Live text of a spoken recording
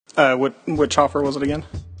Which offer was it again?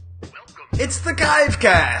 It's the Chive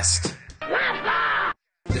Cast,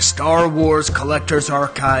 the Star Wars Collector's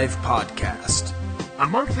Archive podcast, a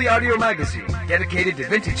monthly audio magazine dedicated to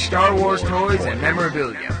vintage Star Wars toys and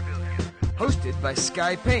memorabilia. Hosted by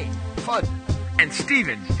Skye Payne, Fudd, and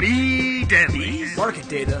Stephen B. Denley. Market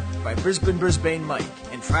data by Brisbane Mike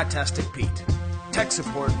and Fratastic Pete. Tech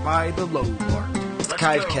support by the Low Bart. The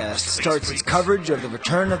Chive Cast starts its coverage of the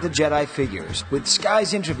Return of the Jedi figures with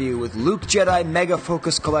Skye's interview with Luke Jedi Mega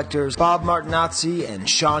Focus collectors Bob Martinazzi and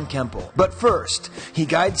Shawn Kemple. But first, he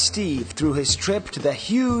guides Steve through his trip to the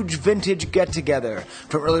huge vintage get-together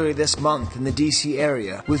from earlier this month in the DC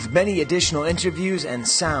area, with many additional interviews and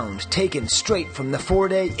sound taken straight from the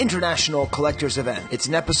 4-day International Collectors event. It's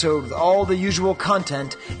an episode with all the usual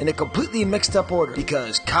content in a completely mixed-up order,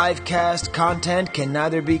 because Chive Cast content can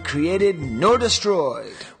neither be created nor destroyed.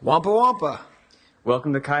 Wampa Wampa.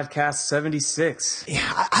 Welcome to Chive Cast 76.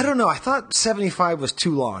 Yeah, I don't know. I thought 75 was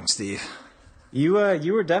too long, Steve. You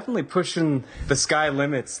were definitely pushing the sky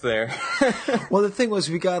limits there. Well, the thing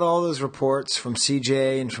was, we got all those reports from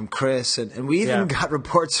CJ and from Chris, and we even got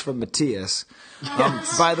reports from Matthias.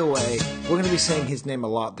 Yes. By the way, we're going to be saying his name a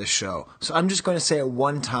lot this show, so I'm just going to say it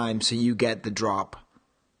one time so you get the drop.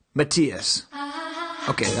 Matthias.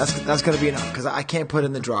 Okay, that's going to be enough, because I can't put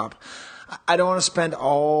in the drop. I don't want to spend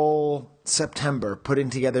all September putting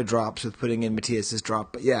together drops with putting in Matthias's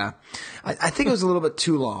drop, but yeah, I think it was a little bit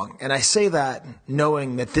too long, and I say that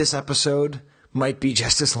knowing that this episode might be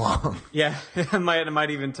just as long. Yeah, it might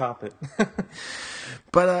even top it.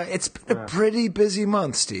 But it's been a pretty busy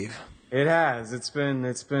month, Steve. It has. It's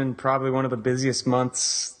been probably one of the busiest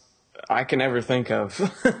months I can ever think of.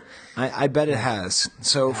 I bet it has.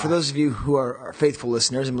 So for those of you who are faithful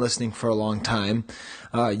listeners and listening for a long time,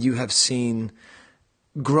 you have seen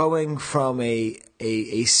growing from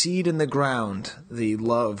a seed in the ground the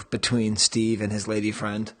love between Steve and his lady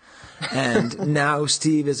friend. And now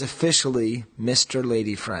Steve is officially Mr.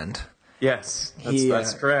 Lady Friend. Yes,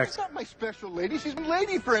 that's correct. She's not my special lady. She's my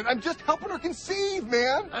lady friend. I'm just helping her conceive,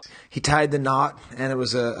 man. He tied the knot, and it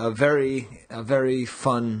was a very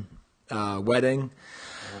fun wedding.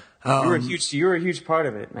 You were a huge part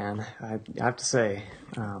of it, man. I have to say.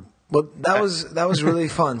 Well, that was really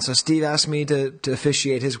fun. So Steve asked me to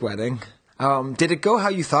officiate his wedding. Did it go how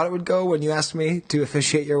you thought it would go when you asked me to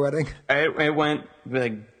officiate your wedding? It went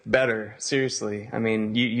better. Seriously, I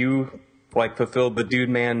mean, you fulfilled the dude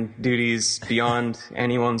man duties beyond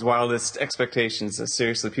anyone's wildest expectations.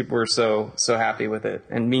 Seriously, people were so happy with it,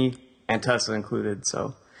 and me and Tessa included.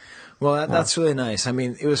 So. Well, that's really nice. I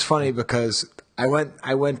mean, it was funny because I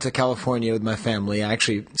went to California with my family. I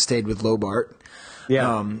actually stayed with Lobart.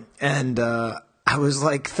 Yeah. And I was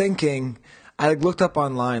thinking, I looked up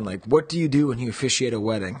online, what do you do when you officiate a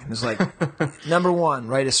wedding? And it's number one,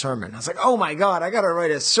 write a sermon. I was like, oh my God, I got to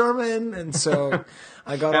write a sermon. And so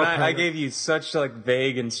I got and I gave you such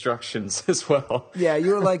vague instructions as well. Yeah,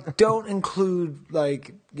 you were don't include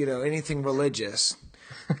anything religious.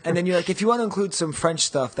 And then you're if you want to include some French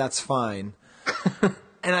stuff, that's fine.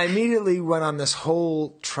 And I immediately went on this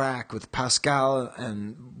whole track with Pascal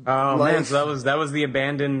and man, so that was the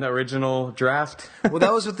abandoned original draft? Well,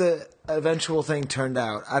 that was what the eventual thing turned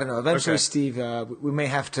out. I don't know. Eventually, okay. Steve, that may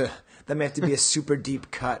have to be a super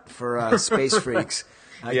deep cut for Space Freaks.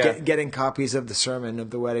 Getting copies of the sermon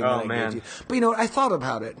of the wedding that I gave you. But, I thought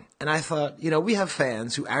about it, and I thought, we have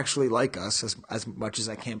fans who actually like us as much as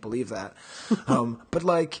I can't believe that.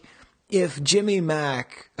 But, if Jimmy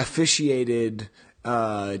Mack officiated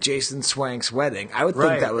Jason Swank's wedding, I would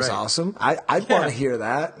think that was awesome. I'd want to hear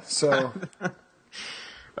that. So,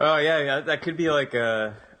 oh yeah, that could be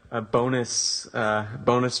a bonus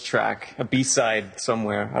track, a B-side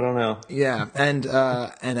somewhere. I don't know. Yeah, and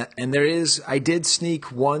there is. I did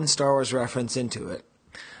sneak one Star Wars reference into it,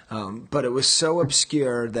 but it was so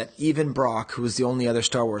obscure that even Brock, who was the only other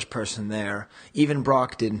Star Wars person there, even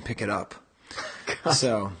Brock didn't pick it up. God.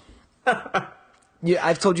 So. Yeah,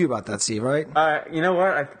 I've told you about that, Steve, right? You know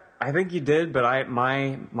what? I think you did, but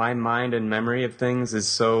my mind and memory of things is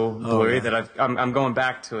so blurry that I'm going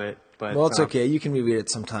back to it. But well, it's okay. You can reread it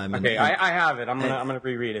sometime. Okay, I have it. I'm gonna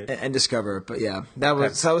reread it and discover it. But yeah, that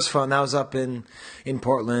was fun. That was up in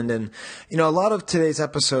Portland, and a lot of today's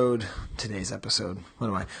episode. What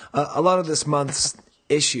am I? A lot of this month's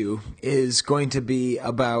issue is going to be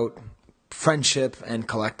about friendship and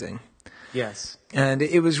collecting. Yes, and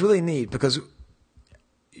it was really neat because.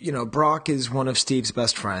 Brock is one of Steve's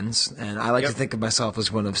best friends, and I like to think of myself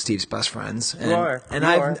as one of Steve's best friends. And, you are.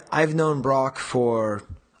 I've known Brock for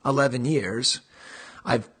 11 years.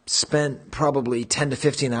 I've spent probably 10 to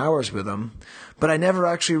 15 hours with him, but I never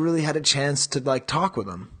actually really had a chance to talk with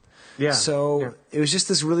him. Yeah. So it was just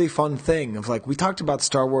this really fun thing of like, we talked about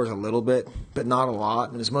Star Wars a little bit, but not a lot.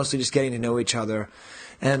 And it was mostly just getting to know each other.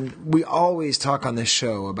 And we always talk on this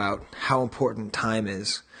show about how important time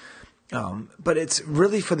is. But it's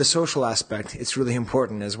really for the social aspect, it's really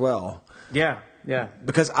important as well. Yeah. Yeah.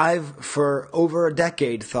 Because I've, for over a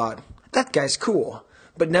decade, thought, that guy's cool,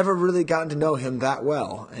 but never really gotten to know him that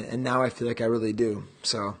well. And now I feel like I really do.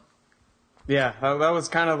 So... Yeah, that was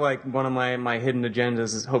kind of like one of my hidden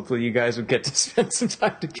agendas is hopefully you guys would get to spend some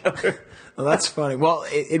time together. Well, that's funny. Well,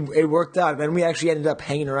 it worked out. And we actually ended up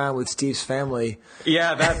hanging around with Steve's family.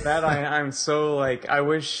 Yeah, I'm so like, I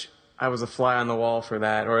wish I was a fly on the wall for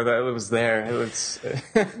that, or that it was there. It was.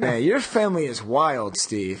 Man, your family is wild,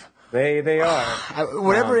 Steve. They are.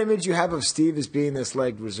 Whatever image you have of Steve as being this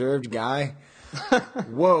like reserved guy,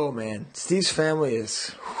 whoa, man. Steve's family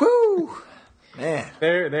is, whoo. Man,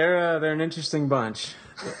 they're an interesting bunch.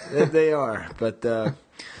 They are, but it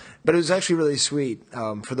was actually really sweet.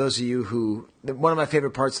 For those of you who, one of my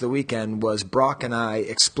favorite parts of the weekend was Brock and I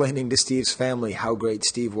explaining to Steve's family how great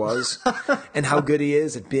Steve was and how good he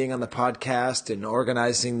is at being on the podcast and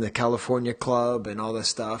organizing the California Club and all this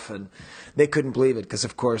stuff, and they couldn't believe it because,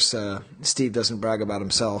 of course, Steve doesn't brag about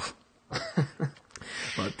himself.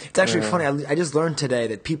 But it's actually funny. I just learned today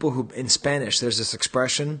that people who, in Spanish, there's this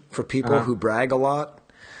expression for people who brag a lot.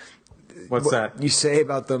 What's that? You say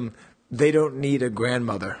about them, they don't need a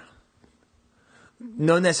grandmother.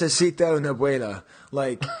 No necesita una abuela.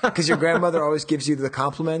 Like, because your grandmother always gives you the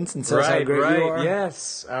compliments and says how great you are.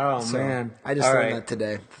 Yes. Oh, so, man. I just learned that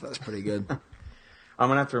today. That was pretty good. I'm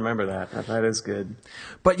going to have to remember that. That is good.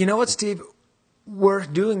 But you know what, Steve? We're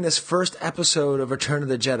doing this first episode of Return of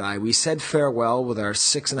the Jedi. We said farewell with our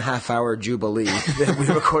 6.5-hour jubilee that we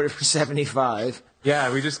recorded for 75.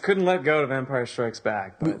 Yeah, we just couldn't let go of Empire Strikes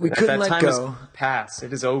Back. We couldn't let go. go. That time has passed.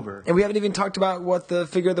 It is over. And we haven't even talked about what the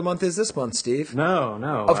figure of the month is this month, Steve. No.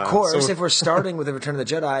 Of course, if we're starting with the Return of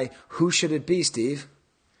the Jedi, who should it be, Steve?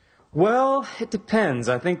 Well, it depends.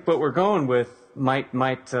 I think what we're going with might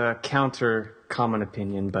counter common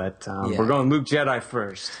opinion, but we're going Luke Jedi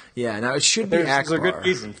first. Yeah, now it should be Akbar. There's a good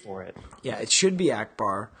reason for it. Yeah, it should be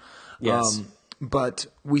Akbar. Yes. But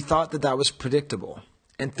we thought that was predictable.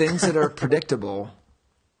 And things that are predictable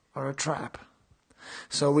are a trap.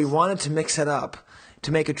 So we wanted to mix it up.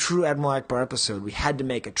 To make a true Admiral Akbar episode, we had to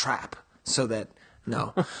make a trap. So that,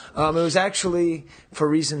 no. It was actually, for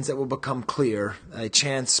reasons that will become clear, a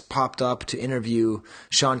chance popped up to interview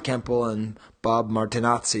Shawn Kemple and Bob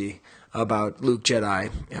Martinazzi about Luke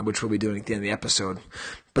Jedi, which we'll be doing at the end of the episode.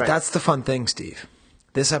 But that's the fun thing, Steve.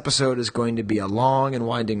 This episode is going to be a long and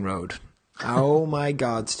winding road. Oh, my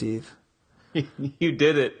God, Steve. You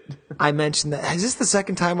did it. I mentioned that. Is this the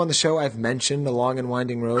second time on the show I've mentioned a long and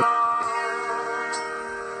winding road?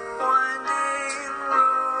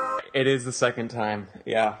 It is the second time,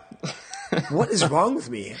 yeah. What is wrong with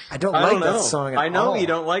me? I don't like that song at all. I know you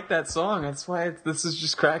don't like that song. That's why this is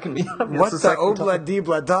just cracking me up. What the obla di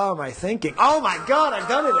bla da am I thinking? Oh my God, I've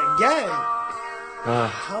done it again!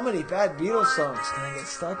 How many bad Beatles songs can I get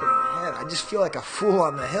stuck in my head? I just feel like a fool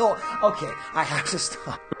on the hill. Okay, I have to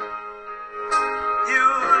stop. You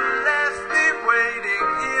left me waiting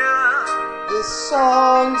here. This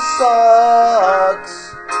song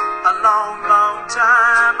sucks. A long, long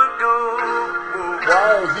time ago.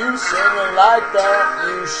 Why are you singing like that,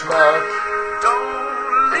 you schmuck?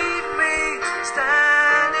 Don't leave me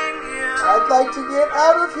standing here. I'd like to get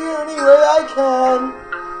out of here any way I can.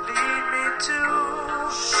 Lead me to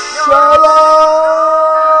Shut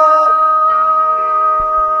up!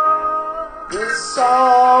 This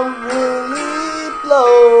song really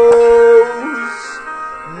blows.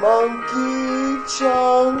 Monkey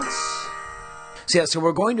chunks. So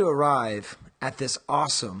we're going to arrive at this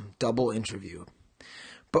awesome double interview.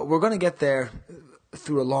 But we're going to get there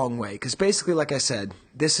through a long way. Because basically, like I said,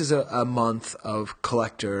 this is a month of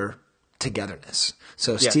collector togetherness.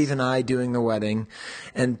 So Steve and I doing the wedding.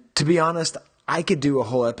 And to be honest, I could do a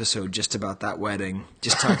whole episode just about that wedding.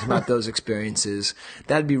 Just talking about those experiences.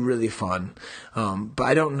 That'd be really fun. But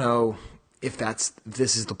I don't know if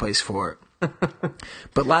this is the place for it.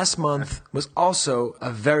 But last month was also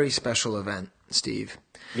a very special event, Steve.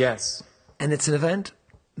 Yes. And it's an event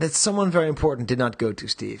that someone very important did not go to,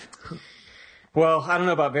 Steve. Well, I don't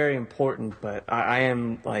know about very important, but I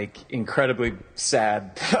am like incredibly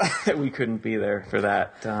sad that we couldn't be there for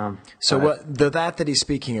that. So what that he's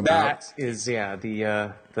speaking about? That is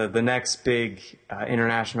the next big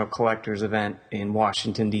international collectors event in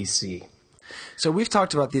Washington D.C. So we've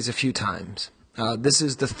talked about these a few times. This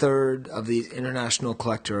is the third of these international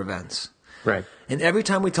collector events. Right. And every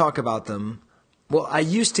time we talk about them, well, I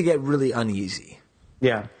used to get really uneasy.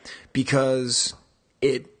 Yeah. Because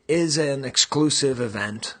it is an exclusive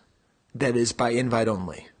event that is by invite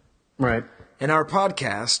only. Right. And our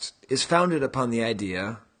podcast is founded upon the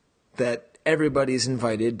idea that everybody's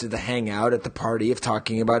invited to the hangout at the party of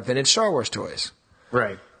talking about vintage Star Wars toys.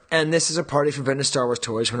 Right. And this is a party for vintage Star Wars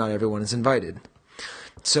toys where not everyone is invited.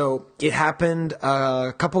 So it happened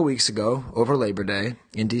a couple weeks ago over Labor Day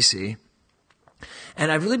in D.C.,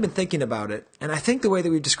 and I've really been thinking about it, and I think the way that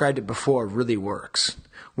we've described it before really works,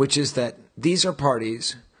 which is that these are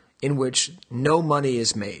parties in which no money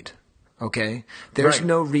is made, okay? There's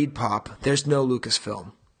no Reed Pop. There's no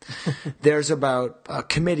Lucasfilm. There's about a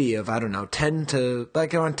committee of, 10 to,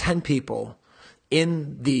 around 10 people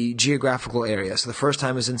in the geographical area. So the first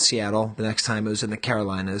time it was in Seattle. The next time it was in the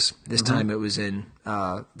Carolinas. This time it was in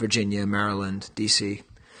Virginia, Maryland, D.C.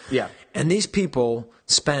 Yeah. And these people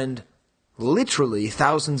spend literally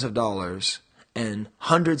thousands of dollars and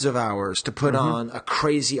hundreds of hours to put on a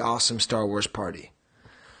crazy, awesome Star Wars party.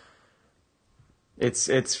 It's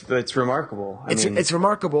remarkable. It's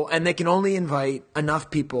remarkable, and they can only invite enough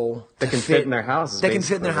people that can fit in their houses. They can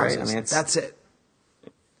fit in their right? houses. That's it.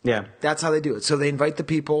 Yeah. That's how they do it. So they invite the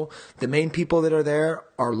people. The main people that are there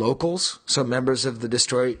are locals, so members of the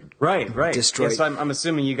Detroit. Right. Detroit. Yeah, so I'm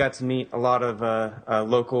assuming you got to meet a lot of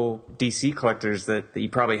local DC collectors that you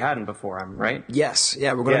probably hadn't before, right? Yes.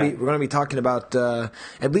 Yeah, we're gonna be talking about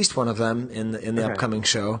at least one of them in the upcoming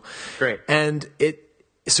show. Great. And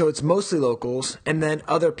so it's mostly locals, and then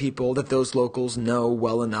other people that those locals know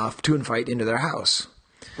well enough to invite into their house.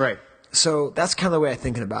 Right. So that's kind of the way I'm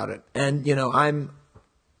thinking about it. And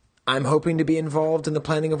I'm hoping to be involved in the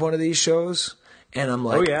planning of one of these shows, and I'm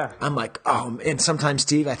like, and sometimes,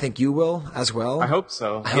 Steve, I think you will as well. I hope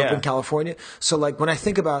so. I hope in California. So, when I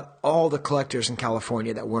think about all the collectors in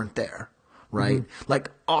California that weren't there, right?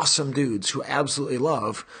 Like awesome dudes who I absolutely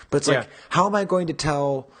love, but it's how am I going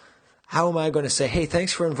to say, hey,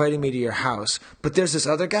 thanks for inviting me to your house, but there's this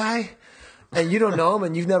other guy, and you don't know him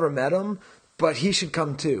and you've never met him, but he should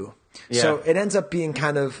come too. Yeah. So it ends up being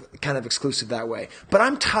kind of exclusive that way. But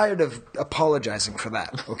I'm tired of apologizing for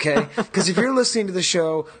that, okay? Because if you're listening to the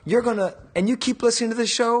show, and you keep listening to the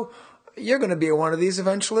show, you're going to be at one of these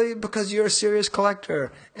eventually because you're a serious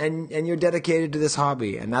collector and you're dedicated to this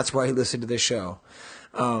hobby, and that's why you listen to this show.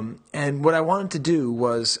 And what I wanted to do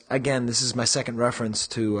was, again, this is my second reference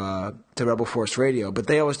to Rebel Force Radio, but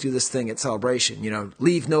they always do this thing at Celebration,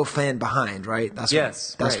 leave no fan behind, right? That's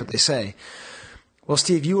what they say. Well,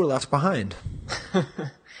 Steve, you were left behind.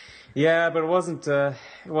 Yeah, but it wasn't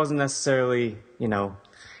necessarily,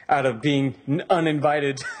 out of being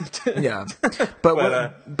uninvited. Yeah,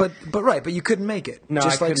 but you couldn't make it. No,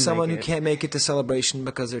 just I like couldn't someone make who it. can't make it to Celebration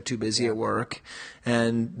because they're too busy at work,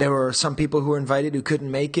 and there were some people who were invited who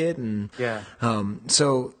couldn't make it, and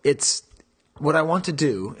so it's what I want to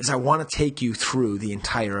do is I want to take you through the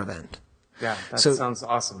entire event. Yeah, that sounds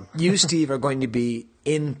awesome. You, Steve, are going to be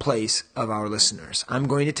in place of our listeners. I'm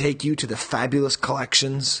going to take you to the fabulous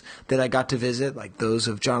collections that I got to visit, like those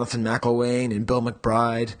of Jonathan McElwain and Bill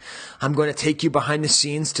McBride. I'm going to take you behind the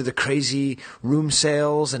scenes to the crazy room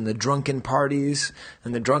sales and the drunken parties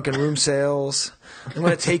and the drunken room sales. I'm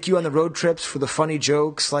going to take you on the road trips for the funny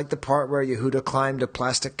jokes, like the part where Yehuda climbed a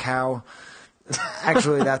plastic cow.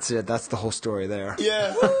 Actually, that's it. That's the whole story there.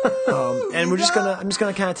 Yeah. And I'm just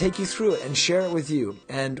gonna kind of take you through it and share it with you.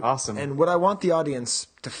 And awesome. And what I want the audience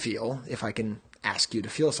to feel, if I can ask you to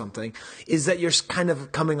feel something, is that you're kind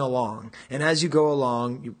of coming along. And as you go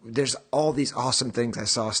along, there's all these awesome things I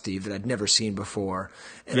saw, Steve, that I'd never seen before.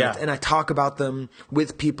 And I talk about them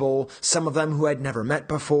with people, some of them who I'd never met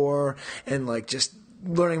before, and just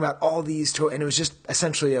learning about all these toys. And it was just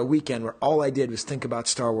essentially a weekend where all I did was think about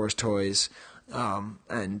Star Wars toys.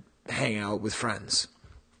 And hang out with friends.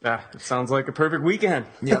 It sounds like a perfect weekend.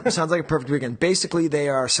 Yeah, it sounds like a perfect weekend. Basically, they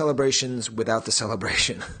are celebrations without the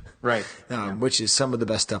celebration. Right. Which is some of the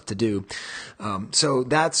best stuff to do. So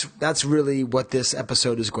that's really what this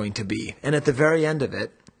episode is going to be. And at the very end of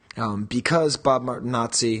it, because Bob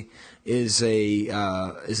Martinazzi is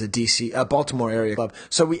a Baltimore area club,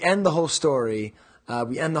 so we end the whole story.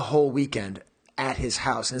 We end the whole weekend at his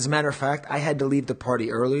house. And as a matter of fact, I had to leave the party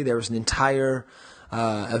early. There was an entire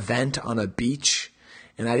event on a beach,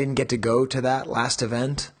 and I didn't get to go to that last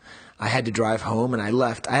event. I had to drive home, and I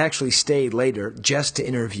left. I actually stayed later just to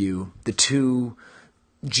interview the two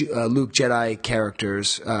Luke Jedi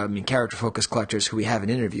characters, character-focused collectors who we haven't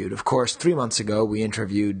interviewed. Of course, 3 months ago, we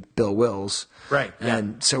interviewed Bill Wills. Right.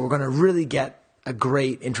 And so we're going to really get a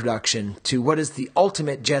great introduction to what is the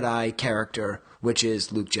ultimate Jedi character, which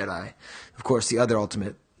is Luke Jedi. Of course, the other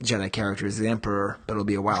ultimate Jedi character is the Emperor, but it'll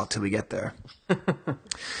be a while till we get there.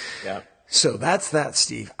 Yeah. So that's that,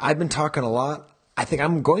 Steve. I've been talking a lot. I think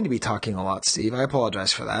I'm going to be talking a lot, Steve. I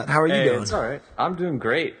apologize for that. How are you doing? It's all right. I'm doing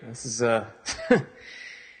great. This is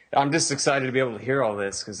I'm just excited to be able to hear all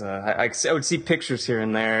this because I would see pictures here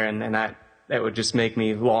and there, and that would just make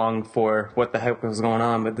me long for what the heck was going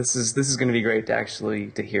on. But this is going to be great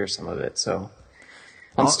to hear some of it. So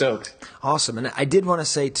I'm stoked. Awesome. And I did want to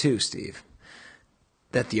say too, Steve,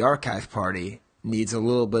 that the archive party needs a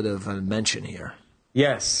little bit of a mention here.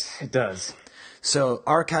 Yes, it does. So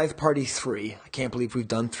Archive Party 3, I can't believe we've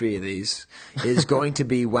done 3 of these, is going to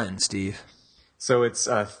be when, Steve? So it's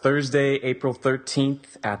Thursday, April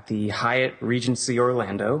 13th at the Hyatt Regency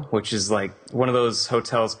Orlando, which is like one of those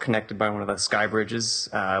hotels connected by one of the Skye bridges,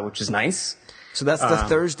 which is nice. So that's the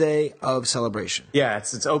Thursday of celebration. Yeah,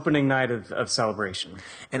 it's opening night of celebration.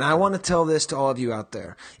 And I want to tell this to all of you out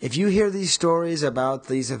there. If you hear these stories about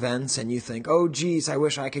these events and you think, oh, geez, I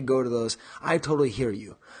wish I could go to those, I totally hear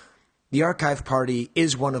you. The Archive Party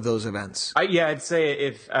is one of those events. I'd say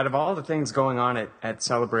if out of all the things going on at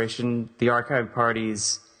Celebration, the Archive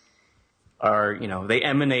Parties are, they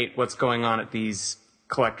emanate what's going on at these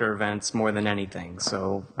collector events more than anything.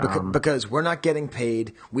 So because we're not getting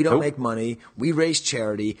paid, we don't make money, we raise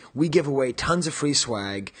charity, we give away tons of free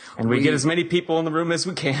swag, and we get as many people in the room as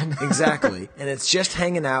we can. Exactly. And it's just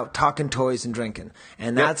hanging out, talking toys and drinking.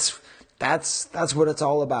 And that's what it's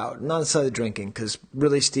all about. Not necessarily drinking, because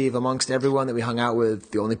really, Steve, amongst everyone that we hung out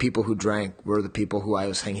with, the only people who drank were the people who I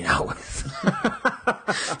was hanging out with.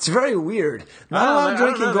 It's very weird. Not a lot of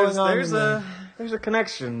drinking going on. There's a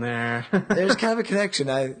connection there. There's kind of a connection.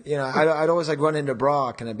 I'd always run into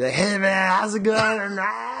Brock and I'd be like, "Hey man, how's it going?"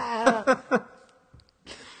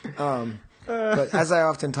 But as I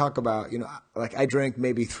often talk about, I drink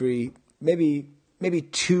maybe 1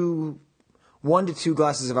 to 2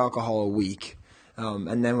 glasses of alcohol a week.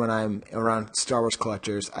 And then when I'm around Star Wars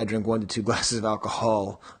collectors, I drink 1 to 2 glasses of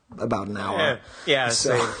alcohol about an hour. Yeah.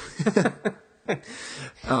 So.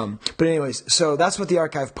 But anyways, so that's what the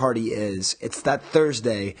Archive Party is. It's that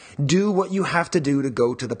Thursday. Do what you have to do to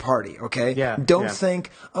go to the party, okay? Yeah. Don't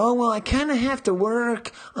think, oh, well, I kind of have to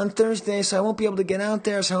work on Thursday, so I won't be able to get out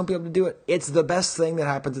there, so I won't be able to do it. It's the best thing that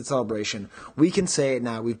happens at Celebration. We can say it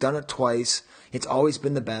now. We've done it twice. It's always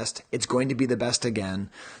been the best. It's going to be the best again.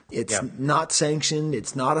 It's not sanctioned.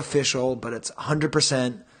 It's not official, but it's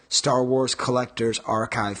 100% Star Wars Collectors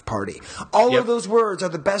Archive Party. All of those words are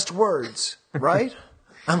the best words, right?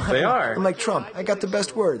 They are. I'm like Trump. I got the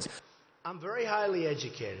best words. I'm very highly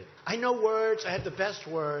educated. I know words. I have the best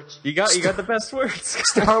words. You got the best words.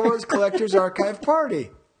 Star Wars Collectors Archive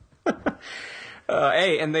Party.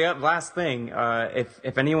 Hey, and the last thing,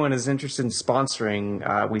 if anyone is interested in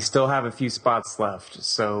sponsoring, we still have a few spots left.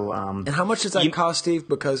 So, and how much does that cost, Steve?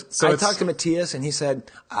 Because I talked to Matthias, and he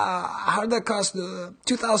said, "How did that cost?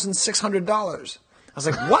 $2,600." I was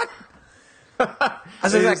like, "What?" I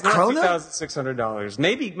was like, "Is that Krona?" $2,600,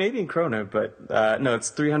 maybe in Krona, but no,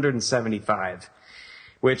 it's $375,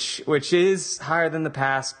 which is higher than the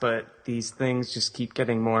past. But these things just keep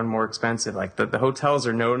getting more and more expensive. Like the hotels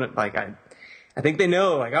are known, I think they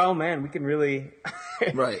know, oh man, we can really.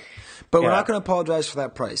 Right. But we're not going to apologize for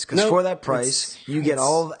that price, because for that price, you get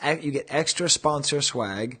extra sponsor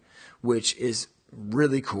swag, which is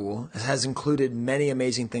really cool. It has included many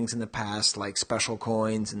amazing things in the past, like special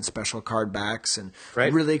coins and special card backs and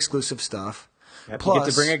really exclusive stuff. Yep. Plus, you get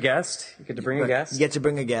to bring a guest. You get to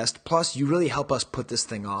bring a guest. Plus, you really help us put this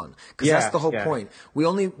thing on, because that's the whole point.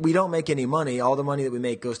 We don't make any money. All the money that we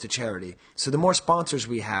make goes to charity. So the more sponsors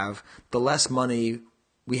we have, the less money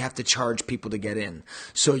we have to charge people to get in.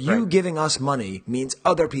 So you giving us money means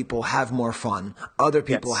other people have more fun. Other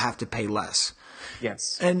people have to pay less.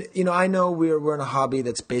 Yes. And I know we're in a hobby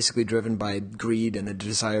that's basically driven by greed and the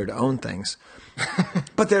desire to own things,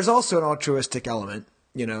 but there's also an altruistic element.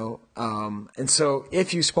 And so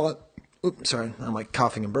if you oops, sorry, I'm like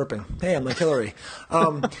coughing and burping. Hey, I'm like Hillary.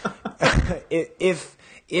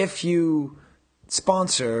 If you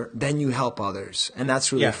sponsor, then you help others, and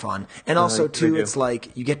that's really fun. And also too, it's like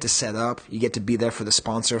you get to set up, you get to be there for the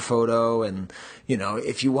sponsor photo, and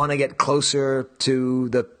if you want to get closer to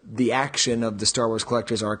the action of the Star Wars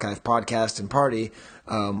Collectors Archive podcast and party,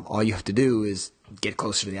 all you have to do is get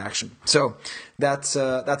closer to the action. So that's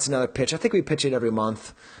another pitch. I think we pitch it every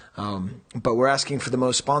month. But we're asking for the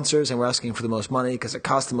most sponsors and we're asking for the most money because it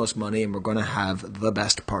costs the most money, and we're going to have the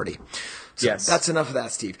best party. So that's enough of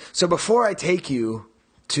that, Steve. So before I take you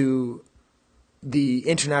to the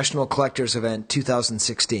International Collectors Event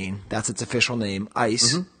 2016, that's its official name,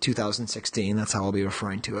 ICE 2016, that's how I'll be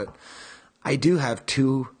referring to it, I do have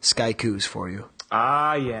 2 Skye coups for you.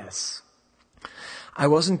 Ah, yes. I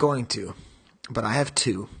wasn't going to, but I have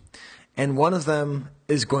 2. And one of them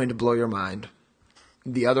is going to blow your mind.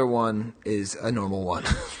 The other one is a normal one.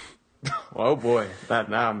 Oh boy,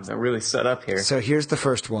 now I'm really set up here. So here's the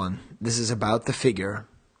first one. This is about the figure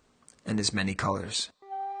and his many colors.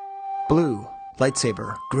 Blue,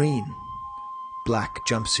 lightsaber, green, black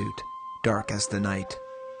jumpsuit, dark as the night.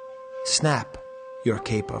 Snap your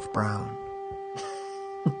cape of brown.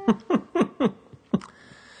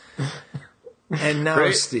 And now,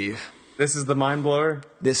 Great. Steve. This is the mind blower?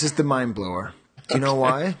 This is the mind blower. Do you know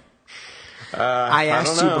why? I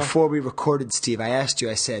asked you before we recorded, Steve. I asked you,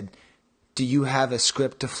 I said, do you have a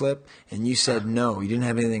script to flip? And you said no, you didn't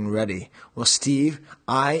have anything ready. Well, Steve,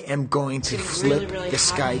 I am going to flip the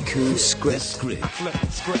Skye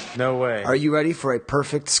script. No way. Are you ready for a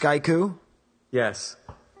perfect Skye? Yes.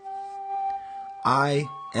 I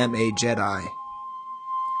am a Jedi,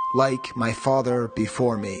 like my father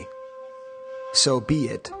before me. So be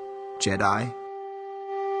it, Jedi.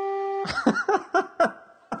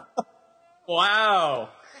 Wow.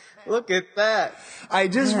 Look at that. I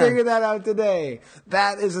just figured that out today.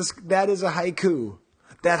 That is a haiku.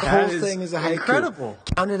 That whole thing is a haiku. Incredible.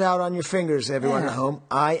 Count it out on your fingers, everyone at home.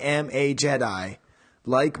 I am a Jedi,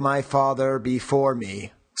 like my father before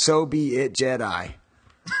me. So be it, Jedi.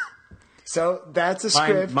 So that's a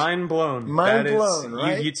script. Mind blown. Mind blown,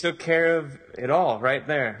 right? You took care of it all right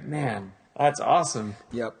there. Man, that's awesome.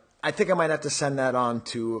 Yep. I think I might have to send that on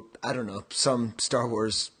to, I don't know, some Star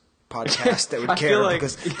Wars podcast that would care,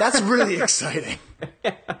 because that's really exciting.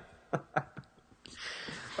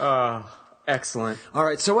 Excellent. All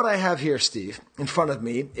right, so what I have here, Steve, in front of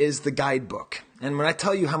me is the guidebook. And when I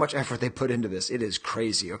tell you how much effort they put into this, it is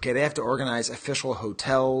crazy, okay? They have to organize official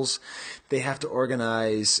hotels. They have to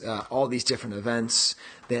organize all these different events.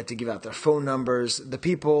 They have to give out their phone numbers. The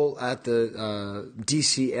people at the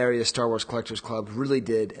D.C. area Star Wars Collectors Club really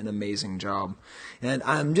did an amazing job. And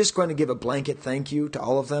I'm just going to give a blanket thank you to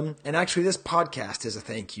all of them. And actually, this podcast is a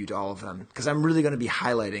thank you to all of them, because I'm really going to be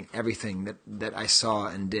highlighting everything that I saw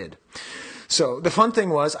and did. So the fun thing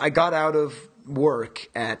was, I got out of work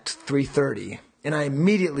at 3:30, and I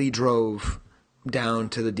immediately drove down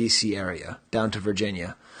to the D.C. area, down to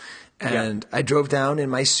Virginia. And I drove down in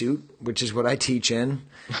my suit, which is what I teach in,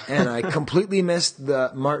 and I completely missed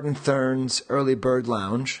the Martin Thurns Early Bird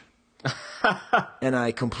Lounge. And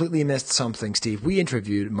I completely missed something, Steve. We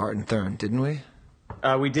interviewed Martin Thurn, didn't we?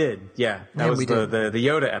 We did, yeah. That was the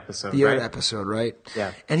Yoda episode, The Yoda right? episode, right?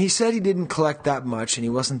 Yeah. And he said he didn't collect that much, and he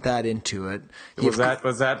wasn't that into it. Was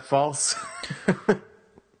that false?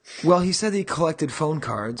 Well, he said he collected phone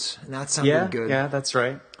cards, and that sounded good. Yeah, that's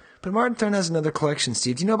right. But Martin Thurn has another collection,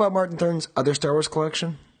 Steve. Do you know about Martin Thurn's other Star Wars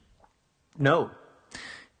collection? No.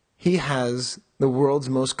 He has the world's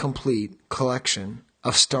most complete collection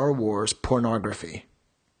of Star Wars pornography.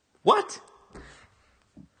 What?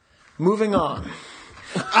 Moving on.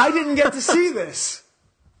 I didn't get to see this,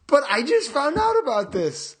 but I just found out about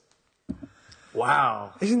this.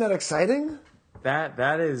 Wow. Isn't that exciting?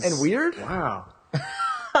 That is... And weird? Wow.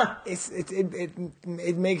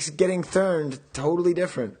 It makes getting Thurned totally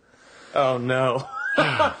different. Oh, no.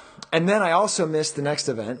 And then I also missed the next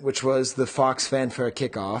event, which was the Fox Fanfare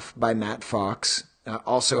Kickoff by Matt Fox,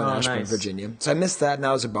 also in Ashburn, nice. Virginia. So I missed that, and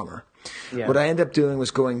that was a bummer. Yeah. What I ended up doing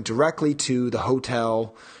was going directly to the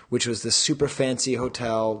hotel, which was this super fancy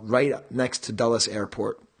hotel right next to Dulles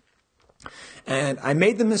Airport. And I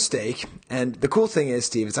made the mistake, and the cool thing is,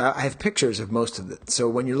 Steve, is I have pictures of most of it. So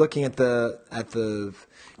when you're looking at the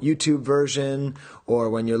YouTube version, or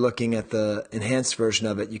when you're looking at the enhanced version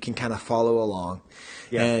of it, you can kind of follow along.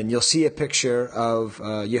 Yeah. And you'll see a picture of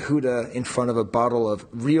Yehuda in front of a bottle of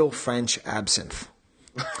real French absinthe.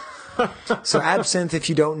 So absinthe, if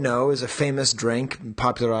you don't know, is a famous drink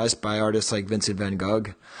popularized by artists like Vincent van Gogh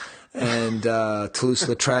and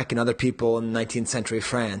Toulouse-Lautrec and other people in 19th century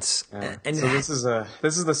France. Yeah. And so this is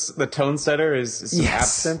the tone setter is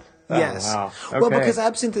absinthe? Oh, yes. Wow. Okay. Well, because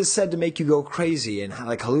absinthe is said to make you go crazy and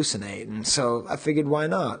like hallucinate, and so I figured, why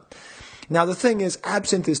not? Now the thing is,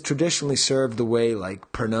 absinthe is traditionally served the way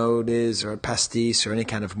like Pernod is, or pastis, or any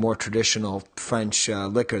kind of more traditional French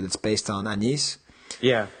liquor that's based on anise.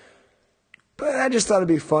 Yeah. But I just thought it'd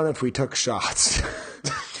be fun if we took shots.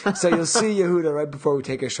 So you'll see Yehuda right before we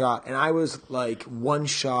take a shot, and I was like one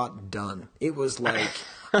shot done. It was like,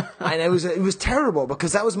 and it was terrible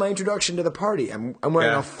because that was my introduction to the party. I'm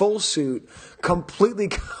wearing a full suit, completely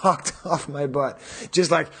cocked off my butt, just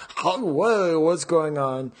like, whoa, what's going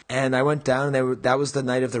on? And I went down, and that was the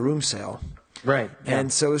night of the room sale. Right. Yeah.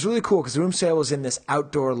 And so it was really cool because the room sale was in this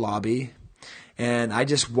outdoor lobby, and I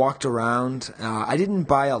just walked around. I didn't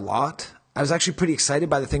buy a lot. I was actually pretty excited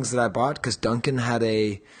by the things that I bought because Duncan had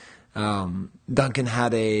a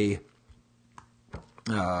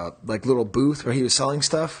like little booth where he was selling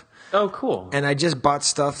stuff. Oh, cool. And I just bought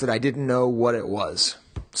stuff that I didn't know what it was.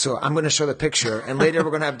 So I'm going to show the picture, and later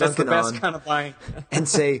we're going to have Duncan That's the best on kind of buying. and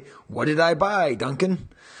say, "What did I buy, Duncan?"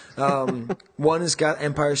 One has got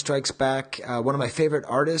Empire Strikes Back. One of my favorite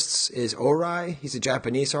artists is Orai. He's a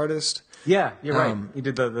Japanese artist. Yeah, you're right. You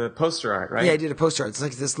did the poster art, right? Yeah, I did a poster art. It's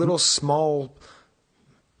like this little small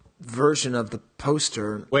version of the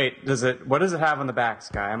poster. Wait, what does it have on the back,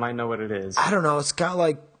 Skye? I might know what it is. I don't know. It's got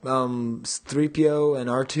like 3PO and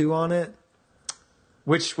R2 on it.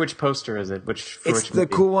 Which poster is it? It's the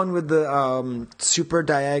cool one with the super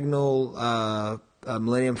diagonal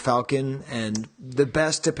Millennium Falcon and the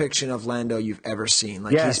best depiction of Lando you've ever seen.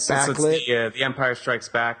 Like he's backlit. It's the Empire Strikes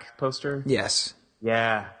Back poster. Yes.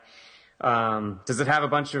 Yeah. Does it have a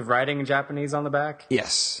bunch of writing in Japanese on the back?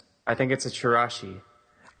 Yes. I think it's a chirashi.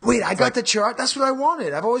 Wait, I got the chirashi. That's what I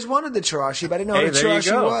wanted. I've always wanted the chirashi, but I didn't know what the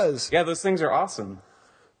chirashi was. Yeah, those things are awesome.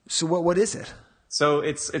 So what is it? So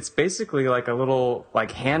it's basically like a little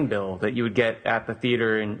like handbill that you would get at the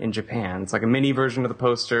theater in Japan. It's like a mini version of the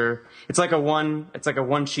poster. It's like a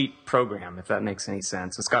one sheet program, if that makes any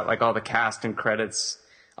sense. It's got like all the cast and credits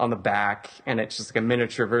on the back, and it's just like a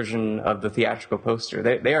miniature version of the theatrical poster.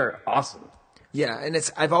 They are awesome. Yeah, and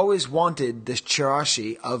I've always wanted this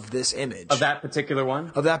chirashi of this image. Of that particular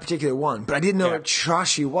one? Of that particular one. But I didn't know what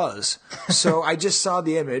chirashi was. So I just saw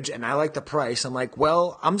the image, and I liked the price. I'm like,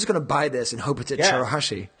 well, I'm just going to buy this and hope it's a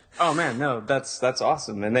chirashi. Oh, man, no, that's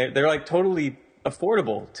awesome. And they're like totally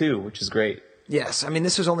affordable, too, which is great. Yes, I mean,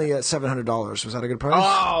 this was only $700. Was that a good price?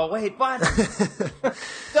 Oh, wait, what?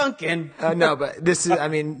 Duncan. No, but this is, I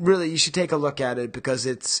mean, really, you should take a look at it because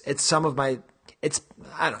it's some of my...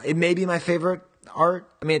 I don't know, it may be my favorite art.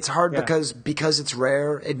 I mean, it's hard because it's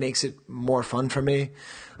rare, it makes it more fun for me.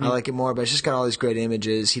 I like it more, but it's just got all these great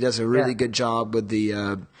images. He does a really good job with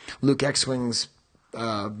the Luke X-Wing's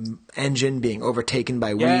engine being overtaken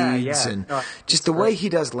by weeds and just the way he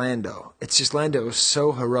does Lando. It's just Lando is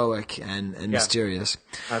so heroic and mysterious.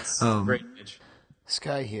 That's a great image.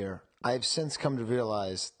 Skye here. I've since come to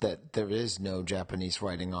realize that there is no Japanese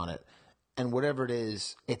writing on it. And whatever it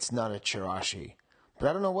is, it's not a chirashi. But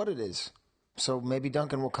I don't know what it is. So maybe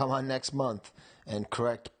Duncan will come on next month and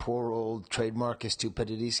correct poor old trademark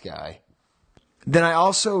stupidity Skye. Then I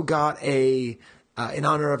also got in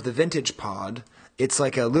honor of the Vintage Pod, it's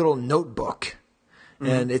like a little notebook.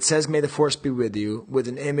 And it says, "May the Force be with you," with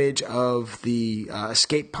an image of the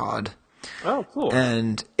escape pod. Oh, cool.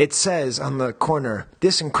 And it says on the corner,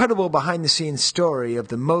 "This incredible behind-the-scenes story of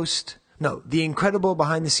the incredible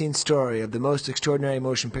behind-the-scenes story of the most extraordinary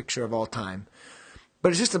motion picture of all time." But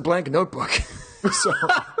it's just a blank notebook. So,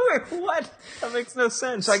 what? That makes no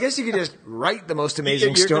sense. So I guess you could just write the most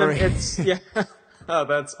amazing story. Oh,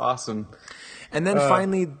 that's awesome. And then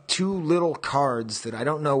finally, 2 little cards that I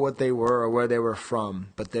don't know what they were or where they were from,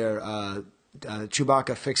 but they're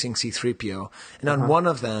Chewbacca fixing C-3PO. And on one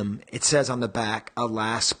of them, it says on the back,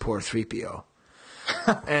 "Alas, poor 3PO."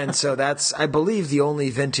 And so that's, I believe, the only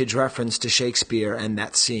vintage reference to Shakespeare and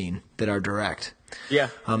that scene that are direct. Yeah.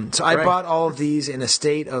 So I bought all of these in a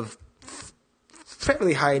state of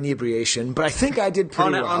fairly high inebriation, but I think I did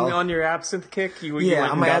pretty well. On your absinthe kick? You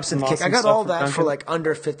on my absinthe kick. I got all that for like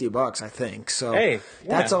under $50, I think. So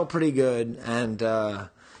that's all pretty good and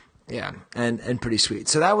and pretty sweet.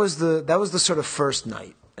 So that was the sort of first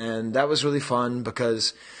night, and that was really fun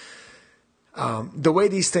because the way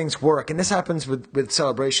these things work, and this happens with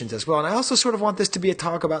celebrations as well. And I also sort of want this to be a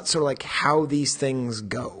talk about sort of like how these things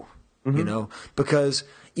go, you know, because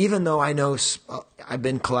even though I know I've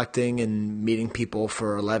been collecting and meeting people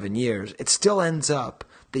for 11 years, it still ends up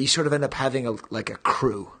that you sort of end up having a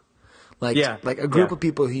crew, like a group of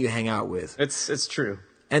people who you hang out with. It's true.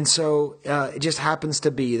 And so it just happens to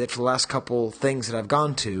be that for the last couple things that I've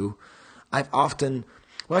gone to, I've often...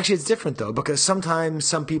 Well, actually, it's different, though, because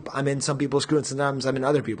sometimes I'm in some people's crew and sometimes I'm in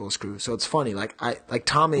other people's crew. So it's funny. Like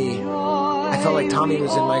Tommy, I felt like Tommy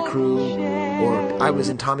was in my crew or I was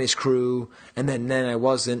in Tommy's crew and then I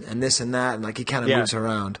wasn't and this and that. And like he kind of moves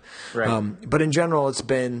around. Right. But in general, it's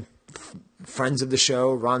been friends of the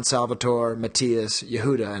show, Ron Salvatore, Matthias,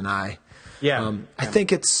 Yehuda, and I. Yeah. I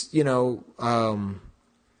think it's,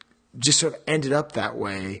 just sort of ended up that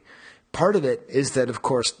way. Part of it is that, of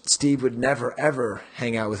course, Steve would never, ever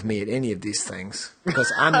hang out with me at any of these things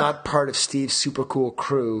because I'm not part of Steve's super cool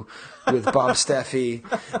crew with Bob Steffi,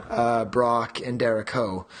 Brock, and Derek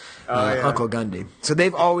Ho, Uncle Gundy. So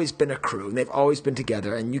they've always been a crew, and they've always been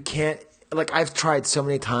together, and you can't – like I've tried so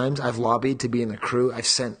many times. I've lobbied to be in the crew. I've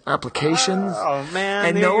sent applications,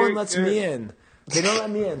 and no one lets me in. They don't let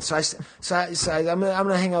me in. So I'm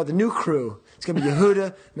gonna hang out with the new crew. It's gonna be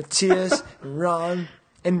Yehuda, Matthias, and Ron.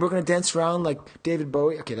 and we're going to dance around like David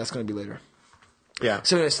Bowie. Okay, that's going to be later. Yeah.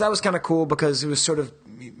 So that was kind of cool because it was sort of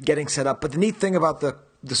getting set up. But the neat thing about the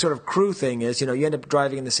sort of crew thing is, you know, you end up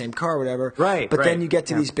driving in the same car or whatever. Right. But then you get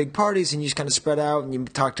to these big parties and you just kind of spread out and you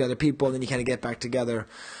talk to other people and then you kind of get back together.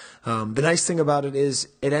 The nice thing about it is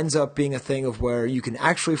it ends up being a thing of where you can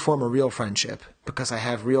actually form a real friendship because I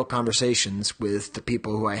have real conversations with the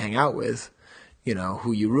people who I hang out with, you know,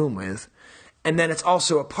 who you room with. And then it's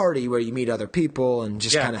also a party where you meet other people and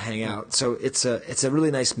just kind of hang out. So it's a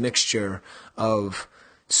really nice mixture of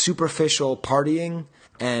superficial partying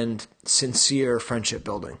and sincere friendship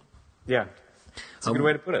building. Yeah. It's a good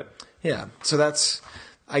way to put it. Yeah. So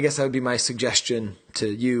I guess that would be my suggestion to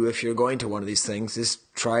you if you're going to one of these things is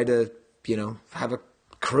try to, you know, have a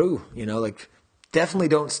crew, you know, like definitely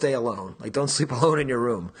don't stay alone. Like don't sleep alone in your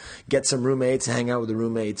room. Get some roommates, hang out with the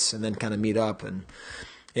roommates and then kind of meet up and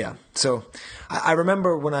yeah. So I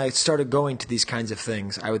remember when I started going to these kinds of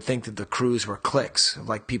things, I would think that the crews were cliques,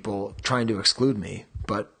 like people trying to exclude me,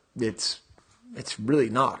 but it's really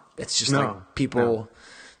not. It's just like people,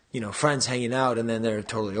 you know, friends hanging out and then they're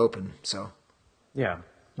totally open. So yeah,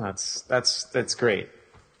 that's great.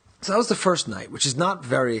 So that was the first night, which is not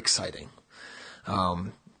very exciting.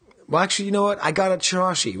 Well, actually, you know what? I got a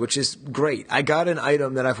chirashi, which is great. I got an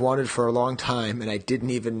item that I've wanted for a long time, and I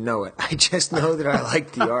didn't even know it. I just know that I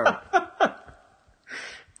like the art.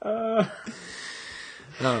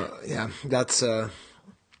 Yeah, that's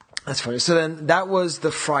funny. So then that was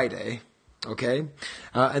the Friday, okay?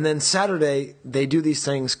 And then Saturday, they do these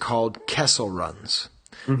things called Kessel runs.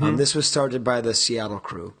 Mm-hmm. This was started by the Seattle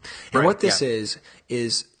crew. And what this is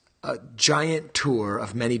a giant tour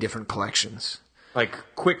of many different collections. Like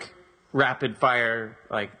quick, rapid fire,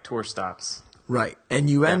 like tour stops. Right. And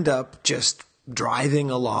you end up just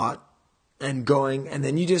driving a lot and going, and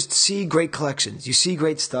then you just see great collections. You see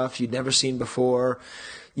great stuff you'd never seen before.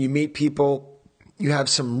 You meet people. You have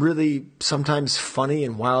some really sometimes funny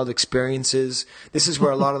and wild experiences. This is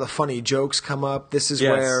where a lot of the funny jokes come up. This is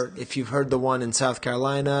where, if you've heard the one in South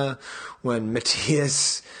Carolina, when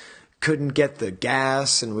Matthias couldn't get the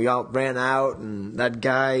gas and we all ran out and that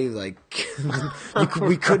guy, like,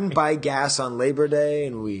 we couldn't buy gas on Labor Day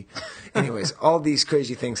and anyways, all these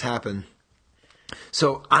crazy things happen.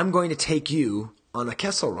 So I'm going to take you on a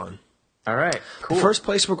Kessel run. All right, cool. The first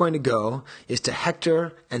place we're going to go is to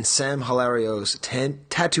Hector and Sam Hilario's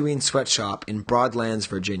Tatooine Sweatshop in Broadlands,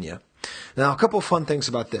 Virginia. Now, a couple of fun things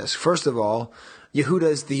about this. First of all, Yehuda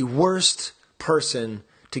is the worst person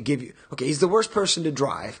to give you... Okay, he's the worst person to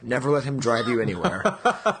drive. Never let him drive you anywhere.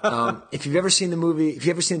 If you've ever seen the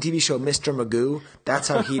TV show Mr. Magoo, that's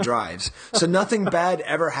how he drives. So nothing bad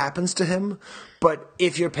ever happens to him, but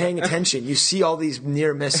if you're paying attention, you see all these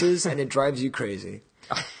near misses and it drives you crazy.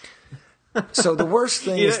 So the worst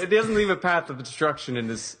thing is... He doesn't leave a path of destruction in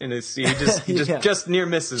his seat. He just near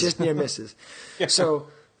misses. Just near misses. So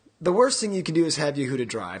the worst thing you can do is have Yehuda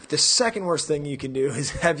drive. The second worst thing you can do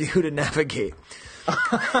is have Yehuda navigate.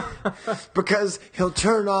 Because he'll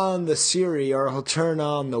turn on the Siri or he'll turn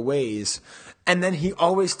on the Waze, and then he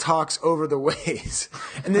always talks over the Waze,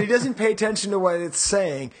 and then he doesn't pay attention to what it's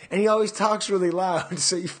saying, and he always talks really loud,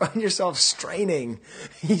 so you find yourself straining.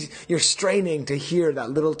 You're straining to hear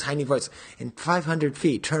that little tiny voice. In 500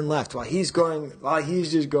 feet, turn left, while he's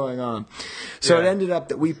just going on. So it ended up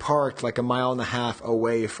that we parked like a mile and a half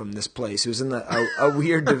away from this place. It was in a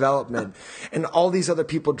weird development, and all these other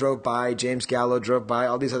people drove by. James Gallo drove by.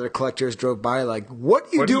 All these other collectors drove by. Like, what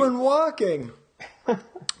are you doing walking?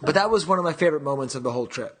 But that was one of my favorite moments of the whole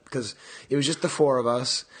trip because it was just the four of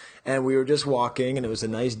us and we were just walking and it was a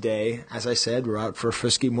nice day. As I said, we're out for a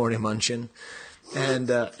frisky morning munchin'. And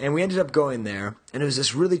we ended up going there and it was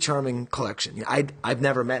this really charming collection. I've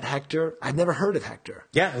never met Hector. I've never heard of Hector.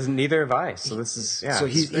 Yeah, neither have I. So this is, So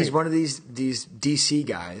he's one of these DC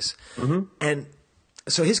guys. Mm-hmm. And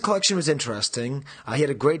so his collection was interesting. He had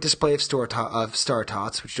a great display of Star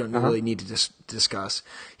Tots, which you don't really need to discuss.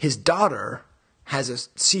 His daughter has a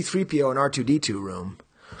C-3PO and R2-D2 room,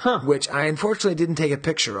 which I unfortunately didn't take a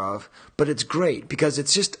picture of, but it's great because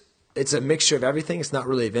it's a mixture of everything. It's not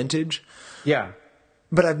really vintage. Yeah.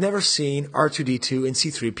 But I've never seen R2-D2 and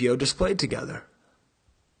C-3PO displayed together.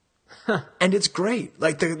 And it's great.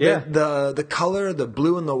 Like the color, the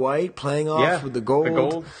blue and the white playing off with the gold. The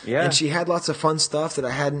gold, yeah. And she had lots of fun stuff that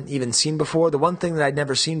I hadn't even seen before. The one thing that I'd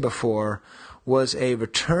never seen before was a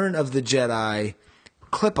Return of the Jedi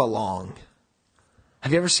clip-along.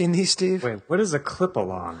 Have you ever seen these, Steve? Wait, what is a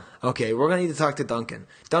clip-along? Okay, we're going to need to talk to Duncan.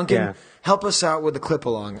 Duncan, help us out with the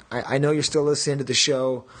clip-along. I know you're still listening to the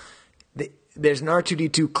show. There's an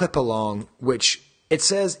R2-D2 clip-along, which it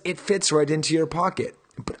says it fits right into your pocket.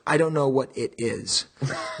 but I don't know what it is.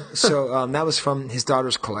 So that was from his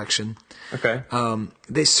daughter's collection. Okay.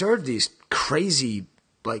 They served these crazy,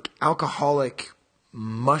 like, alcoholic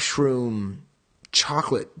mushroom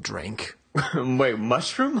chocolate drink. Wait,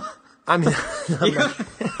 mushroom? I mean,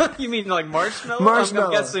 You mean like marshmallow?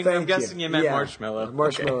 Marshmallow. I'm guessing you meant marshmallow.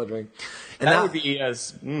 Marshmallow drink. And that would be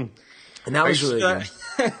And that was really good.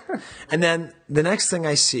 And then the next thing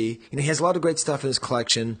I see, he has a lot of great stuff in his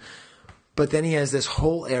collection, but then he has this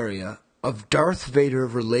whole area of Darth Vader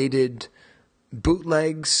related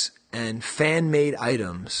bootlegs and fan-made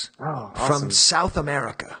items from South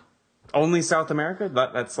America. Only South America?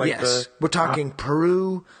 That's like We're talking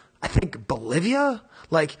Peru, I think Bolivia,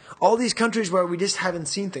 like all these countries where we just haven't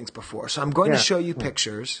seen things before. So I'm going to show you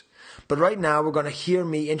pictures. But right now, we're going to hear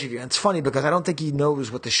me interview. And it's funny because I don't think he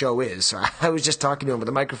knows what the show is. So I was just talking to him with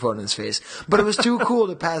a microphone in his face. But it was too cool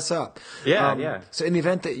to pass up. Yeah. So in the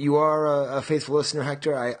event that you are a faithful listener,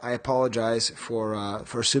 Hector, I apologize for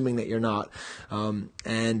assuming that you're not.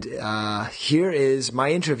 And here is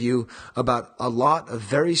my interview about a lot of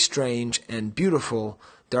very strange and beautiful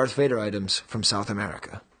Darth Vader items from South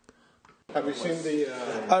America. Have you seen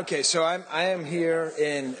the... Okay, so I am here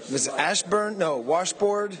in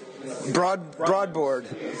Washboard,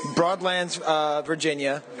 Broadlands,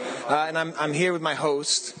 Virginia, and I'm here with my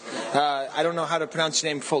host. I don't know how to pronounce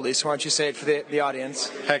your name fully, so why don't you say it for the audience?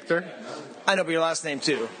 Hector? I know, but your last name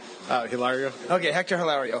too. Hilario. Okay, Hector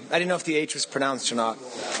Hilario. I didn't know if the H was pronounced or not.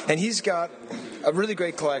 And he's got a really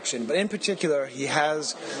great collection, but in particular, he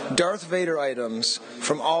has Darth Vader items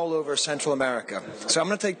from all over Central America. So I'm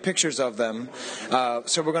going to take pictures of them.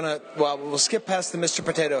 So we'll skip past the Mr.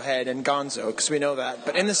 Potato Head and Gonzo, because we know that.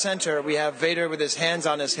 But in the center, we have Vader with his hands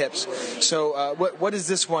on his hips. So what is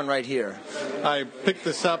this one right here? I picked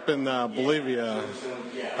this up in Bolivia.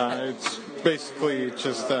 It's basically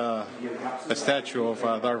just a statue of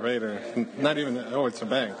Darth Vader. Not even, it's a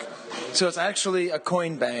bank. So it's actually a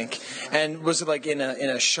coin bank. And was it like in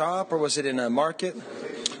a shop or was it in a market?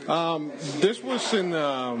 This was in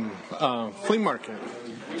a flea market.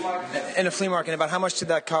 In a flea market. About how much did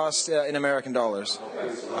that cost in American dollars?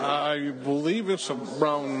 I believe it's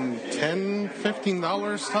around $10,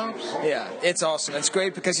 $15 tops. Yeah, it's awesome. It's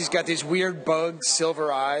great because he's got these weird bug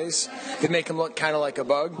silver eyes that make him look kind of like a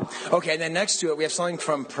bug. Okay, and then next to it we have something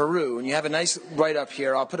from Peru, and you have a nice write-up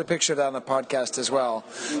here. I'll put a picture of that on the podcast as well.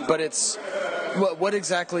 But it's what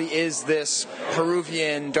exactly is this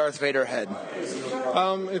Peruvian Darth Vader head?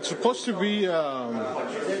 It's supposed to be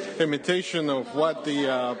imitation of what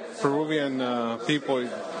the Peruvian people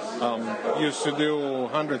used to do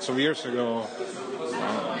hundreds of years ago.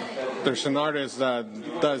 There's an artist that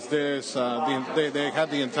does this. They had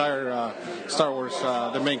the entire Star Wars,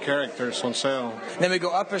 the main characters on sale. Then we go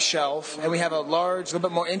up a shelf, and we have a large, little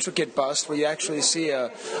bit more intricate bust where you actually see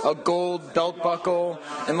a gold belt buckle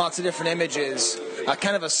and lots of different images.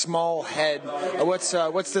 Kind of a small head.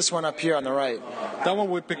 What's this one up here on the right? That one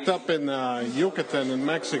we picked up in Yucatan in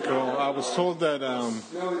Mexico. I was told that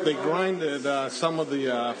they grinded some of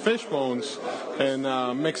the fish bones and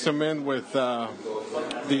mixed them in with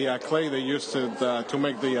the clay they used to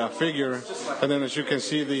make the figure. And then as you can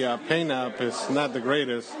see, the paint up is not the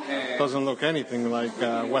greatest. Doesn't look anything like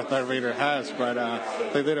what Darth Vader has, but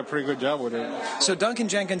they did a pretty good job with it. So Duncan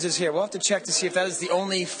Jenkins is here. We'll have to check to see if that is the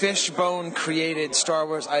only fish bone created Star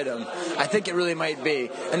Wars item. I think it really might be.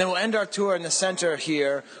 And then we'll end our tour in the center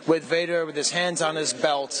here with Vader with his hands on his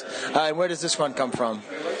belt. And where does this one come from?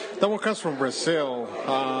 That one comes from Brazil.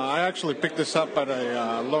 I actually picked this up at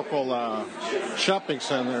a local shopping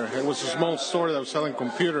center. It was a small store that was selling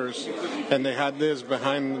computers, and they had this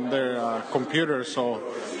behind their computer. So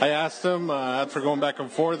I asked them, after going back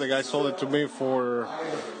and forth, the guy sold it to me for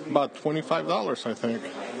about $25, I think.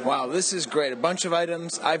 Wow, this is great. A bunch of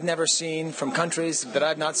items I've never seen from countries that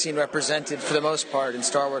I've not seen represented for the most part in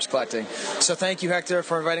Star Wars collecting. So thank you, Hector,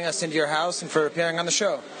 for inviting us into your house and for appearing on the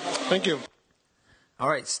show. Thank you. All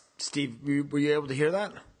right, Steve, were you able to hear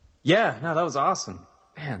that? Yeah, no, that was awesome.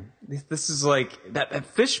 Man, this is like, that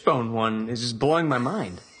fishbone one is just blowing my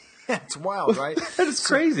mind. Yeah, it's wild, right? That is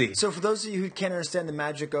crazy. So for those of you who can't understand the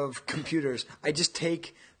magic of computers, I just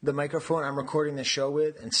take the microphone I'm recording the show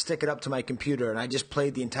with and stick it up to my computer, and I just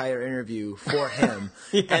played the entire interview for him.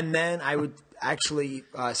 Yeah. And then I would actually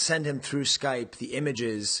send him through Skype the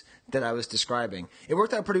images that I was describing. It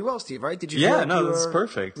worked out pretty well, Steve, right? Did you feel like you that's were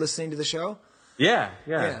perfect. Listening to the show? Yeah.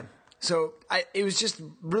 So it was just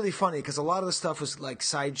really funny because a lot of the stuff was like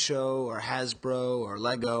Sideshow or Hasbro or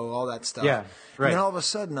Lego, all that stuff. Yeah, right. And then all of a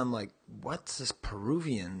sudden I'm like, what's this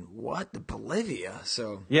Peruvian? What? Bolivia?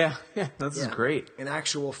 So yeah, this is great. An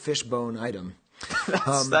actual fishbone item.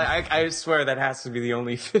 I swear that has to be the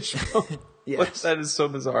only fishbone. Yes. That is so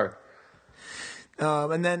bizarre.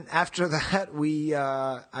 And then after that,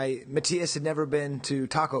 Matthias had never been to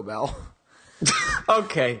Taco Bell.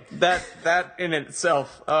 Okay, that in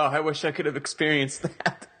itself, I wish I could have experienced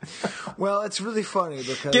that. Well, it's really funny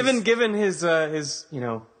because given his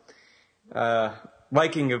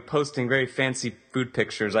liking of posting very fancy food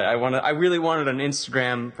pictures, I really wanted an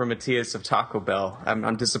Instagram for Matthias of Taco Bell.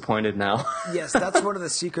 I'm disappointed now. Yes, that's one of the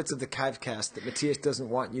secrets of the Chive Cast that Matthias doesn't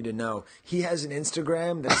want you to know. He has an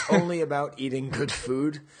Instagram that's only about eating good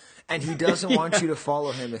food, and he doesn't want you to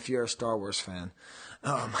follow him if you're a Star Wars fan.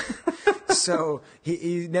 So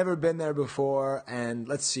he's never been there before, and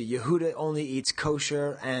let's see, Yehuda only eats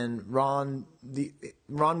kosher, and Ron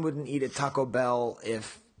wouldn't eat at Taco Bell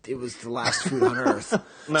if it was the last food on earth.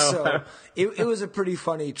 No. So it was a pretty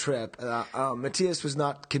funny trip. Matthias was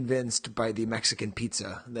not convinced by the Mexican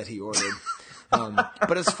pizza that he ordered.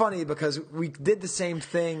 But it's funny because we did the same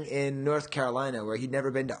thing in North Carolina where he'd never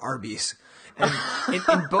been to Arby's. And in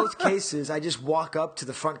both cases, I just walk up to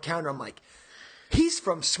the front counter. I'm like, he's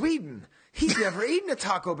from Sweden. He's never eaten a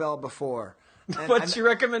Taco Bell before. And What's your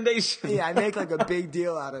recommendation? Yeah, I make like a big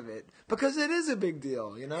deal out of it because it is a big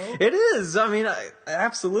deal, you know? It is. I mean,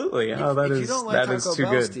 absolutely. If you don't like Taco too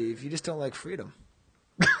Bell, good. Steve, you just don't like freedom.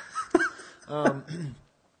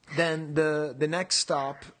 Then the next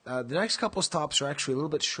stop, the next couple stops are actually a little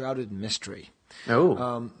bit shrouded in mystery.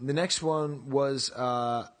 Oh. The next one was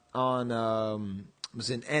was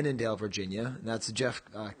in Annandale, Virginia. And that's Jeff.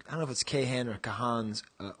 I don't know if it's Kahan or Kahan's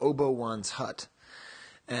Obowan's hut,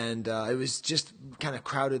 and it was just kind of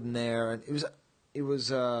crowded in there, and it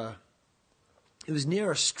was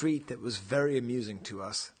near a street that was very amusing to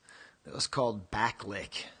us. It was called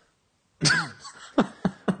Backlick,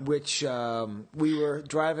 which we were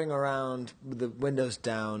driving around with the windows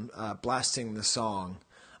down, blasting the song.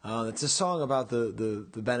 It's a song about the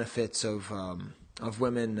benefits of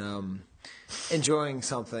women enjoying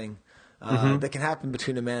something that can happen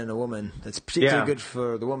between a man and a woman that's particularly good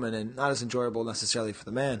for the woman and not as enjoyable necessarily for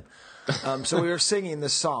the man. So we were singing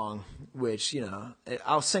this song, which, you know,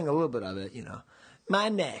 I'll sing a little bit of it, you know. My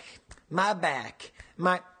neck, my back,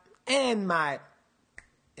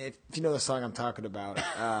 if you know the song I'm talking about,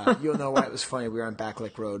 you'll know why it was funny. We were on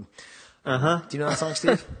Backlick Road. Do you know that song,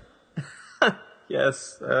 Steve?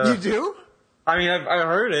 Yes. You do? I mean, I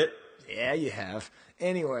heard it. Yeah, you have.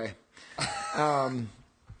 Anyway,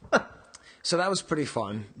 so that was pretty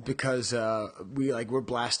fun because we're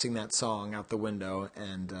blasting that song out the window,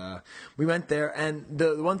 and we went there. And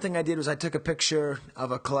the one thing I did was I took a picture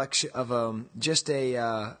of a collection of just a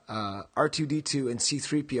R2D2 and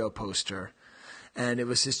C3PO poster. And it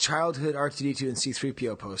was his childhood R2D2 and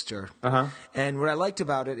C3PO poster. And what I liked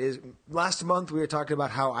about it is last month we were talking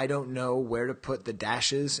about how I don't know where to put the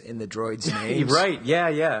dashes in the droids' names. Right,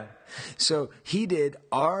 yeah. So he did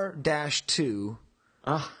R-2,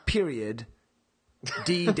 period,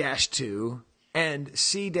 D-2, and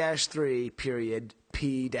C-3, period,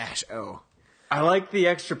 P-O. I like the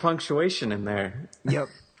extra punctuation in there. Yep.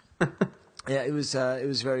 Yeah, it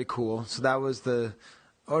was very cool. So that was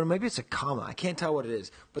or maybe it's a comma. I can't tell what it is.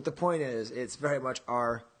 But the point is, it's very much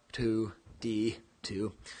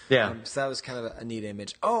R2D2. Yeah. So that was kind of a neat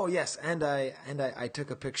image. Oh yes, and I took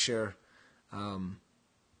a picture, which I'm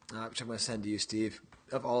going to send to you, Steve,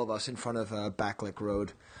 of all of us in front of Backlick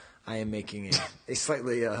Road. I am making a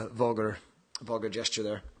slightly vulgar gesture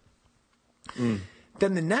there.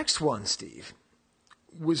 Then the next one, Steve,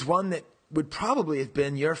 was one that would probably have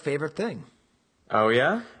been your favorite thing. Oh,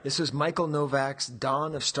 yeah? This was Michael Novak's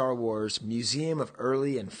Dawn of Star Wars Museum of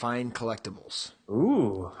Early and Fine Collectibles.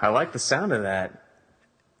 Ooh, I like the sound of that.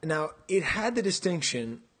 Now, it had the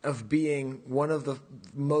distinction of being one of the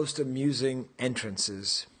most amusing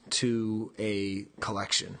entrances to a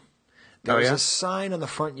collection. There was a sign on the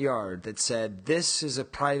front yard that said, "This is a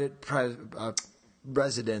private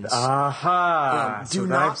residence. Do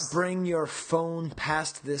not bring your phone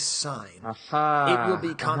past this sign. It will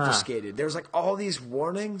be confiscated." There's like all these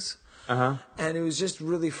warnings. And it was just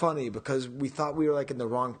really funny because we thought we were like in the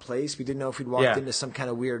wrong place. We didn't know if we'd walked into some kind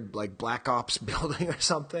of weird like Black Ops building or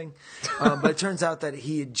something. But it turns out that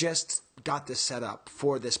he had just got this set up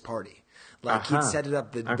for this party. Like he'd set it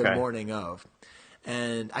up the morning of.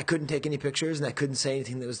 And I couldn't take any pictures, and I couldn't say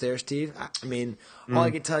anything that was there, Steve. I mean, all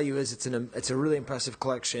I can tell you is it's a really impressive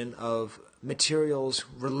collection of materials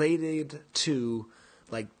related to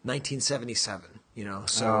like 1977. You know,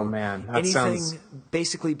 so oh man, that anything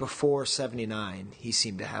basically before 79, he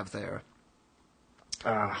seemed to have there.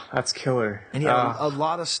 That's killer. And he had a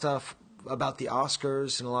lot of stuff about the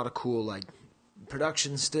Oscars and a lot of cool like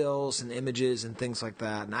production stills and images and things like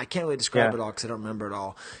that. And I can't really describe it all because I don't remember it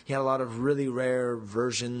all. He had a lot of really rare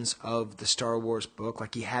versions of the Star Wars book.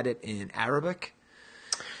 Like he had it in Arabic.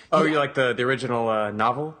 Oh, you like the original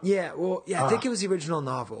novel? Yeah, well, I think it was the original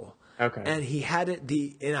novel. Okay. And he had it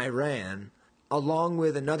in Iran along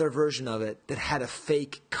with another version of it that had a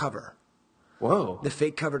fake cover. Whoa. The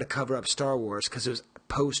fake cover to cover up Star Wars because it was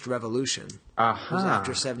post-Revolution. Uh-huh. It was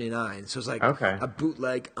after 79. So it was like a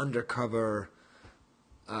bootleg undercover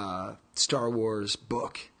Star Wars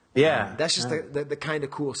book. Yeah. That's just the kind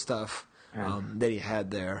of cool stuff that he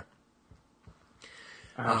had there.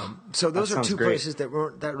 So those are two places that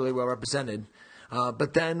weren't that really well represented.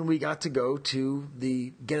 But then we got to go to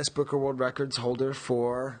the Guinness Book of World Records holder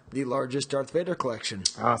for the largest Darth Vader collection.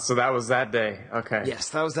 Oh, so that was that day. Okay. Yes,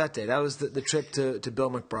 that was that day. That was the trip to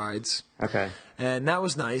Bill McBride's. Okay. And that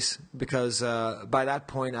was nice because by that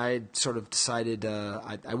point I had sort of decided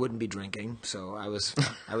I wouldn't be drinking, so I was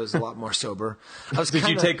a lot more sober. Did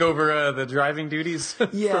you take over the driving duties?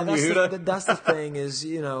 Yeah, from that's the thing is,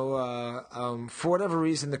 for whatever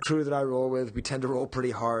reason, the crew that I roll with, we tend to roll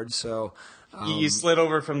pretty hard, so. You slid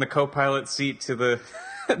over from the co-pilot seat to the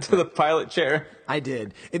to the pilot chair. I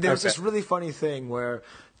did. There was this really funny thing where,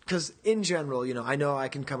 because in general, I know I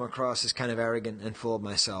can come across as kind of arrogant and full of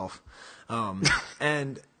myself,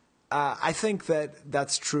 and I think that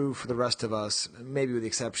that's true for the rest of us, maybe with the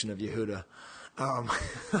exception of Yehuda.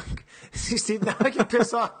 See, now I can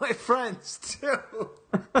piss off my friends too.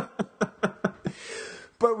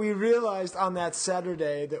 But we realized on that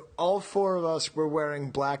Saturday that all four of us were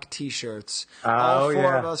wearing black T-shirts. All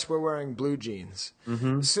four of us were wearing blue jeans.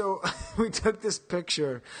 Mm-hmm. So we took this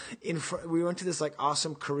picture. We went to this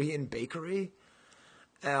awesome Korean bakery.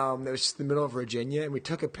 That was just in the middle of Virginia, and we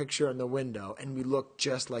took a picture in the window, and we looked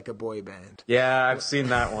just like a boy band. Yeah, I've seen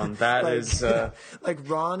that one. That is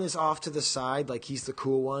Ron is off to the side, like he's the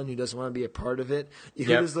cool one who doesn't want to be a part of it.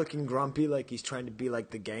 Yehuda's looking grumpy, like he's trying to be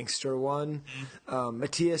like the gangster one.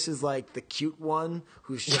 Matthias is like the cute one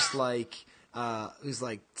who's just who's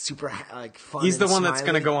super fun. He's the one smiley. that's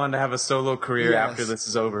going to go on to have a solo career after this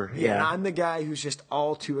is over. Yeah, and I'm the guy who's just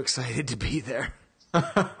all too excited to be there.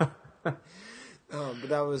 But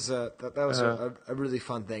that was a really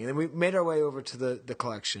fun thing. And then we made our way over to the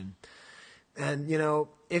collection. And,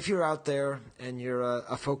 if you're out there and you're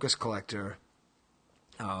a Focus collector,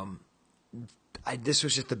 this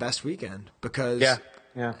was just the best weekend because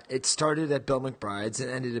it started at Bill McBride's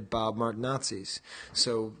and ended at Bob Martinazzi's.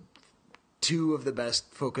 So two of the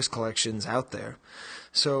best Focus collections out there.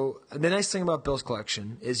 So the nice thing about Bill's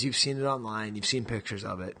collection is you've seen it online. You've seen pictures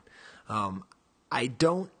of it. I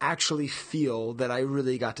don't actually feel that I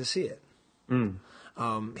really got to see it.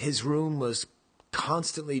 His room was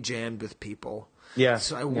constantly jammed with people. Yeah.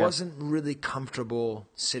 So I wasn't really comfortable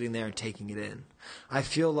sitting there and taking it in. I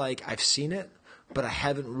feel like I've seen it, but I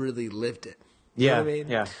haven't really lived it. You know what I mean?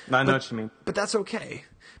 Yeah. I know what you mean. But that's okay.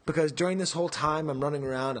 Because during this whole time I'm running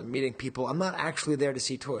around, I'm meeting people. I'm not actually there to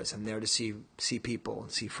see toys. I'm there to see people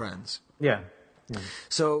and see friends. Yeah.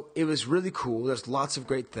 So it was really cool. There's lots of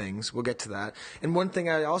great things. We'll get to that. And one thing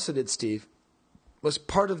I also did, Steve, was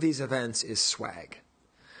part of these events is swag.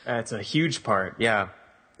 It's a huge part, yeah.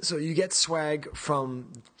 So you get swag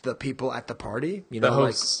from the people at the party. The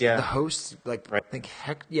hosts, The hosts, I think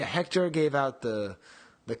Hector gave out the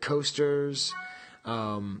coasters,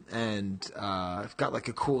 and I've got a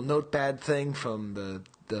cool notepad thing from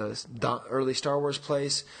the early Star Wars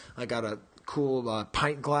place. I got a cool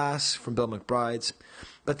pint glass from Bill McBride's.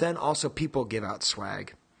 But then also people give out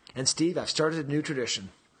swag. And Steve, I've started a new tradition.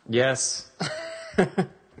 Yes.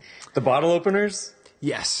 The bottle openers?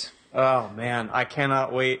 Yes. Oh, man. I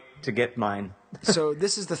cannot wait to get mine. So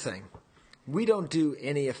this is the thing. We don't do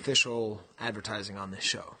any official advertising on this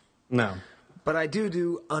show. No. But I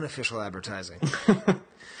do unofficial advertising.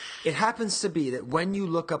 It happens to be that when you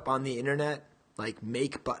look up on the internet,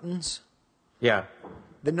 make buttons. Yeah.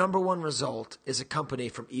 The number one result is a company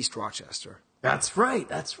from East Rochester. That's right,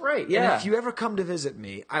 yeah. And if you ever come to visit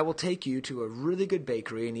me, I will take you to a really good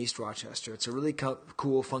bakery in East Rochester. It's a really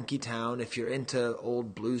cool, funky town. If you're into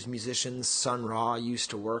old blues musicians, Sun Ra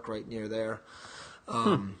used to work right near there.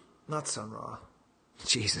 Not Sun Ra.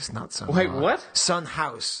 Jesus, not Sun Ra. Wait, what? Sun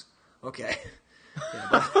House. Okay.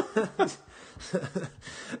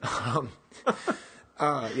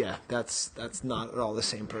 That's not at all the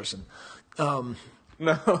same person.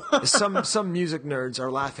 No. Some music nerds are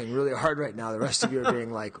laughing really hard right now. The rest of you are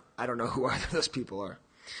being like, I don't know who either of those people are.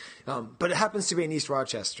 But it happens to be in East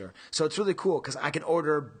Rochester. So it's really cool because I can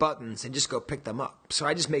order buttons and just go pick them up. So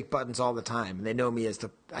I just make buttons all the time. And they know me as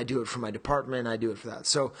I do it for my department. I do it for that.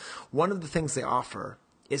 So one of the things they offer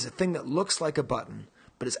is a thing that looks like a button,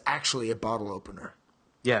 but is actually a bottle opener.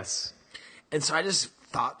 Yes. And so I just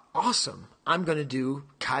thought, awesome, I'm going to do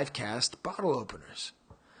Chive Cast bottle openers.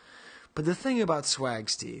 But the thing about swag,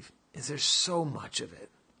 Steve, is there's so much of it.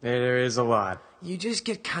 There is a lot. You just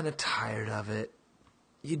get kind of tired of it.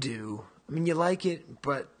 You do. I mean, you like it,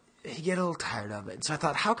 but you get a little tired of it. And so I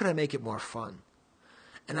thought, how can I make it more fun?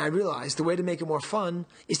 And I realized the way to make it more fun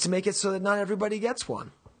is to make it so that not everybody gets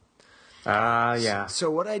one. Yeah.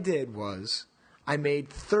 So what I did was I made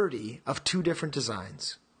 30 of 2 different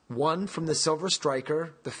designs. One from the Silver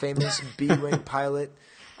Striker, the famous B-Wing pilot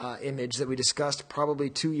image that we discussed probably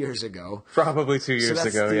 2 years ago. Probably 2 years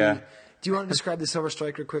ago, yeah. Do you want to describe the Silver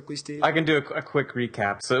Striker quickly, Steve? I can do a quick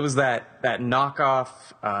recap. So it was that knockoff,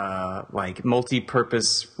 like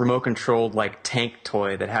multi-purpose remote-controlled like tank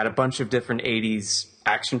toy that had a bunch of different 80s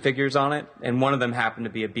action figures on it, and one of them happened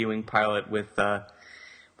to be a B-Wing pilot with I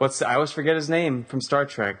always forget his name from Star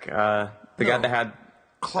Trek. Guy that had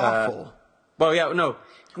Clawful.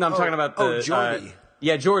 I'm talking about the Geordi.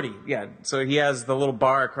 Geordi. Yeah, so he has the little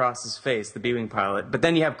bar across his face, the B-Wing pilot. But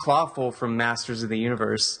then you have Clawful from Masters of the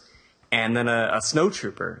Universe, and then a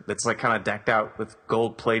snowtrooper that's like kind of decked out with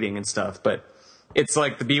gold plating and stuff. But it's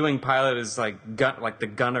like the B-Wing pilot is like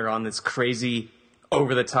the gunner on this crazy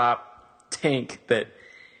over-the-top tank that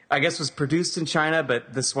I guess was produced in China,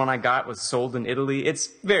 but this one I got was sold in Italy. It's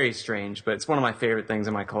very strange, but it's one of my favorite things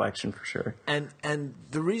in my collection for sure. And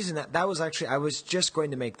the reason that was actually, I was just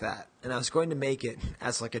going to make that, and I was going to make it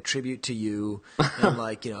as like a tribute to you, and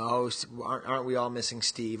like, aren't we all missing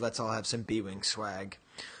Steve? Let's all have some B-Wing swag.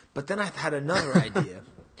 But then I had another idea,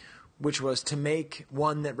 which was to make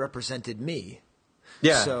one that represented me.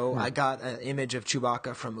 Yeah. So I got an image of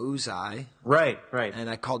Chewbacca from Uzai. Right. And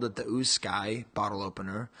I called it the Skye bottle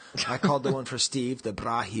opener. I called the one for Steve the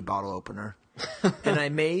Brahi bottle opener. And I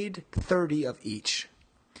made 30 of each.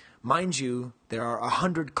 Mind you, there are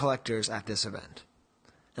 100 collectors at this event.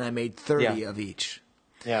 And I made 30 of each.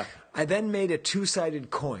 Yeah. I then made a 2-sided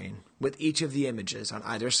coin with each of the images on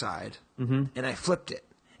either side. Mm-hmm. And I flipped it.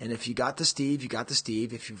 And if you got the Steve, you got the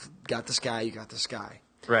Steve. If you got the Skye, you got the Skye.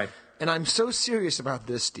 Right. And I'm so serious about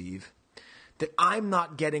this, Steve, that I'm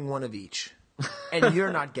not getting one of each. And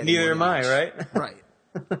you're not getting Neither one am of I, each. right?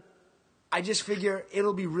 Right. I just figure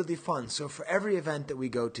it'll be really fun. So for every event that we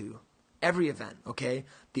go to, every event, okay,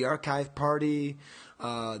 the archive party,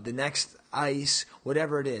 the next ice,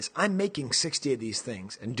 whatever it is, I'm making 60 of these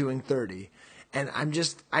things and doing 30. And I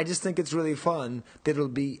just think it's really fun that it'll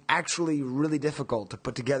be actually really difficult to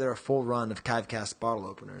put together a full run of Chive Cast bottle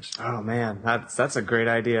openers. Oh man, that's a great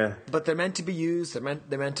idea. But they're meant to be used. They're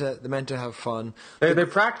meant to have fun. They're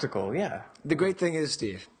practical, yeah. The great thing is,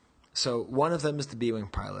 Steve, so one of them is the B-Wing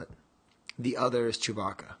pilot. The other is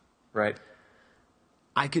Chewbacca. Right.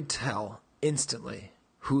 I could tell instantly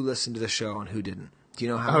who listened to the show and who didn't. Do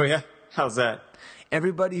you know how? Oh yeah? How's that?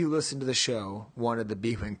 Everybody who listened to the show wanted the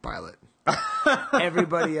B-Wing pilot.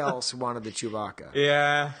 Everybody else wanted the Chewbacca.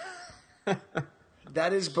 Yeah.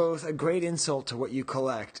 That is both a great insult to what you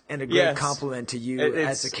collect and a great compliment to you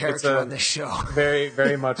as a character on this show. Very,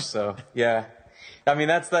 very much so. Yeah. I mean,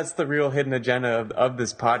 that's the real hidden agenda of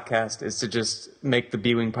this podcast, is to just make the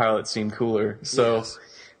B-Wing pilot seem cooler. So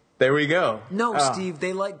there we go. No, Steve,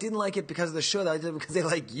 they didn't like it because of the show. They did it because they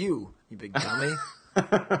like you big dummy.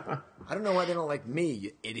 I don't know why they don't like me,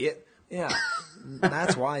 you idiot. Yeah,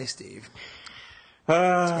 that's why, Steve.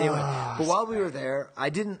 Anyway, but while we were there, I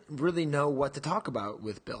didn't really know what to talk about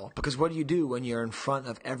with Bill, because what do you do when you're in front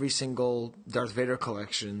of every single Darth Vader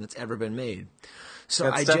collection that's ever been made? So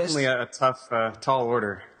that's definitely a tough, tall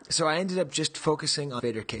order. So I ended up just focusing on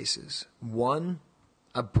Vader cases. One,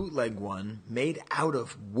 a bootleg one made out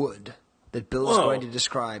of wood that Bill is going to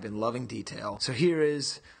describe in loving detail. So here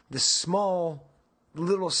is the small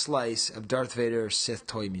little slice of Darth Vader's Sith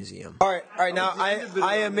Toy Museum. All right. Now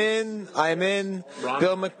I am in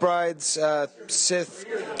Bill McBride's Sith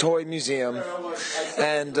Toy Museum,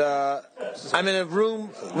 and I'm in a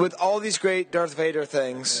room with all these great Darth Vader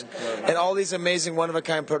things and all these amazing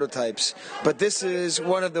one-of-a-kind prototypes. But this is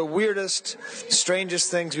one of the weirdest, strangest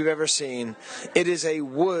things we've ever seen. It is a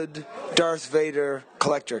wood Darth Vader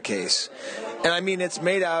collector case. And I mean, it's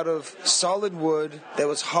made out of solid wood that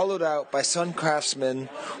was hollowed out by some craftsmen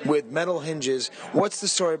with metal hinges. What's the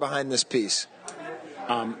story behind this piece?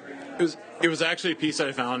 It was actually a piece that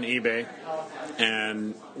I found on eBay,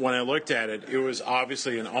 and when I looked at it, it was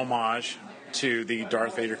obviously an homage to the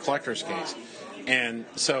Darth Vader collector's case. And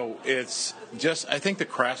so it's just, I think the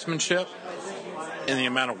craftsmanship and the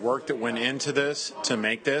amount of work that went into this to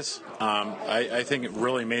make this, I think it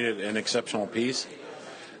really made it an exceptional piece.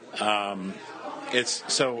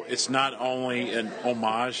 it's not only an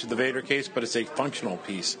homage to the Vader case, but it's a functional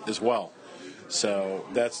piece as well. So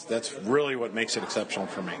that's really what makes it exceptional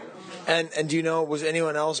for me. And do you know, was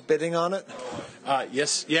anyone else bidding on it?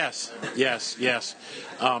 Yes. As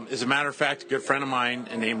a matter of fact, a good friend of mine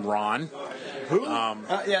named Ron. Who?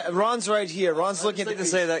 Yeah, Ron's right here. Ron's looking at to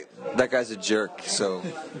say that guy's a jerk. So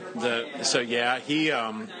he's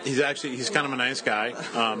kind of a nice guy.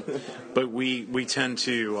 But we tend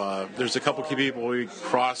to there's a couple key people we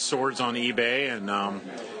cross swords on eBay, and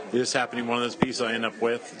this happened to be one of those pieces I end up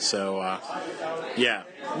with. So yeah.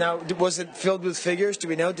 Now, was it filled with figures? Do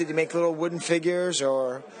we know? Did you make little wooden figures,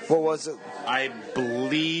 or what was it? I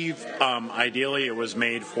believe ideally it was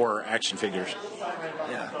made for action figures.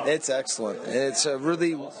 Yeah, it's excellent. It's a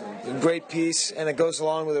really great piece, and it goes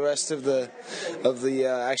along with the rest of the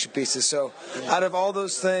action pieces. So, out of all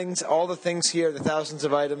those things, all the things here, the thousands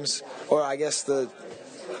of items, or I guess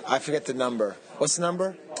I forget the number. What's the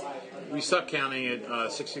number? We suck counting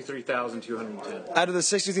at 63,210. Out of the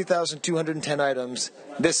 63,210 items,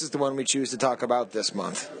 this is the one we choose to talk about this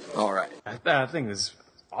month. All right. That thing is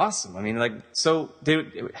awesome. I mean, like, so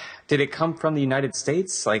did it come from the United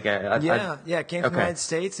States? Like, yeah, it came from the United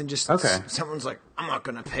States, and just someone's like, I'm not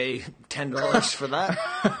going to pay $10 for that.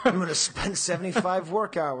 I'm going to spend 75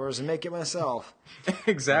 work hours and make it myself.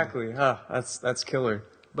 Exactly. That's killer.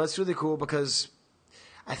 But it's really cool because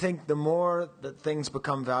I think the more that things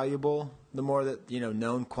become valuable, the more that,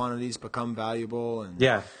 known quantities become valuable. And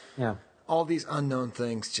yeah. all these unknown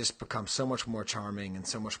things just become so much more charming and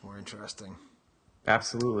so much more interesting.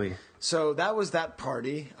 Absolutely. So that was that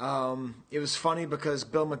party. It was funny because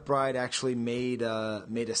Bill McBride actually made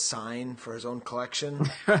a sign for his own collection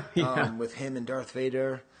with him and Darth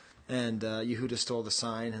Vader. And Yehuda stole the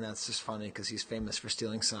sign, and that's just funny because he's famous for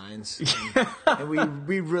stealing signs. And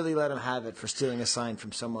we really let him have it for stealing a sign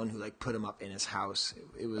from someone who put him up in his house.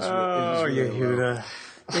 It was really Yehuda.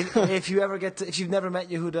 If you've never met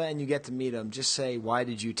Yehuda and you get to meet him, just say, why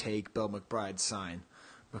did you take Bill McBride's sign?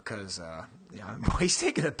 Because he's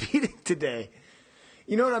taking a beating today.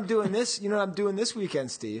 You know what I'm doing this weekend,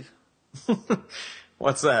 Steve?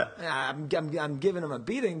 What's that? I'm giving him a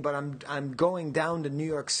beating, but I'm going down to New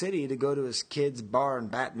York City to go to his kid's Bar and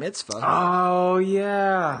Bat Mitzvah. Oh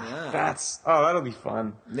yeah. That'll be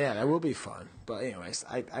fun. Yeah, that will be fun. But anyways,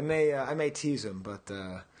 I may tease him, but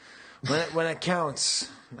when it counts,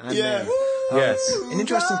 I may. Yes. An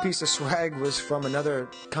interesting piece of swag was from another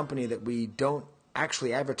company that we don't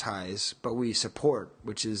actually advertise, but we support,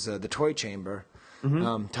 which is the Toy Chamber.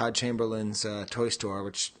 Mm-hmm. Todd Chamberlain's toy store,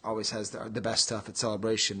 which always has the best stuff at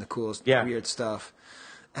Celebration, the coolest, weird stuff.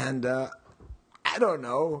 And I don't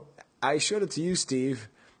know. I showed it to you, Steve.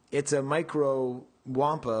 It's a micro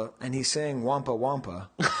Wampa, and he's saying Wampa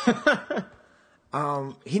Wampa.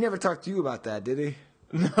 He never talked to you about that, did he?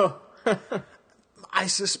 No. I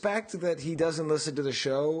suspect that he doesn't listen to the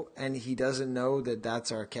show, and he doesn't know that that's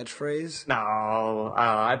our catchphrase. No,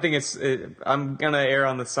 I think I'm gonna err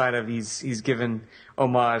on the side of he's given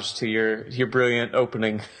homage to your brilliant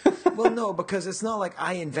opening. Well, no, because it's not like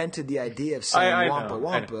I invented the idea of saying Wampa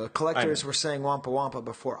Wampa. Collectors were saying Wampa Wampa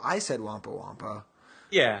before I said Wampa Wampa.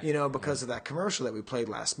 Yeah. Because of that commercial that we played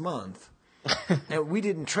last month. And we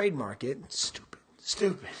didn't trademark it.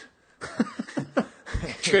 Stupid.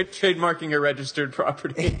 Trademarking a registered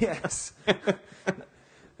property. Yes.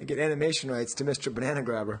 I get animation rights to Mr. Banana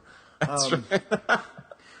Grabber. That's right.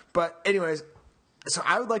 But anyways, so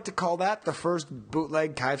I would like to call that the first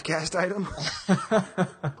bootleg Chive Cast item.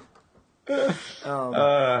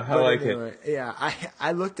 I like it. Yeah,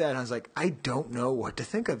 I looked at it and I was like, I don't know what to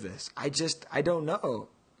think of this. I don't know.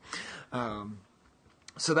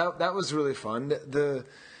 So that was really fun.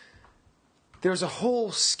 There's a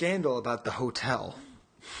whole scandal about the hotel.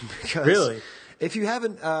 Because really? If you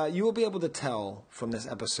haven't, you will be able to tell from this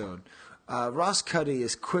episode. Ross Cuddy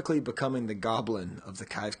is quickly becoming the goblin of the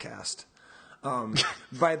Chive Cast.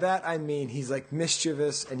 By that I mean he's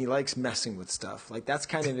mischievous and he likes messing with stuff. That's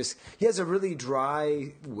kind of his. He has a really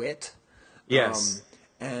dry wit. Yes.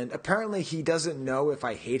 And apparently he doesn't know if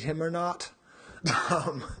I hate him or not.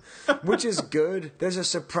 Which is good. There's a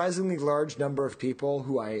surprisingly large number of people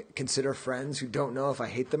who I consider friends who don't know if I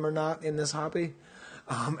hate them or not in this hobby,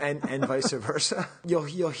 and vice versa. You'll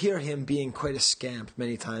hear him being quite a scamp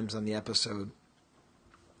many times on the episode.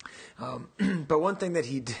 But one thing that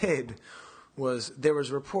he did was there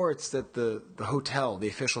was reports that the hotel, the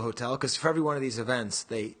official hotel, because for every one of these events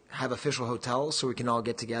they have official hotels so we can all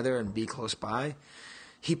get together and be close by.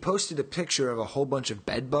 He posted a picture of a whole bunch of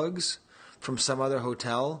bed bugs from some other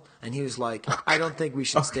hotel, and he was like, I don't think we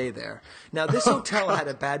should stay there. Now, this hotel had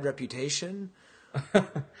a bad reputation,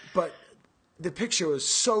 but the picture was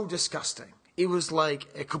so disgusting. It was like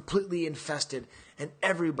a completely infested, and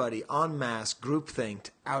everybody en masse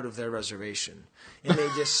groupthinked out of their reservation, and they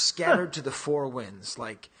just scattered to the four winds,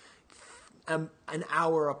 like an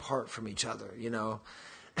hour apart from each other, you know.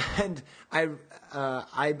 And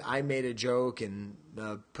I made a joke and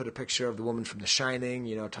put a picture of the woman from The Shining,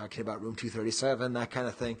 you know, talking about room 237, that kind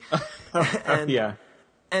of thing. And, yeah.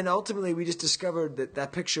 And ultimately, we just discovered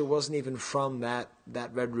that picture wasn't even from that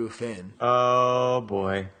Red Roof Inn. Oh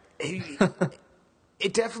boy.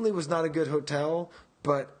 It definitely was not a good hotel,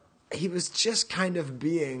 but he was just kind of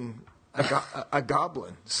being a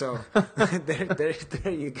goblin. So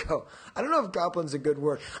there you go. I don't know if goblin's a good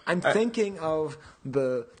word. I'm thinking of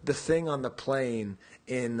the thing on the plane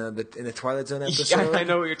in the Twilight Zone episode. Yeah, I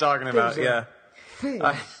know what you're talking about. Yeah, thing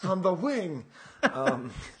on the wing.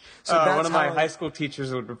 So one of my high school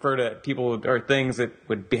teachers would refer to people or things that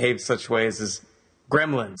would behave such ways as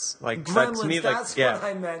gremlins. Like gremlins, to me, that's like, what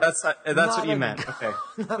I meant. That's what you meant. Okay,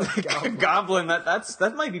 not a goblin. Goblin.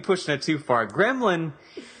 That might be pushing it too far. Gremlin,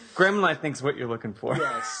 I think is what you're looking for.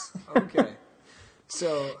 Yes. Okay.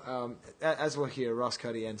 So, as we'll hear, Ross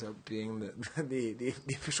Cuddy ends up being the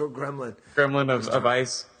official gremlin. Gremlin of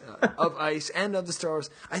ice. Of ice and of the Star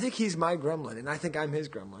Wars. I think he's my gremlin, and I think I'm his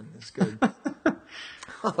gremlin. It's good.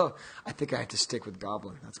 Although, I think I have to stick with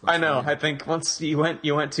Goblin. That's my I know. favorite. I think once you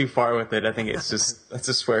went too far with it. I think that's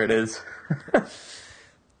just where it is.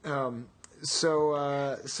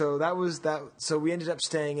 So that was that. So we ended up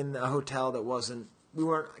staying in a hotel that wasn't. We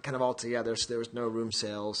weren't kind of all together, so there was no room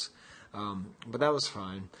sales. But that was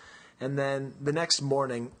fine. And then the next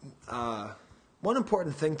morning, one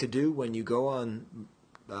important thing to do when you go on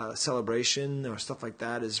celebration or stuff like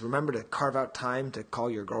that is remember to carve out time to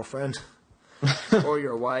call your girlfriend or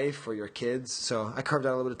your wife or your kids. So I carved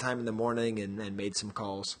out a little bit of time in the morning and made some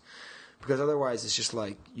calls. Because otherwise it's just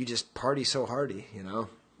like you just party so hardy, you know?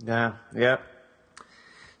 Yeah, yep.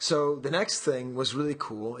 So the next thing was really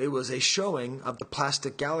cool. It was a showing of the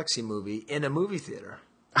Plastic Galaxy movie in a movie theater.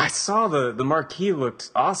 I saw the marquee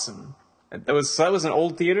looked awesome. That was an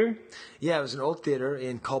old theater? Yeah, it was an old theater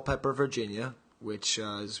in Culpeper, Virginia, which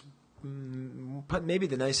is maybe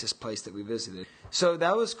the nicest place that we visited. So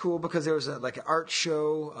that was cool because there was an art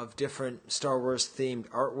show of different Star Wars themed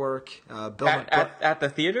artwork. At the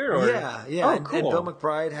theater? Or? Yeah. Oh, and cool. Bill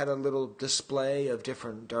McBride had a little display of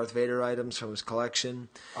different Darth Vader items from his collection.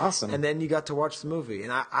 Awesome. And then you got to watch the movie.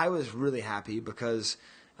 And I was really happy because...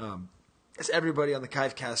 as everybody on the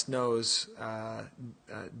Chive Cast knows,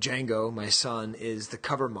 Django, my son, is the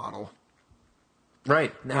cover model.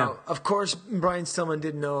 Right. Now, of course, Brian Stillman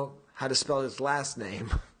didn't know how to spell his last name.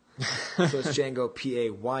 So it's Django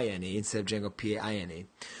P-A-Y-N-E instead of Django P-A-I-N-E.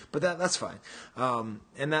 But that's fine.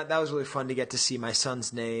 And that was really fun to get to see my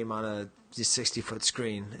son's name on a 60-foot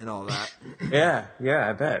screen and all that. Yeah,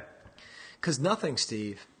 I bet. Because nothing,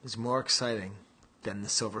 Steve, is more exciting than the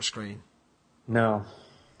silver screen. No.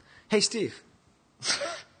 Hey, Steve.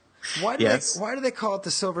 Why do they call it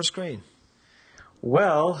the silver screen?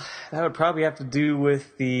 Well, that would probably have to do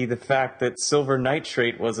with the fact that silver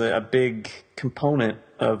nitrate was a big component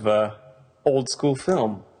of old school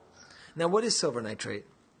film. Now, what is silver nitrate?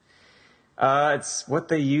 It's what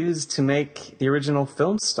they used to make the original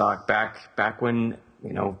film stock back when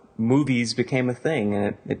movies became a thing,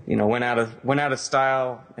 and it went out of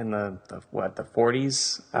style in the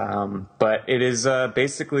 40s. But it is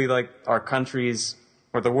basically like our country's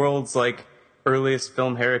or the world's earliest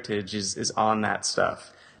film heritage is on that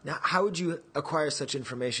stuff. Now, how would you acquire such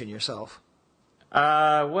information yourself?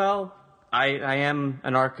 Well, I am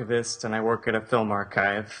an archivist and I work at a film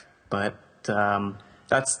archive, but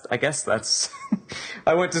I guess that's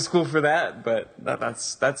I went to school for that, but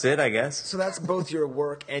that's it, I guess. So that's both your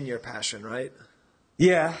work and your passion, right?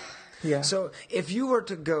 Yeah. So if you were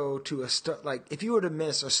to go to if you were to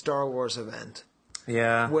miss a Star Wars event,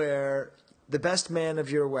 where the best man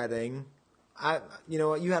of your wedding,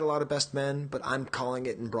 you had a lot of best men, but I'm calling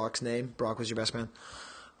it in Brock's name. Brock was your best man.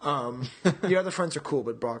 Your other friends are cool,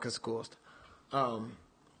 but Brock is the coolest.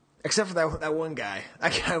 Except for that one guy.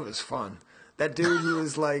 That guy was fun. That dude who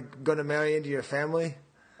was going to marry into your family.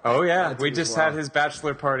 Oh yeah, we just had his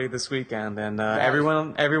bachelor party this weekend, and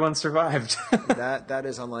everyone survived. That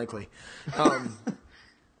is unlikely.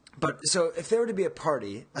 But so if there were to be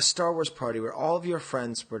a Star Wars party where all of your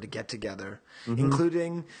friends were to get together,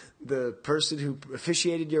 including the person who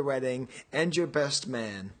officiated your wedding and your best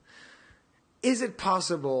man, is it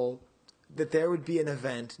possible that there would be an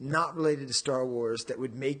event not related to Star Wars that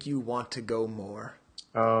would make you want to go more?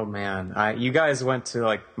 Oh man, you guys went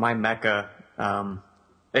to my Mecca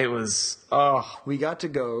It was, We got to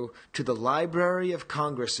go to the Library of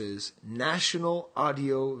Congress's National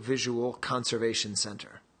Audio Visual Conservation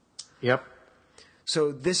Center. Yep.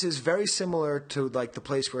 So this is very similar to like the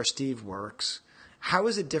place where Steve works. How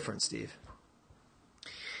is it different, Steve?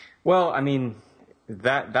 Well, I mean,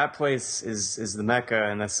 that place is the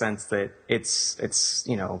Mecca in the sense that it's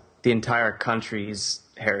the entire country's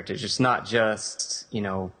heritage. It's not just,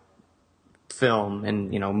 film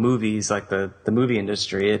and, movies like the movie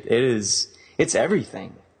industry. It's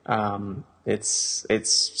everything.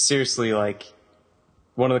 It's seriously like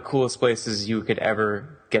one of the coolest places you could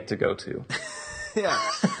ever get to go to. Yeah,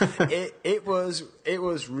 it was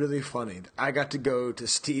really funny. I got to go to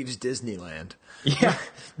Steve's Disneyland. Yeah,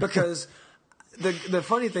 because the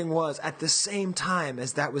funny thing was, at the same time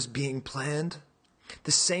as that was being planned,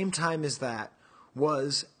 the same time as that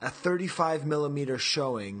was a 35 millimeter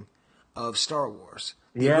showing of Star Wars.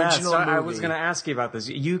 The original movie. I was going to ask you about this.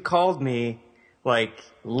 You called me like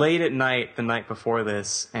late at night the night before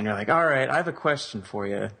this, and you're like, "All right, I have a question for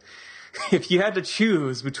you. If you had to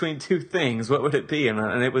choose between two things, what would it be?"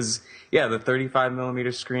 And it was, the 35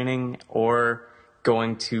 millimeter screening or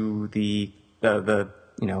going to the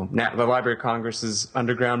Library of Congress's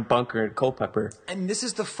underground bunker at Culpeper. And this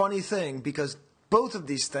is the funny thing, because both of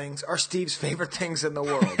these things are Steve's favorite things in the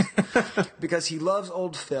world. Because he loves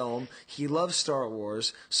old film, he loves Star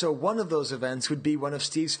Wars, so one of those events would be one of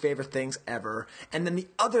Steve's favorite things ever, and then the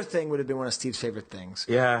other thing would have been one of Steve's favorite things.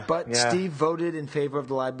 But Steve voted in favor of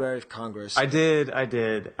the Library of Congress. I did.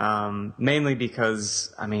 Mainly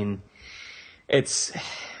because, it's...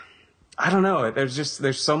 I don't know.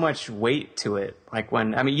 There's so much weight to it. Like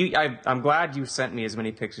I'm glad you sent me as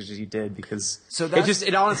many pictures as you did, because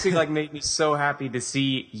it honestly like made me so happy to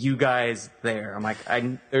see you guys there. I'm like,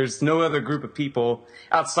 there's no other group of people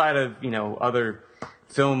outside of, other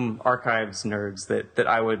film archives nerds that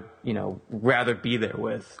I would, rather be there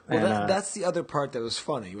with. Well, that's the other part that was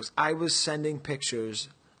funny. I was sending pictures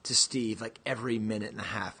to Steve like every minute and a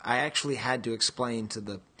half. I actually had to explain to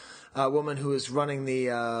the woman who was running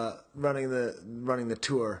the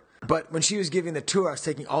tour. But when she was giving the tour, I was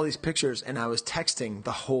taking all these pictures and I was texting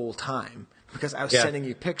the whole time because I was sending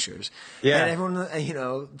you pictures. Yeah. And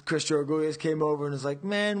everyone, Chris Georgoulias came over and was like,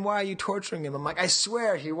 "Man, why are you torturing him?" I'm like, "I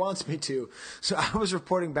swear he wants me to." So I was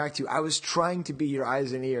reporting back to you. I was trying to be your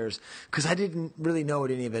eyes and ears because I didn't really know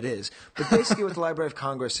what any of it is. But basically what the Library of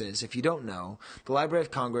Congress is, if you don't know, the Library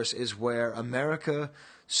of Congress is where America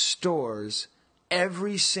stores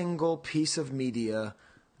every single piece of media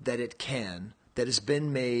that has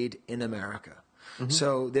been made in America. Mm-hmm.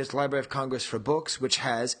 So there's the Library of Congress for books, which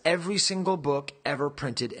has every single book ever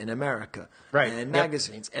printed in America. Right. And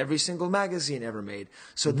magazines, every single magazine ever made.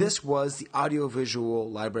 So this was the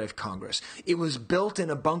Audiovisual Library of Congress. It was built in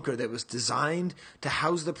a bunker that was designed to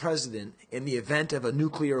house the president in the event of a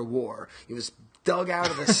nuclear war. It was dug out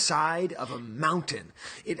of the side of a mountain.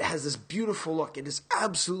 It has this beautiful look. It is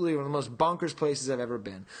absolutely one of the most bonkers places I've ever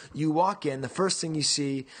been. You walk in, the first thing you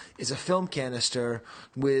see is a film canister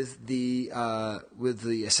with the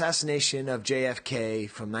assassination of JFK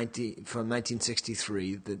from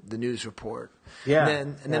 1963, the news report. Yeah.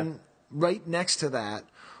 And then right next to that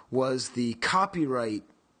was the copyright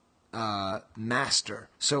master.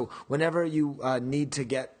 So whenever you need to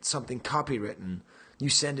get something copywritten, you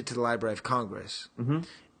send it to the Library of Congress. Mm-hmm.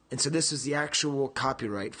 And so this is the actual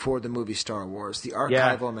copyright for the movie Star Wars, the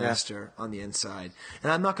archival master on the inside.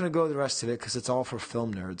 And I'm not going to go the rest of it because it's all for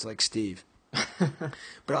film nerds like Steve.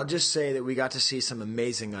 But I'll just say that we got to see some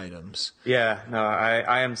amazing items. Yeah, no,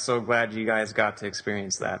 I am so glad you guys got to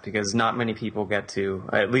experience that, because not many people get to,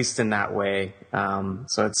 at least in that way.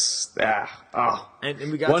 So it's,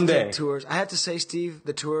 And we got one to day. take tours. I have to say, Steve,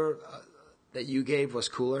 the tour that you gave was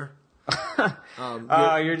cooler.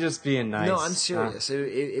 You're just being nice. No, I'm serious.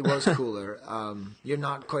 It was cooler. You're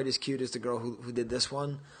not quite as cute as the girl who did this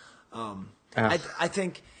one. I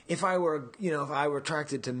think if I were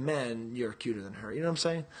attracted to men, you're cuter than her. You know what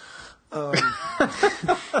I'm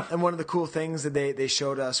saying? And one of the cool things that they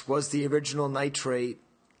showed us was the original nitrate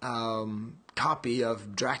copy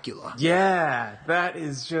of Dracula. Yeah, that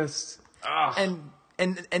is just. And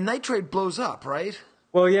nitrate blows up, right?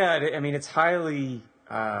 Well, yeah. I mean, it's highly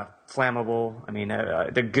flammable. I mean,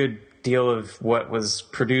 a good deal of what was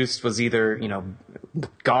produced was either,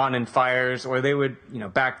 gone in fires, or they would,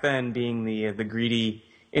 back then being the greedy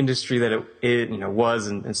industry that it was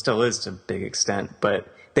and still is to a big extent,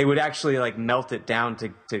 but they would actually like melt it down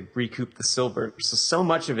to recoup the silver. So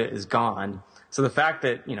much of it is gone. So the fact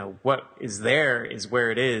that, what is there is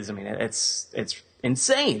where it is. I mean, it's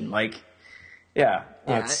insane. Like, Yeah.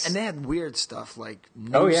 Yeah, and they had weird stuff like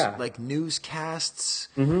newscasts,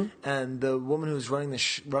 and the woman who was running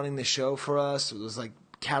the show for us was like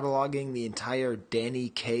cataloging the entire Danny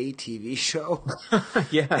Kaye TV show.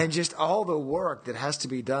 Yeah. And just all the work that has to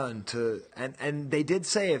be done and they did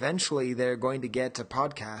say eventually they're going to get to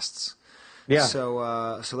podcasts. Yeah.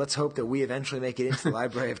 So let's hope that we eventually make it into the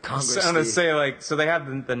Library of Congress. So I'm going to say, so they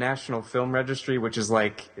have the National Film Registry, which is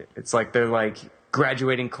it's like they're like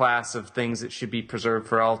graduating class of things that should be preserved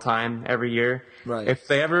for all time every year. Right. If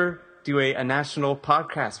they ever do a national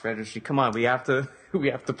podcast registry, come on, we have to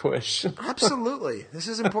push. Absolutely. This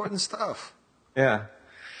is important stuff. Yeah.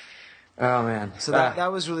 Oh, man. So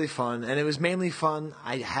that was really fun. And it was mainly fun,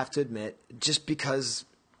 I have to admit, just because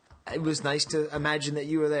it was nice to imagine that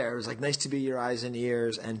you were there. It was like nice to be your eyes and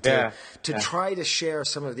ears and to try to share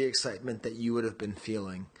some of the excitement that you would have been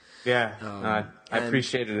feeling. Yeah. I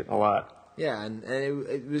appreciated it a lot. Yeah, and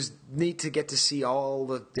it was neat to get to see all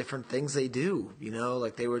the different things they do.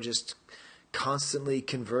 Like they were just constantly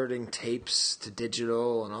converting tapes to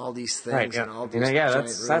digital and all these things, right, yeah. and all these giant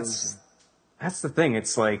rooms. That's the thing.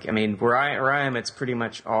 It's like, I mean, where I am, it's pretty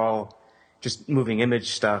much all just moving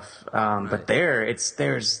image stuff. But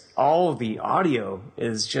there's all the audio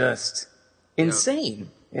is just insane.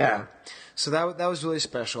 Yeah. So that was really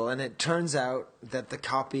special, and it turns out that the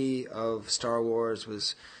copy of Star Wars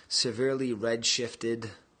was severely red shifted,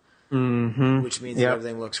 which means that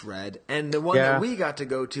everything looks red. And the one that we got to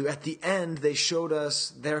go to, at the end, they showed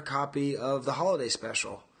us their copy of the holiday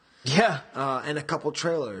special. Yeah. And a couple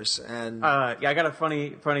trailers. And I got a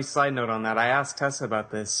funny side note on that. I asked Tessa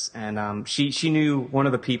about this, and she knew one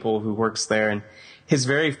of the people who works there, and his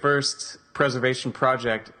very first preservation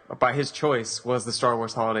project, by his choice, was the Star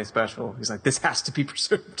Wars holiday special. He's like, this has to be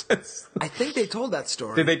preserved. I think they told that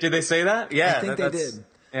story. Did they say that? Yeah. I think they did.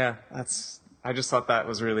 Yeah, I just thought that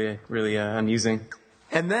was really, really amusing.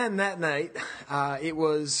 And then that night,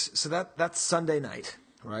 that's Sunday night,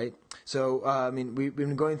 right? So, we've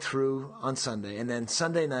been going through on Sunday, and then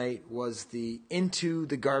Sunday night was the Into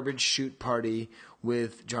the Garbage Chute party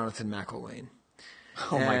with Jonathan McElwain.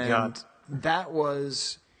 Oh, my God. That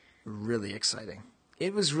was really exciting.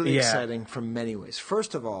 It was really exciting from many ways.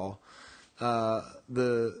 First of all,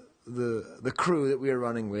 the crew that we were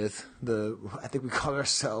running with, I think we call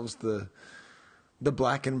ourselves the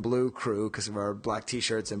black and blue crew because of our black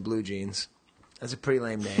T-shirts and blue jeans. That's a pretty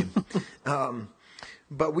lame name.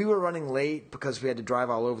 But we were running late because we had to drive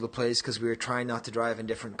all over the place because we were trying not to drive in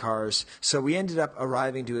different cars. So we ended up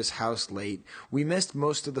arriving to his house late. We missed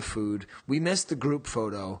most of the food. We missed the group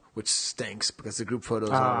photo, which stinks because the group photo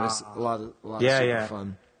is always a lot of super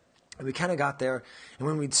fun. And we kind of got there, and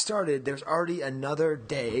when we'd started, there's already another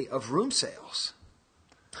day of room sales.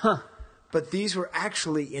 Huh. But these were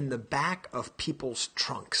actually in the back of people's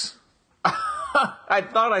trunks. I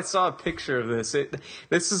thought I saw a picture of this.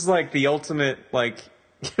 This is like the ultimate,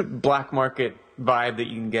 black market vibe that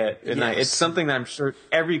you can get. And it's something that I'm sure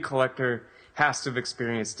every collector has to have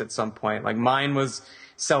experienced at some point. Like mine was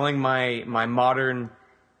selling my modern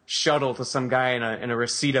shuttle to some guy in a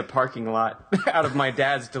Reseda parking lot out of my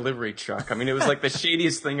dad's delivery truck. I mean, it was like the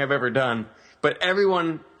shadiest thing I've ever done. But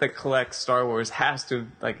everyone that collects Star Wars has to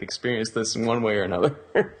experience this in one way or another.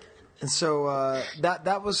 And so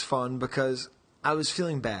that was fun because I was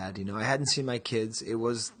feeling bad. I hadn't seen my kids. It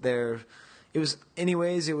was their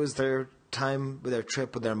time with their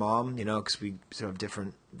trip with their mom, because we sort of have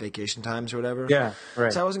different vacation times or whatever. Yeah,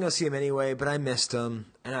 right. So I wasn't going to see them anyway, but I missed them.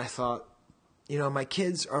 And I thought, my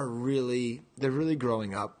kids they're really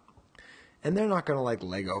growing up. And they're not going to like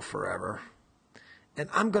Lego forever. And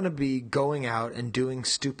I'm going to be going out and doing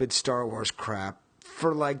stupid Star Wars crap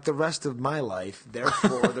for the rest of my life,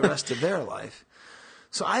 therefore the rest of their life.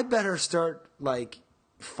 So I better start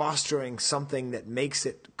fostering something that makes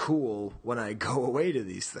it cool when I go away to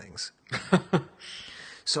these things.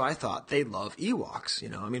 So I thought they'd love Ewoks.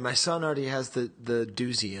 My son already has the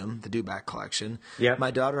Dooseum, the Dewback collection. Yeah.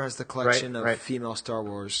 My daughter has the collection of female Star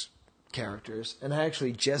Wars characters. And I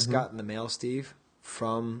actually just got in the mail, Steve,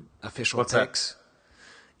 from Official What's Picks.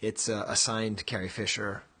 It's a signed Carrie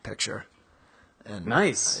Fisher picture. And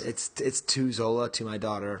nice. It's to Zola, to my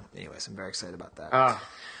daughter. Anyways, I'm very excited about that.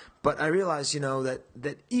 But I realize,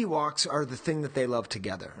 that Ewoks are the thing that they love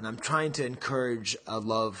together. And I'm trying to encourage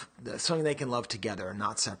something they can love together,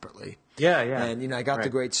 not separately. Yeah, yeah. And, I got the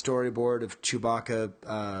great storyboard of Chewbacca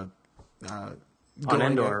on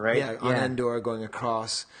Endor, right? Yeah, on Endor going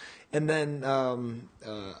across. And then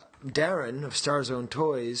Darren of Star Zone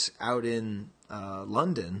Toys out in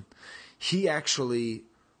London, he actually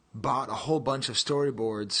bought a whole bunch of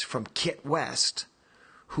storyboards from Kit West,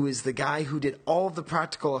 who is the guy who did all of the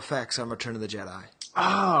practical effects on Return of the Jedi.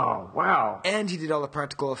 Oh, wow. And he did all the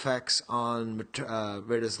practical effects on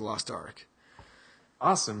Raiders of the Lost Ark.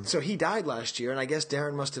 Awesome. So he died last year, and I guess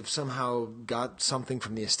Darren must have somehow got something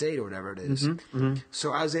from the estate or whatever it is.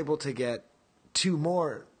 So I was able to get 2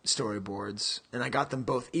 more storyboards, and I got them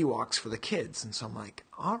both Ewoks for the kids. And so I'm like,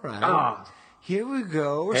 all right, here we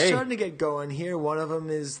go. We're starting to get going here. One of them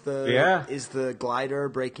is the glider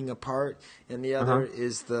breaking apart, and the other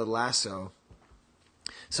is the lasso.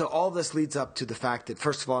 So all this leads up to the fact that,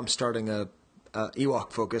 first of all, I'm starting a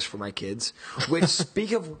Ewok focus for my kids. Which,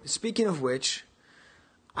 speaking of which,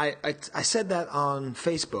 I said that on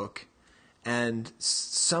Facebook, and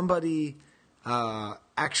somebody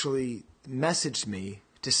actually messaged me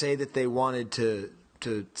to say that they wanted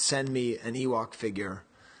to send me an Ewok figure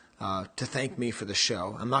to thank me for the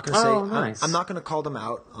show. I'm not going to say nice. I'm not going to call them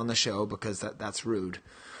out on the show because that's rude.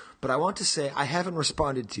 But I want to say I haven't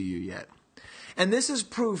responded to you yet. And this is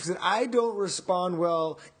proof that I don't respond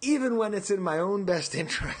well even when it's in my own best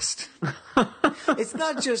interest. It's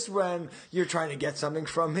not just when you're trying to get something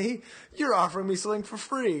from me. You're offering me something for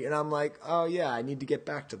free. And I'm like, oh, yeah, I need to get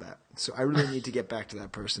back to that. So I really need to get back to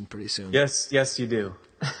that person pretty soon. Yes, you do.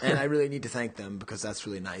 And I really need to thank them because that's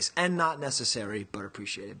really nice. And not necessary, but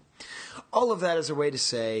appreciated. All of that is a way to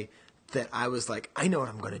say that I was like, I know what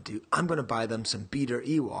I'm going to do. I'm going to buy them some beater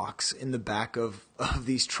Ewoks in the back of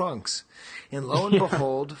these trunks. And lo and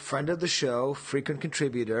behold, friend of the show, frequent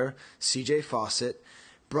contributor, CJ Fawcett,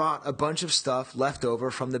 brought a bunch of stuff left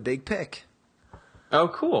over from the big pick. Oh,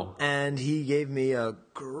 cool. And he gave me a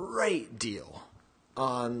great deal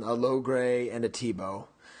on a low gray and a Tebow.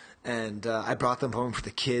 And I brought them home for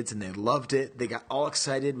the kids, and they loved it. They got all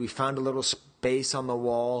excited. We found a little space on the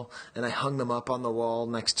wall, and I hung them up on the wall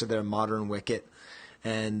next to their modern wicket.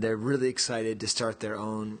 And they're really excited to start their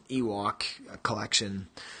own Ewok collection.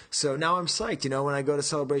 So now I'm psyched. You know, when I go to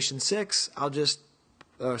Celebration 6, I'll just...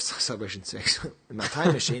 Celebration 6, in my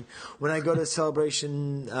time machine. When I go to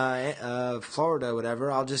Celebration Florida,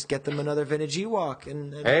 whatever, I'll just get them another vintage Ewok,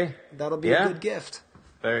 and that'll be a good gift.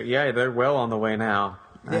 They're well on the way now.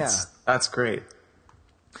 That's great.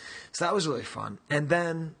 So that was really fun. And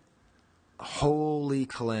then, holy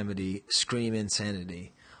calamity, scream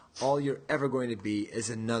insanity. All you're ever going to be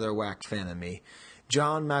is another whacked fan of me.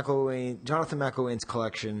 Jonathan McElwain's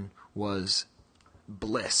collection was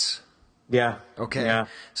bliss. Yeah. Okay? Yeah.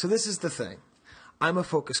 So this is the thing. I'm a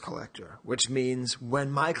focus collector, which means when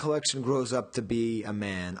my collection grows up to be a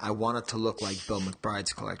man, I want it to look like Bill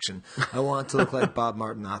McBride's collection. I want it to look like Bob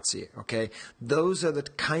Martinazzi, okay? Those are the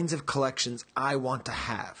kinds of collections I want to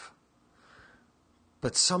have.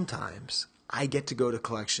 But sometimes I get to go to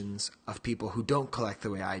collections of people who don't collect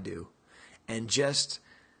the way I do. And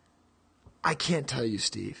I can't tell you,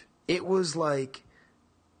 Steve. It was like,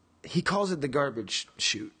 he calls it the garbage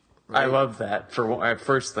chute. Right? I love that for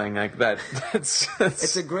first thing like that.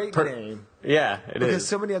 It's a great name. Yeah, it is. Because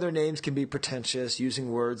so many other names can be pretentious, using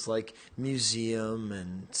words like museum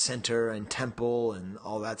and center and temple and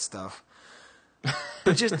all that stuff.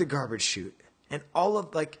 But just the garbage chute. And all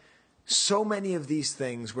of, so many of these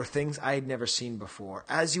things were things I had never seen before.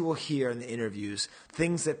 As you will hear in the interviews,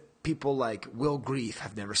 things that people like Will Grief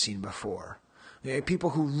have never seen before. You know,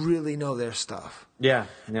 people who really know their stuff. Yeah.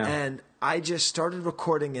 And I just started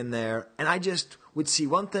recording in there, and I just would see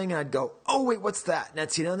one thing, and I'd go, oh, wait, what's that? And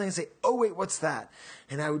I'd see another thing and say, oh, wait, what's that?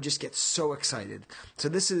 And I would just get so excited. So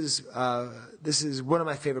this is one of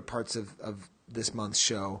my favorite parts of this month's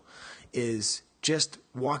show, is just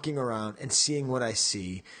walking around and seeing what I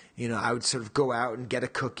see. You know, I would sort of go out and get a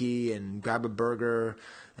cookie and grab a burger.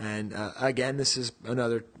 And again, this is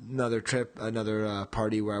another trip, another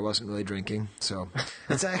party where I wasn't really drinking. So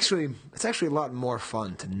it's actually a lot more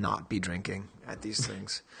fun to not be drinking at these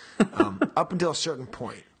things, up until a certain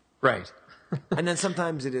point. Right. And then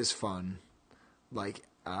sometimes it is fun,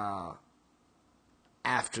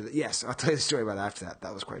 after that. Yes, I'll tell you the story about after that.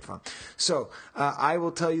 That was quite fun. So I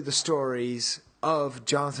will tell you the stories of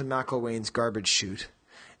Jonathan McElwain's garbage chute.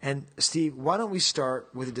 And Steve, why don't we start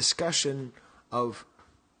with a discussion of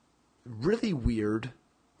really weird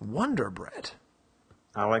Wonder Bread.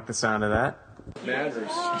 I like the sound of that.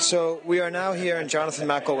 So we are now here in Jonathan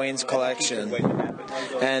McElwain's collection,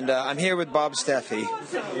 and I'm here with Bob Steffi,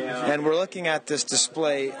 and we're looking at this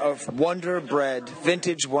display of Wonder Bread,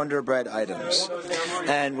 vintage Wonder Bread items.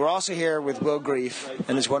 And we're also here with Will Grief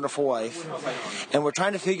and his wonderful wife, and we're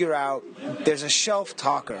trying to figure out, there's a shelf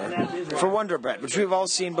talker for Wonder Bread, which we've all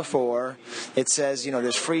seen before. It says,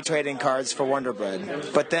 there's free trading cards for Wonder Bread,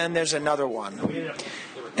 but then there's another one.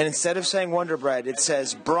 and instead of saying Wonder Bread, it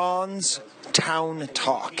says Bronze Town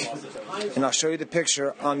Talk. And I'll show you the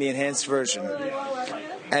picture on the enhanced version.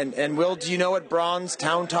 And Will, do you know what Bronze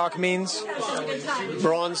Town Talk means?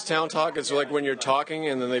 Bronze Town Talk is like when you're talking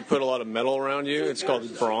and then they put a lot of metal around you. It's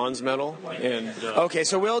called bronze metal. And okay,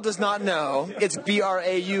 so Will does not know. It's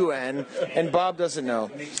BRAUN, and Bob doesn't know.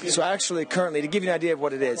 So actually, currently, to give you an idea of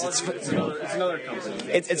what it is, it's another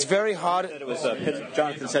company. It's very hot. It was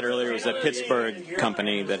Jonathan said earlier it was a Pittsburgh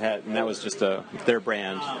company and that was just their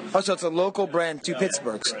brand. Oh, so it's a local brand to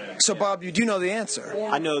Pittsburgh's. So Bob, you do know the answer.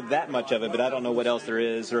 I know that much of it, but I don't know what else there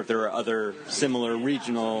is, or if there are other similar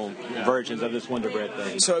regional versions of this Wonder Bread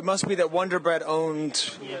thing. So it must be that Wonder Bread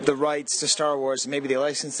owned the rights to Star Wars. Maybe they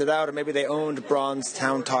licensed it out, or maybe they owned Bronze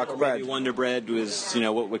Town Talk Bread. Maybe Wonder Bread was,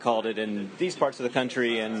 what we called it in these parts of the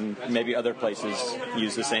country, and maybe other places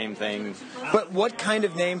use the same thing. But what kind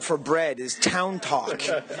of name for bread is Town Talk?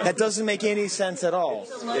 That doesn't make any sense at all.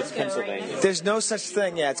 It's Pennsylvania. There's no such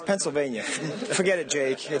thing. Yeah, it's Pennsylvania. Forget it,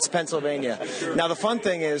 Jake. It's Pennsylvania. Now, the fun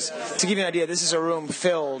thing is, to give you an idea, this is a room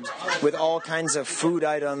filled with all kinds of food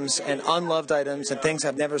items and unloved items and things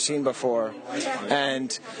I've never seen before.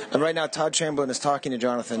 And right now, Todd Chamberlain is talking to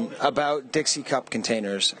Jonathan about Dixie Cup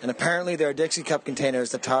containers. And apparently there are Dixie Cup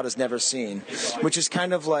containers that Todd has never seen, which is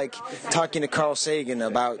kind of like talking to Carl Sagan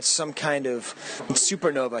about some kind of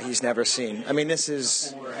supernova he's never seen. I mean, this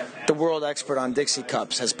is the world expert on Dixie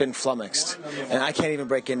Cups has been flummoxed. And I can't even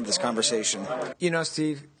break into this conversation. You know,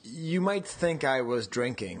 Steve, you might think I was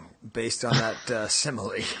drinking based on that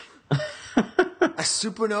simile. A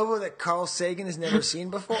supernova that Carl Sagan has never seen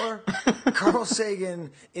before? Carl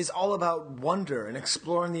Sagan is all about wonder and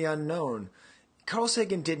exploring the unknown. Carl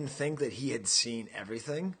Sagan didn't think that he had seen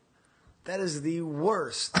everything. That is the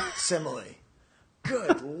worst simile.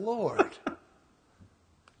 Good Lord.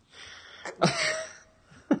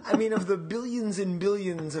 I mean, of the billions and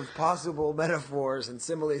billions of possible metaphors and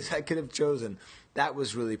similes I could have chosen, that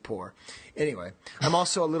was really poor. Anyway, I'm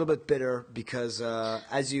also a little bit bitter because,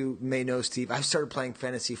 as you may know, Steve, I've started playing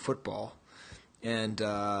fantasy football. And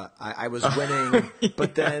I was winning,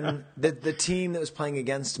 but then the team that was playing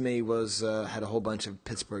against me had a whole bunch of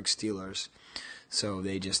Pittsburgh Steelers. So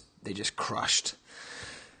they just crushed.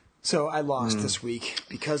 So I lost this week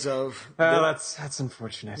because of... that's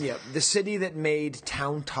unfortunate. Yeah, the city that made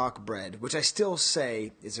Town Talk bread, which I still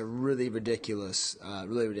say is a really ridiculous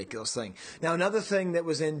thing. Now, another thing that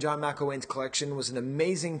was in John McElwain's collection was an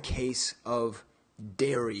amazing case of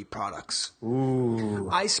dairy products. Ooh.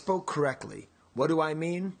 I spoke correctly. What do I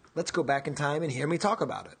mean? Let's go back in time and hear me talk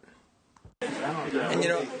about it. And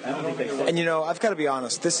I've got to be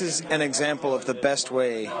honest, this is an example of the best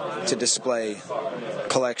way to display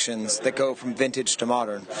collections that go from vintage to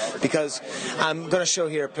modern, because I'm going to show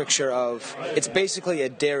here a picture of, it's basically a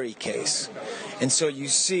dairy case. And so you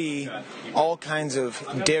see all kinds of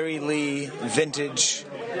Dairy Lee vintage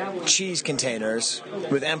cheese containers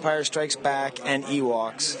with Empire Strikes Back and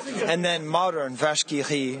Ewoks, and then modern Vache qui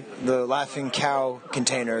rit, the Laughing Cow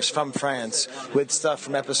containers from France with stuff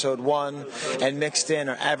from Episode 1, and mixed in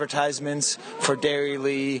are advertisements for Dairy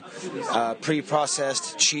Lee,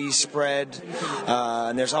 pre-processed cheese spread,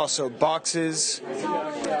 and there's also boxes,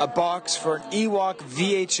 a box for an Ewok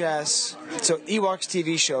VHS, so Ewoks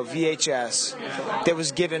TV show VHS, that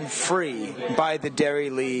was given free by the Dairy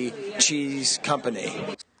Lee Cheese Company.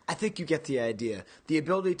 I think you get the idea. The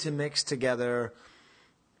ability to mix together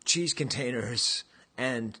cheese containers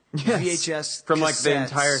and VHS from cassettes. like the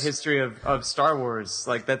entire history of Star Wars.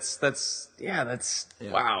 Like that's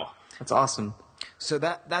wow. That's awesome. So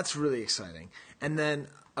that's really exciting. And then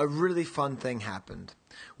a really fun thing happened,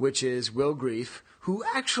 which is Will Grief, who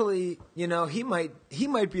actually, he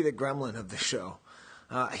might be the gremlin of the show.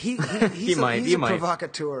 He's a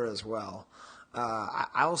provocateur as well.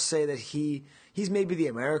 I'll say that he's maybe the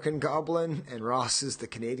American Goblin and Ross is the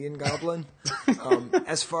Canadian Goblin.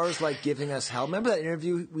 As far as like giving us hell, remember that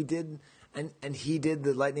interview we did, and he did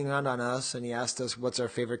the lightning round on us, and he asked us what's our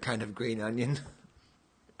favorite kind of green onion.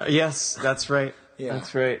 Yes, that's right. Yeah.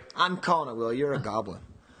 That's right. I'm calling it, Will. You're a goblin.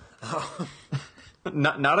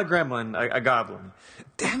 Not a gremlin, a goblin.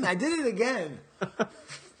 Damn, I did it again.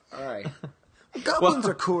 All right. Goblins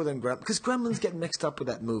are cooler than gremlins, because gremlins get mixed up with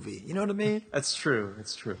that movie. You know what I mean? That's true.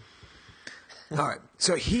 It's true. All right.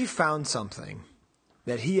 So he found something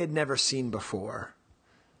that he had never seen before.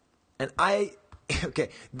 And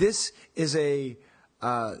this is a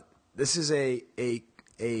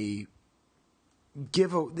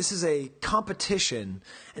competition,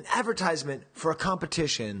 an advertisement for a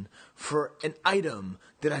competition for an item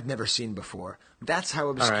that I've never seen before. That's how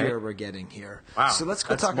obscure we're getting here. Wow. So let's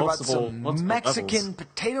go talk about some Mexican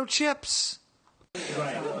potato chips.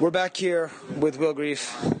 We're back here with Will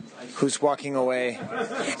Grief, who's walking away,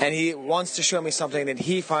 and he wants to show me something that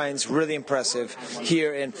he finds really impressive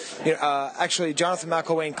here in, actually, Jonathan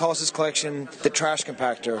McElwain calls his collection the Trash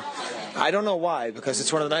Compactor. I don't know why, because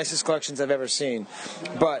it's one of the nicest collections I've ever seen,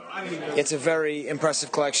 but it's a very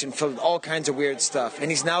impressive collection filled with all kinds of weird stuff,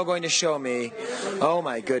 and he's now going to show me, oh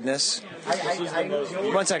my goodness.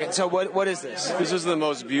 1 second, so what is this? This is the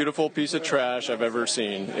most beautiful piece of trash I've ever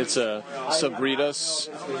seen. It's a Sabritas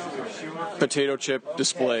potato chip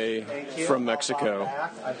display from Mexico.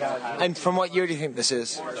 And from what year do you think this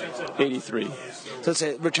is? 83. So it's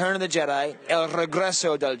a Return of the Jedi, El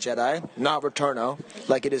Regreso del Jedi, not Retorno,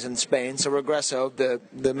 like it is in Spain. So Regreso,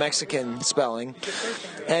 the Mexican spelling.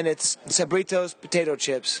 And it's Sabritos potato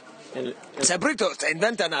chips. Sabritos te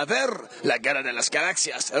inventan a ver la guerra de las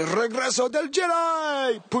galaxias, El Regreso del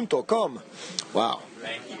Jedi.com. Wow.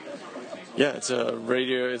 Yeah, it's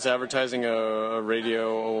advertising a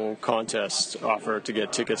radio contest offer to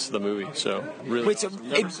get tickets to the movie. So really, wait, so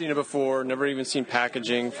never seen it before. Never even seen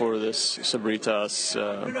packaging for this Sabritas.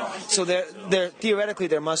 So there theoretically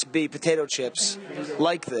there must be potato chips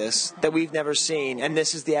like this that we've never seen, and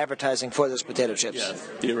this is the advertising for those potato chips. Yeah,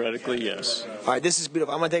 theoretically, yes. All right, this is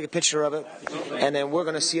beautiful. I'm gonna take a picture of it, and then we're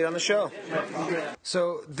gonna see it on the show.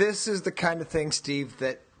 So this is the kind of thing, Steve,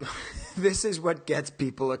 that this is what gets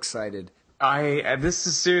people excited. This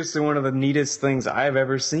is seriously one of the neatest things I've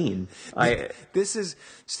ever seen. This is,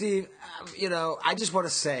 Steve, I just want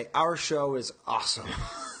to say our show is awesome.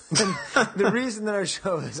 The reason that our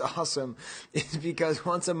show is awesome is because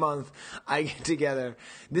once a month I get together.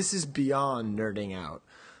 This is beyond nerding out.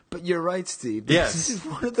 But you're right, Steve. Yes. This is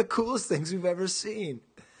one of the coolest things we've ever seen.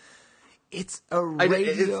 It's a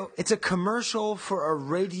radio. It's a commercial for a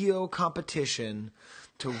radio competition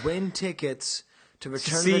to win tickets to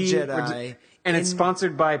Return the Jedi. And it's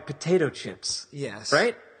sponsored by potato chips. Yes.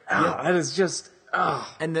 Right? Yeah. That is just...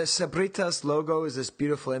 And the Sabritas logo is this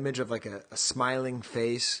beautiful image of like a smiling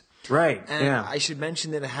face. Right, and yeah. I should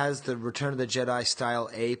mention that it has the Return of the Jedi style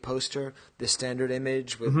A poster, the standard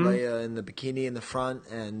image with Leia in the bikini in the front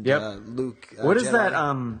and Luke. What is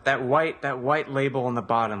Jedi. that white label on the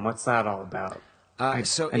bottom? What's that all about? I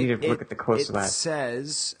need to look at the quotes of that. It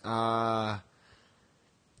says,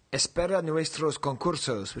 Espera nuestros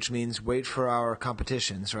concursos, which means wait for our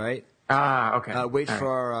competitions, right? Okay. Wait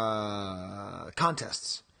for our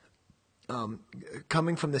contests.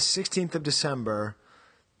 Coming from the 16th of December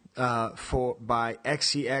by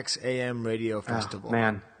XEX AM Radio Festival. Oh,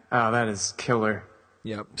 man. Oh, that is killer.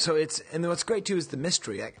 Yep. So and what's great too is the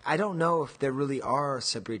mystery. I don't know if there really are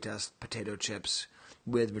Sabritas potato chips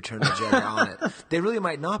with Return of the Jedi on it. They really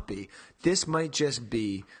might not be. This might just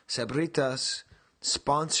be Sabritas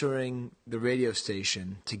sponsoring the radio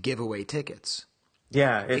station to give away tickets.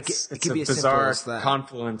 Yeah, it's a bizarre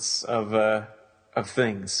confluence of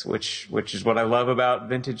things, which is what I love about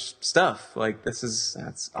vintage stuff. Like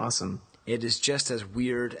that's awesome. It is just as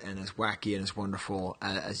weird and as wacky and as wonderful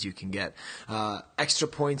as you can get. Extra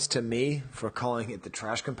points to me for calling it the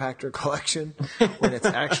Trash Compactor Collection when it's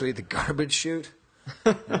actually the Garbage Chute.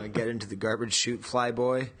 Get into the Garbage Chute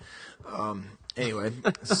Flyboy. Anyway,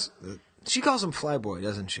 she calls him Flyboy,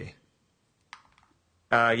 doesn't she?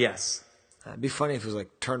 Yes. It'd be funny if it was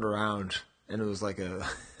like turned around and it was like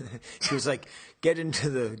she was like, get into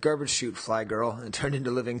the Garbage Chute, Fly Girl, and turned into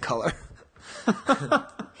Living Color.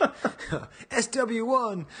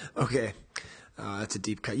 SW1. Okay, that's a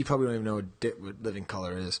deep cut. You probably don't even know what Living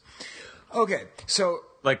Color is. Okay, so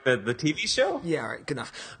like the TV show. Yeah, all right, good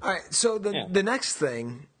enough. All right, so the next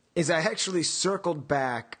thing is I actually circled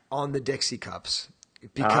back on the Dixie Cups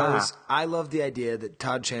because I love the idea that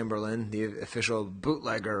Todd Chamberlain, the official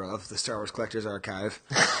bootlegger of the Star Wars Collectors Archive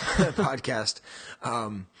podcast,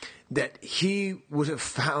 that he would have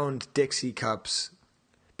found Dixie Cups.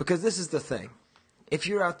 Because this is the thing. If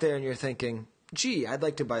you're out there and you're thinking, gee, I'd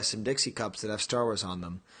like to buy some Dixie Cups that have Star Wars on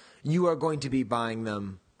them, you are going to be buying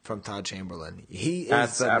them from Todd Chamberlain. He is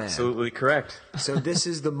That's the man. absolutely correct. So this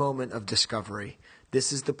is the moment of discovery.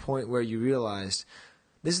 This is the point where you realized,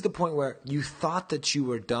 this is the point where you thought that you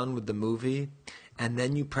were done with the movie, and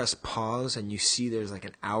then you press pause and you see there's like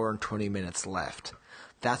an hour and 20 minutes left.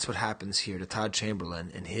 That's what happens here to Todd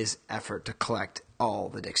Chamberlain in his effort to collect all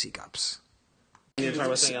the Dixie Cups.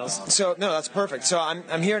 So no, that's perfect. So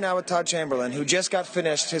I'm here now with Todd Chamberlain, who just got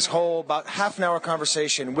finished his whole about half an hour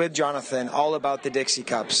conversation with Jonathan all about the Dixie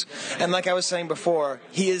Cups. And like I was saying before,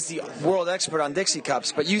 he is the world expert on Dixie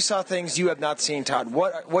Cups. But you saw things you have not seen, Todd.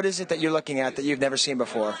 What is it that you're looking at that you've never seen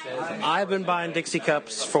before? I've been buying Dixie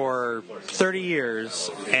Cups for 30 years,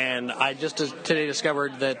 and I just today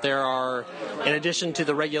discovered that there are, in addition to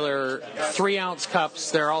the regular 3-ounce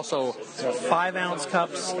cups, there are also 5-ounce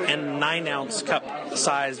cups and 9-ounce cup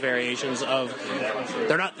size variations of.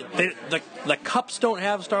 The cups don't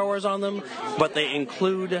have Star Wars on them, but they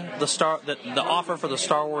include the offer for the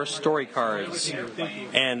Star Wars story cards,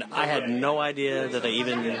 and I had no idea that they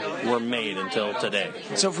even were made until today.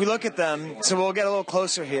 So if we look at them, so we'll get a little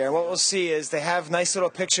closer here. What we'll see is they have nice little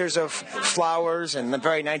pictures of flowers and the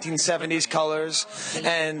very 1970s colors,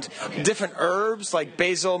 and different herbs like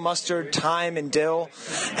basil, mustard, thyme, and dill.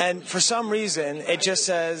 And for some reason, it just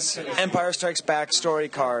says Empire Strikes Back story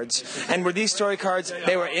cards. And were these story cards,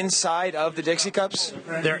 they were inside of the Dixie Cups?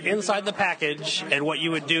 They're inside the package, and what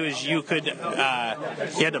you would do is you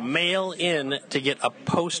had to mail in to get a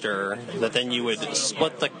poster that then you would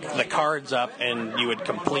split the cards up and you would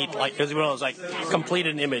complete, because it was like complete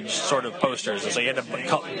an image sort of posters. And so you had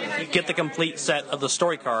to get the complete set of the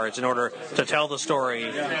story cards in order to tell the story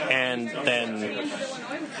and then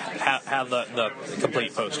have the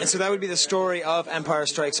complete poster. And so that would be the story of Empire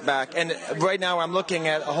Strikes Back. And right now I'm looking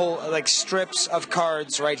at a whole strips of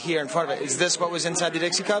cards right here in front of it. Is this what was inside the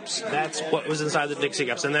Dixie Cups? That's what was inside the Dixie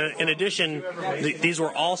Cups. And then in addition, these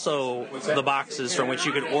were also the boxes from which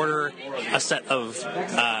you could order a set of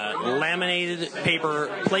laminated paper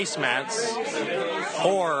placemats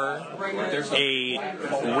or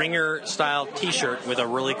a ringer style t-shirt with a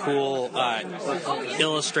really cool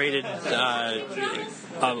illustrated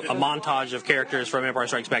a montage of characters from Empire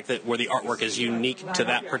Strikes Back where the artwork is unique to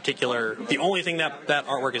that particular. The only thing that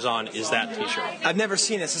artwork is on is that t-shirt. I've never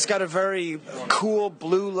seen this. It's got a very cool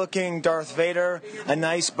blue-looking Darth Vader, a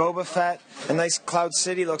nice Boba Fett, a nice Cloud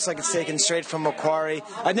City. Looks like it's taken straight from Macquarie.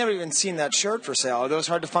 I've never even seen that shirt for sale. Are those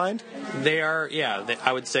hard to find? They are, yeah.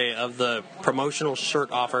 I would say of the promotional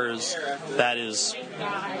shirt offers, that is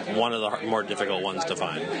one of the more difficult ones to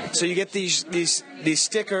find. So you get these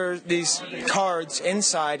stickers, these cards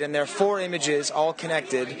inside, and they're 4 images all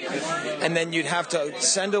connected, and then you'd have to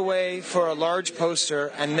send away for a large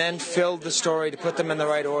poster and then fill the story to put them in the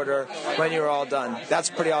right order when you're all done. That's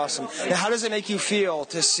pretty awesome. Now, how does it make you feel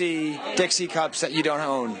to see Dixie Cups that you don't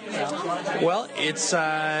own? Well, it's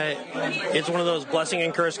one of those blessing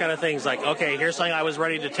and curse kind of things. Like, okay, here's something I was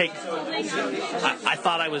ready to take. I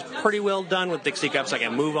thought I was pretty well done with Dixie Cups. I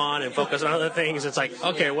can move on and focus on other things. It's like,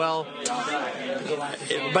 okay, well,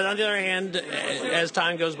 but on the other hand, as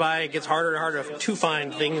time goes by, it gets harder and harder to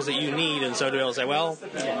find things that you need, and so to be able to say, well,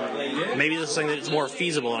 maybe this is something that's more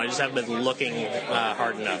feasible, and I just haven't been looking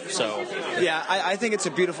hard enough. So, yeah, I think it's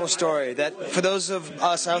a beautiful story. That for those of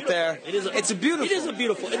us out there, it's a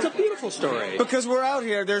beautiful story. Because we're out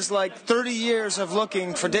here, there's like 30 years of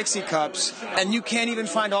looking for Dixie Cups, and you can't even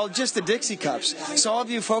find just the Dixie Cups. So all of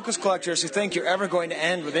you focus collectors who think you're ever going to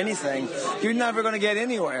end with anything, you're never going to get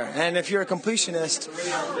anywhere. And if you're a completionist,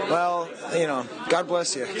 well, God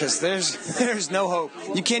bless you, because there's no hope.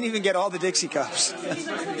 You can't even get all the Dixie Cups.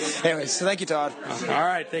 Anyways, so thank you, Todd. All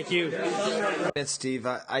right, thank you. Steve,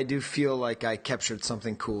 I do feel like I captured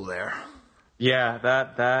something cool there. Yeah,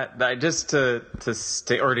 that just to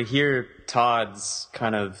stay or to hear Todd's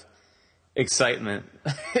kind of excitement.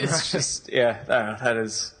 It's just that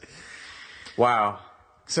is wow.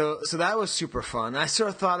 So that was super fun. I sort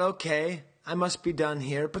of thought, okay, I must be done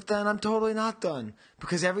here, but then I'm totally not done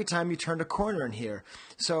because every time you turned a corner in here.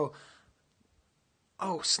 So,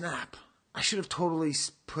 oh snap! I should have totally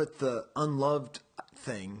put the unloved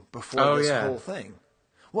thing before this whole thing.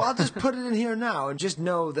 Well, I'll just put it in here now and just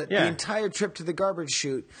know that the entire trip to the garbage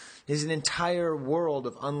chute is an entire world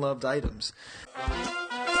of unloved items.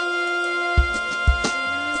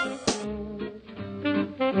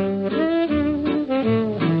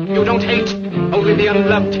 You don't hate, only the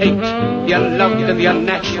unloved hate. The unloved and the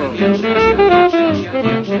unnatural. The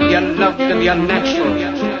unloved and the unnatural.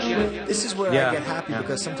 This is where I get happy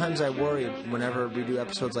because sometimes I worry whenever we do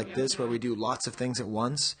episodes like this where we do lots of things at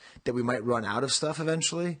once that we might run out of stuff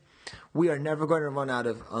eventually. We are never going to run out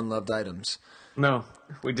of unloved items. No,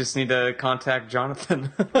 we just need to contact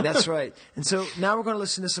Jonathan. That's right. And so now we're going to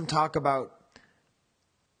listen to some talk about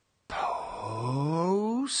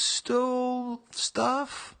postal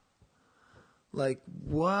stuff. Like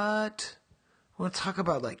what? We're going to talk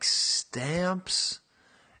about like stamps,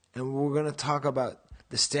 and we're going to talk about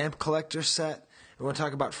the stamp collector set, and we're going to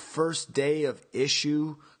talk about first day of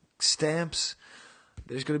issue stamps.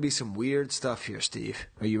 There's going to be some weird stuff here, Steve.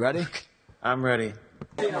 Are you ready? I'm ready.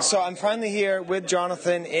 So I'm finally here with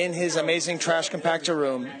Jonathan in his amazing trash compactor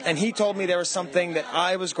room, and he told me there was something that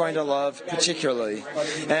I was going to love particularly.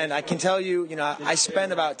 And I can tell you, I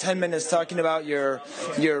spent about 10 minutes talking about your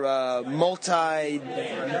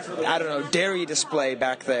dairy display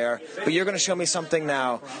back there, but you're going to show me something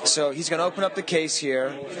now. So he's going to open up the case here,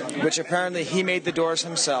 which apparently he made the doors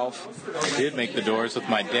himself. I did make the doors with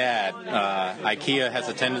my dad. IKEA has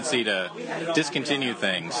a tendency to discontinue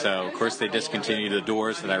things, so of course they discontinue the doors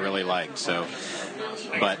that I really liked.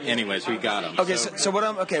 But anyways, we got them. Okay, so what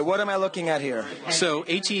am I looking at here? So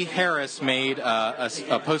H.E. Harris made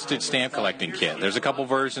a postage stamp collecting kit. There's a couple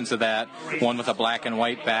versions of that, one with a black and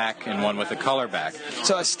white back and one with a color back.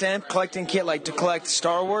 So a stamp collecting kit, like to collect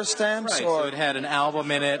Star Wars stamps? Right, or? So it had an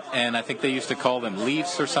album in it, and I think they used to call them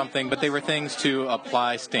leafs or something, but they were things to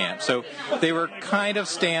apply stamps. So they were kind of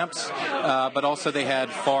stamps, but also they had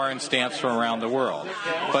foreign stamps from around the world.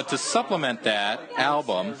 But to supplement that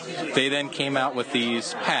album, they then came out with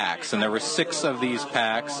these packs, and there were 6 of these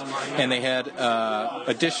packs, and they had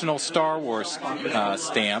additional Star Wars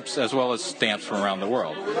stamps as well as stamps from around the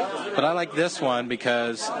world. But I like this one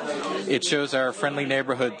because it shows our friendly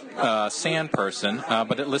neighborhood sand person,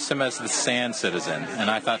 but it lists him as the sand citizen, and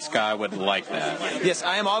I thought Skye would like that. Yes,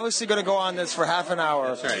 I am obviously going to go on this for half an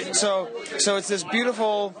hour. That's right. So it's this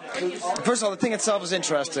beautiful. First of all, the thing itself is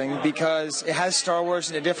interesting because it has Star Wars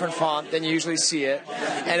in a different font than you usually see it,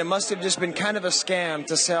 and it must have just been kind of a scam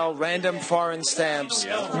to sell random foreign stamps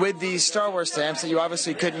with these Star Wars stamps that you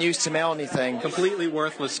obviously couldn't use to mail anything. Completely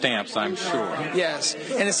worthless stamps, I'm sure. Yes,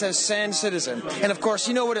 and it says Sand Citizen. And of course,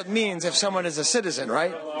 you know what it means if someone is a citizen,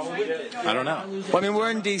 right? I don't know. Well, I mean, we're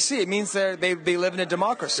in D.C. It means they live in a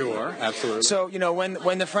democracy. Sure, absolutely. So,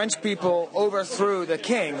 when the French people overthrew the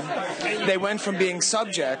king, they went from being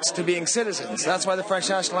subjects to being citizens. That's why the French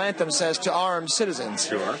national anthem says to armed citizens.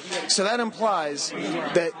 Sure. So that implies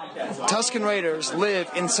that Tusken Raiders live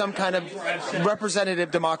in some kind of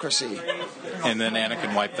representative democracy. And then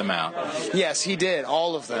Anakin wiped them out. Yes, he did.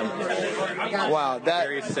 All of them. Wow.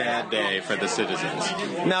 Very sad day for the citizens.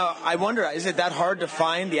 Now, I wonder, is it that hard to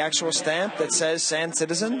find the actual stamp that says Sand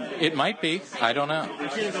Citizen? It might be. I don't know.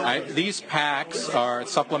 These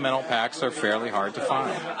supplemental packs are fairly hard to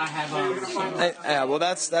find. Well,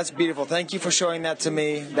 that's beautiful. Thank you for showing that to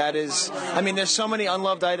me. That is, there's so many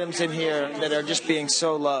unloved items in here that are just being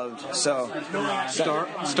so loved. So,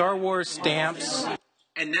 Star Wars stamps.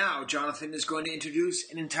 And now Jonathan is going to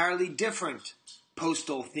introduce an entirely different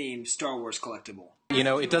postal-themed Star Wars collectible.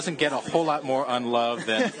 It doesn't get a whole lot more unloved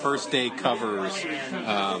than first day covers.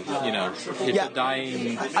 It's a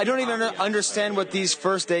dying. I don't even understand what these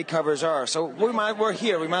first day covers are. So we're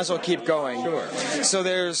here. We might as well keep going. Sure. So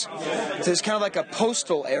there's kind of like a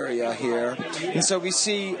postal area here, and so we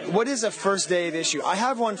see what is a first day of issue. I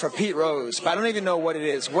have one for Pete Rose, but I don't even know what it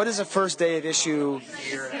is. What is a first day of issue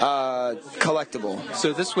collectible?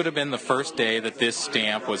 So this would have been the first day that this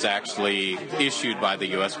stamp was actually issued by the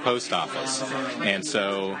U.S. Post Office, and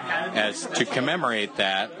so as to commemorate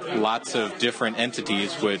that, lots of different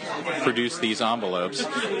entities would produce these envelopes,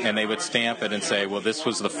 and they would stamp it and say, well, this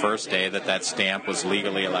was the first day that stamp was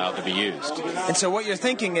legally allowed to be used. And so what you're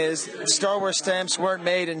thinking is Star Wars stamps weren't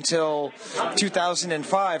made until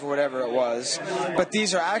 2005 or whatever it was, but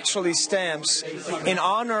these are actually stamps in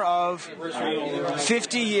honor of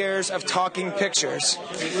 50 years of talking pictures.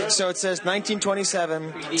 So it says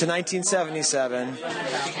 1927 to 1977,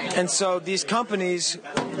 and so these companies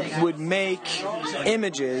would make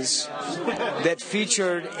images that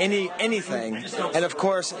featured anything. And of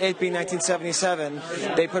course, it being 1977,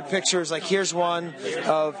 they put pictures like here's one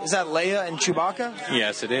of, is that Leia and Chewbacca?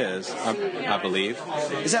 Yes, it is, I believe.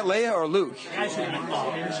 Is that Leia or Luke?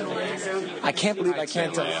 I can't believe I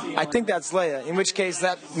can't tell. I think that's Leia, in which case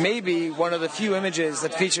that may be one of the few images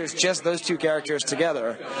that features just those two characters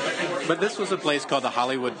together. But this was a place called the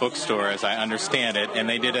Hollywood Bookstore, as I understand it, and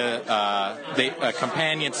they did a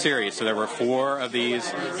companion series. So there were 4 of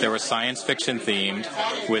these. There were science fiction themed,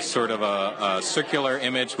 with sort of a circular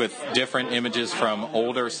image with different images from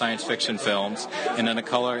older science fiction films, and then a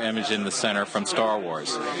color image in the center from Star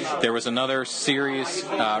Wars. There was another series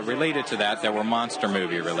related to that were monster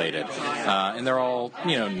movie related, and they're all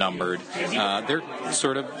numbered. They're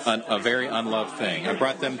sort of a very unloved thing. I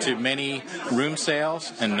brought them to many room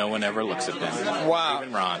sales, and no one ever looks at them. Wow.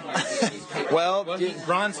 Even Ron. Well,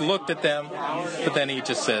 Ron's looked at them, but then he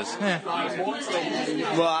just says,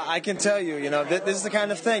 Well, I can tell you, this is the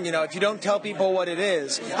kind of thing, if you don't tell people what it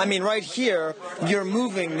is. I mean, right here, you're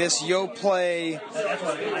moving this Yoplait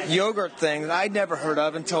yogurt thing that I'd never heard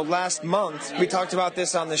of until last month. We talked about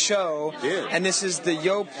this on the show. Yeah. And this is the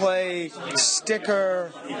Yoplait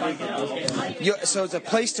sticker. So it's a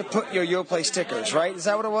place to put your Yoplait stickers, right? Is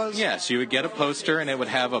that what it was? Yes, you would get a poster, and it would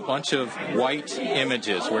have a bunch of white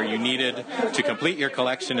images where you needed to complete your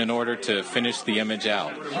collection in order to finish the image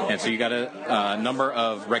out. And so you got a number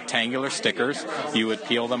of rectangular stickers. You would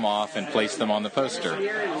peel them off and place them on the poster.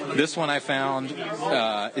 This one I found,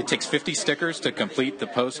 it takes 50 stickers to complete the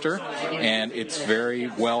poster, and it's very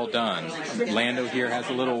well done. Lando here has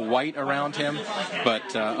a little white around him,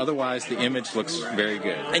 but otherwise the image looks very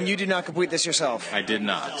good. And you did not complete this yourself? I did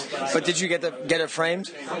not. But did you get it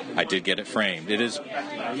framed? I did get it framed. It is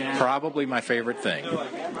probably my favorite thing.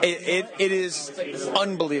 It is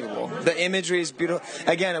unbelievable. The imagery is beautiful.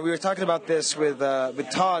 Again, we were talking about this with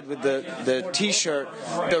Todd with the T-shirt,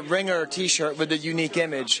 the Ringer T-shirt with the unique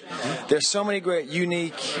image. There's so many great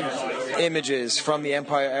unique images from the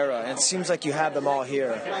Empire era, and it seems like you have them all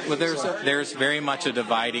here. Well, there's very much a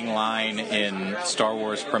dividing line in Star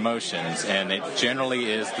Wars promotions, and it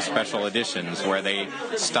generally is the special editions where they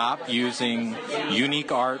stop using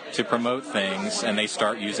unique art to promote things and they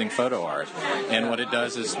start using photo art. And what it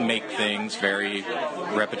does is make things very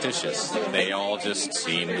repetitious. They all just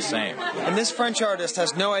seem the same. And this French artist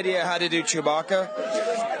has no idea how to do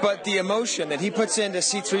Chewbacca, but the emotion that he puts into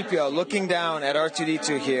C-3PO looking down at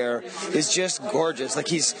R2-D2 here is just gorgeous. Like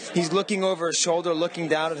he's looking over his shoulder, looking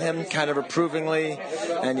down at him kind of approvingly.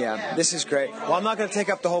 And yeah, this is great. Well, I'm not going to take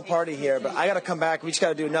up the whole party here, but I got to come back. We just got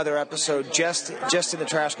to do another episode just in the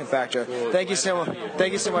trash compactor. Thank you so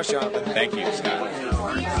much, Jonathan. Thank you, Scott.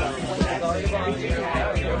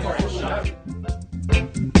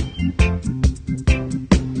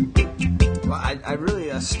 Well, I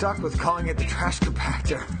really stuck with calling it the trash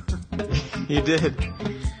compactor. You did.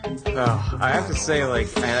 Oh, I have to say,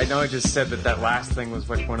 I know I just said that last thing was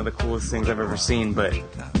one of the coolest things I've ever seen, but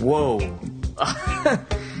whoa.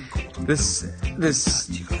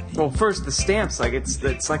 Well, first, the stamps,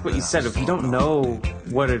 it's like what you said, if you don't know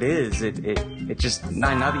what it is, it just,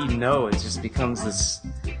 now that you know, it just becomes this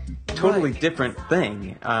totally different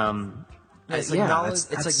thing. It's like knowledge.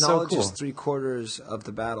 It's like knowledge is 3/4 of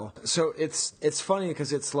the battle. So it's funny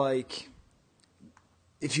because it's like,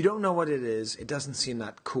 if you don't know what it is, it doesn't seem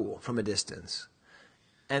that cool from a distance.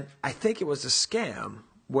 And I think it was a scam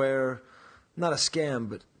where, not a scam,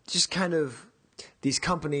 but just kind of these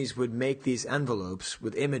companies would make these envelopes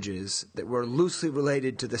with images that were loosely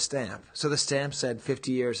related to the stamp. So the stamp said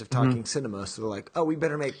 50 years of talking cinema. So they're like, oh, we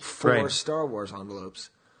better make 4 Star Wars envelopes.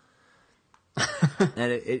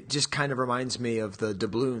 And it just kind of reminds me of the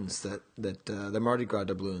doubloons that the Mardi Gras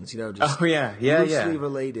doubloons, just loosely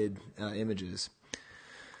related images.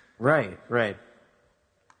 Right.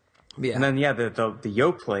 Yeah. And then the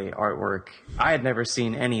Yoplait artwork, I had never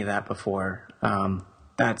seen any of that before.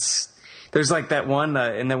 There's like that one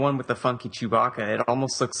and the one with the funky Chewbacca. It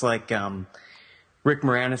almost looks like Rick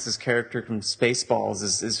Moranis' character from Spaceballs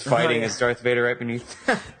is fighting as Darth Vader right beneath.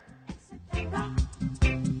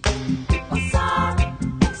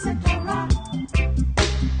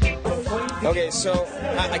 Okay, so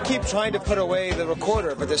I keep trying to put away the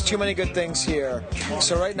recorder, but there's too many good things here.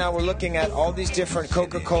 So right now we're looking at all these different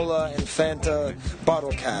Coca-Cola and Fanta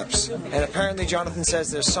bottle caps. And apparently Jonathan says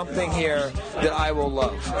there's something here that I will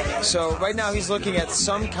love. So right now he's looking at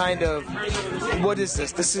some kind of, what is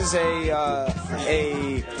this? This is a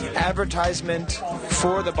advertisement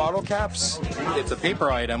for the bottle caps? It's a paper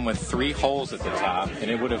item with 3 holes at the top, and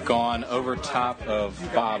it would have gone over top of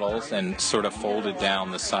bottles and sort of folded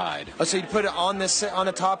down the side. Oh, so you put it on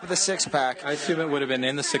the top of the 6-pack. I assume it would have been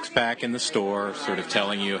in the 6-pack in the store, sort of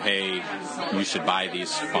telling you, hey, you should buy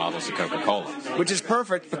these bottles of Coca-Cola. Which is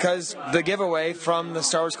perfect because the giveaway from the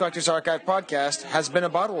Star Wars Collectors Archive podcast has been a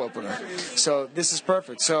bottle opener. So this is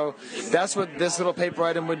perfect. So that's what this little paper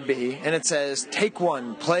item would be. And it says, take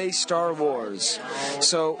 1, play Star Wars.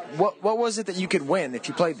 So what was it that you could win if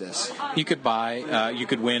you played this? You could you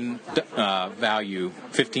could win value,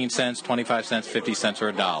 15 cents, 25 cents, 50 cents,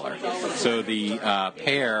 or $1. So So the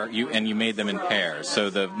pair, you made them in pairs. So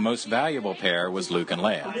the most valuable pair was Luke and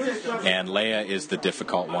Leia. And Leia is the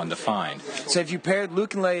difficult one to find. So if you paired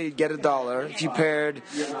Luke and Leia, you'd get $1. If you paired,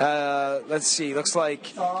 let's see, looks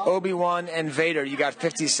like Obi-Wan and Vader, you got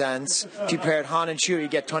 50 cents. If you paired Han and Chewie, you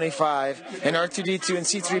get 25. And R2-D2 and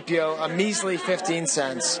C-3PO, a measly 15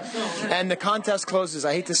 cents. And the contest closes,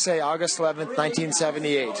 I hate to say, August 11th,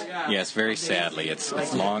 1978. Yes, very sadly. It's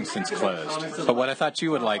long since closed. But what I thought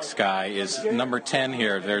you would like, Skye, is number 10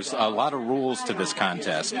 here. There's a lot of rules to this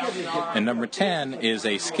contest. And number 10 is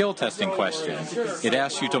a skill testing question. It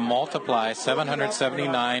asks you to multiply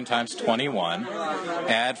 779 times 21,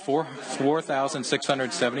 add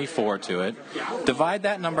 4,674 to it, divide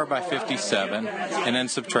that number by 57, and then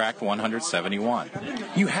subtract 171.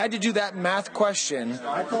 You had to do that math question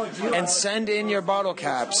and send in your bottle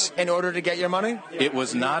caps in order to get your money? It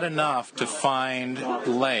was not enough to find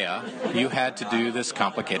Leia. You had to do this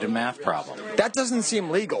complicated math problem. That doesn't seem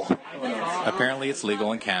legal. Apparently it's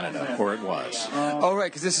legal in Canada, or it was. Oh,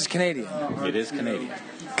 right, because this is Canadian. It is Canadian.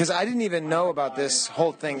 Because I didn't even know about this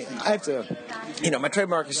whole thing. I have to, my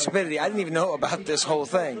trademark is stupidity. I didn't even know about this whole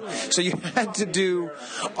thing. So you had to do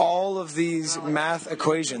all of these math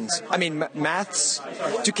equations. I mean, maths.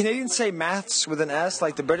 Do Canadians say maths with an S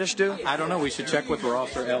like the British do? I don't know. We should check with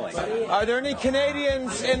Ross or Ellie. Are there any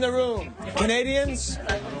Canadians in the room? Canadians?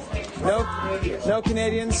 No? No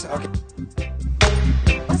Canadians? Okay.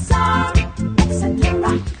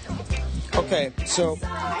 Okay, so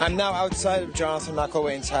I'm now outside of Jonathan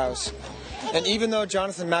McElwain's house. And even though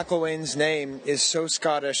Jonathan McElwain's name is so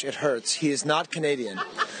Scottish it hurts, he is not Canadian.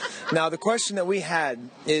 Now, the question that we had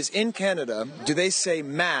is, in Canada, do they say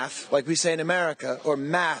math, like we say in America, or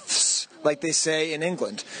maths, like they say in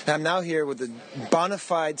England? And I'm now here with a bona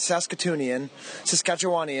fide Saskatchewan,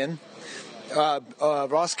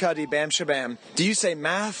 Ross Cuddy, Bam Shabam. Do you say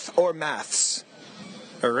math or maths?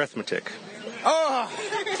 Arithmetic. Oh!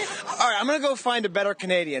 All right, I'm going to go find a better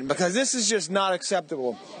Canadian because this is just not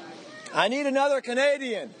acceptable. I need another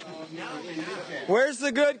Canadian. Where's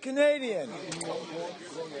the good Canadian?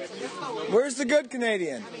 Where's the good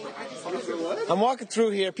Canadian? I'm walking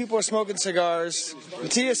through here. People are smoking cigars.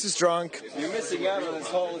 Matthias is drunk. You're missing out on this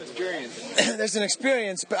whole experience. There's an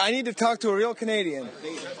experience, but I need to talk to a real Canadian.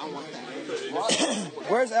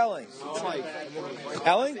 Where's Elling?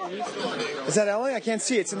 Elling? Is that Elling? I can't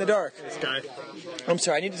see. It's in the dark. Skye. I'm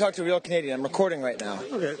sorry. I need to talk to a real Canadian. I'm recording right now.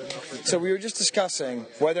 Okay. So we were just discussing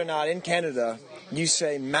whether or not in Canada you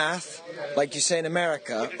say math like you say in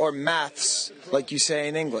America or maths like you say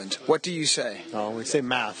in England. What do you say? Oh, we say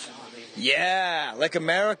math. Yeah, like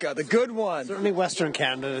America, the good one. Certainly Western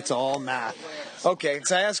Canada, it's all math. Okay,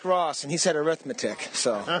 so I asked Ross, and he said arithmetic,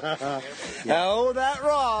 so. Oh, that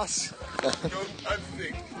Ross!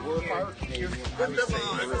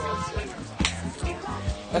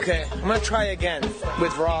 Okay, I'm going to try again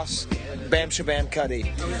with Ross Bam Shabam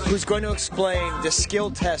Cuddy, who's going to explain the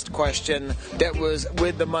skill test question that was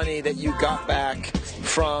with the money that you got back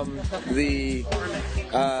from the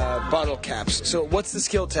bottle caps. So what's the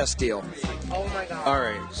skill test deal? All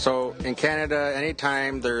right, so in Canada,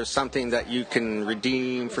 anytime there's something that you can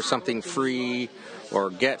redeem for something free or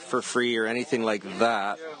get for free or anything like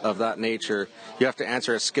that, of that nature, you have to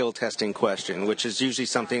answer a skill testing question, which is usually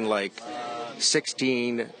something like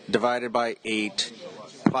 16 divided by 8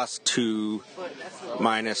 plus 2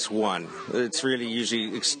 minus 1. It's really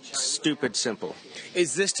usually stupid simple.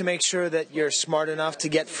 Is this to make sure that you're smart enough to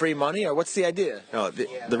get free money, or what's the idea? No,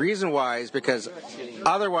 the reason why is because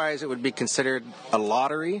otherwise it would be considered a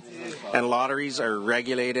lottery, and lotteries are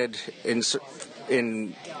regulated in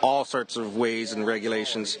all sorts of ways and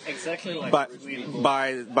regulations, but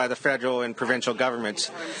by the federal and provincial governments.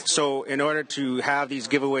 So in order to have these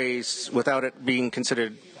giveaways without it being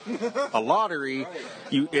considered a lottery,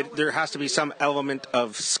 there has to be some element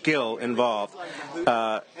of skill involved.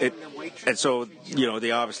 And so,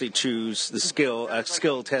 they obviously choose a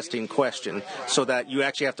skill testing question, so that you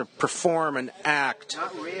actually have to perform an act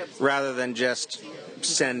rather than just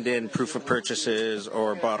send in proof of purchases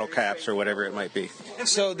or bottle caps or whatever it might be.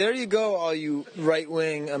 So there you go, all you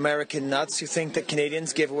right-wing American nuts who think that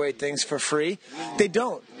Canadians give away things for free. They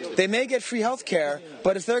don't. They may get free health care,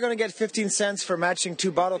 but if they're going to get 15 cents for matching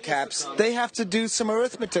 2 bottle caps, they have to do some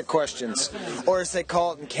arithmetic questions, or as they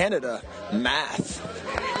call it in Canada, math.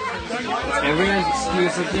 Everyone's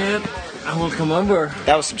excuse again. I will come over.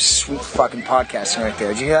 That was some sweet fucking podcasting right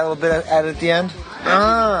there. Did you hear that little bit at the end?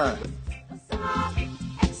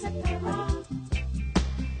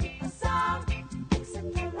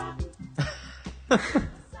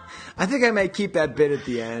 I think I may keep that bit at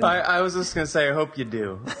the end. I was just going to say, I hope you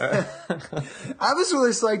do. I was really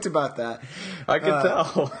psyched about that. I could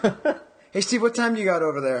tell. Hey, Steve, what time do you got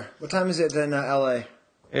over there? What time is it in L.A.?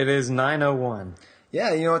 It is 9:01.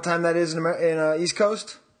 Yeah, you know what time that is in East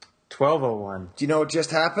Coast? 12:01. Do you know what just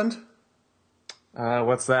happened?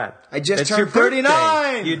 What's that? I just It's turned your birthday.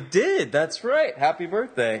 39! You did. That's right. Happy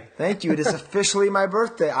birthday. Thank you. It is officially my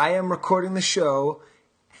birthday. I am recording the show.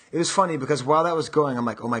 It was funny because while that was going, I'm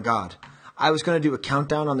like, oh my God. I was going to do a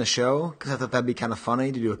countdown on the show because I thought that'd be kind of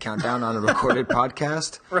funny to do a countdown on a recorded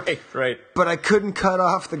podcast. Right. But I couldn't cut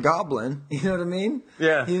off the goblin. You know what I mean?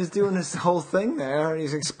 Yeah. He was doing this whole thing there. And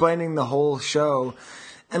he's explaining the whole show.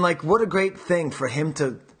 And like, what a great thing for him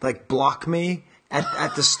to like block me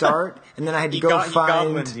at the start. And then I had to find... He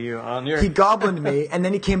goblined you on your... He goblined me. And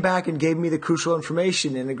then he came back and gave me the crucial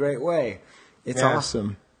information in a great way. It's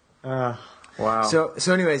awesome. Wow. So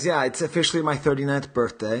anyways, yeah, it's officially my 39th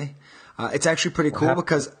birthday. It's actually pretty cool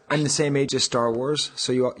because I'm the same age as Star Wars.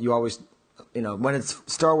 So you always, when it's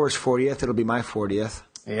Star Wars 40th, it'll be my 40th.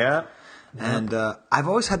 Yeah. And I've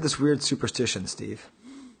always had this weird superstition, Steve.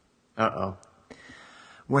 Uh-oh.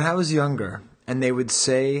 When I was younger and they would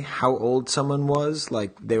say how old someone was,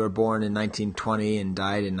 like they were born in 1920 and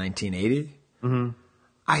died in 1980,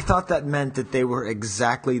 I thought that meant that they were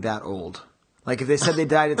exactly that old. Like, if they said they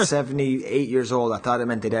died at 78 years old, I thought it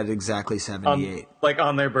meant they died at exactly 78. Like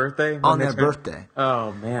on their birthday? On their birthday.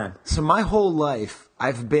 Oh, man. So my whole life,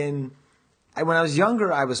 when I was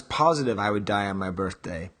younger, I was positive I would die on my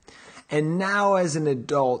birthday. And now as an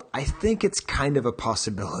adult, I think it's kind of a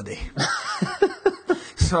possibility.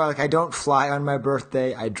 So, like, I don't fly on my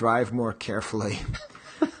birthday. I drive more carefully.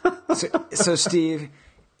 So Steve,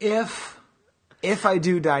 if I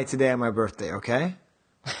do die today on my birthday, okay?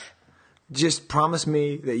 Just promise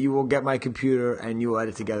me that you will get my computer and you will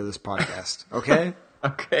edit together this podcast, okay?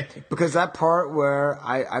 Okay. Because that part where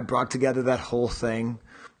I brought together that whole thing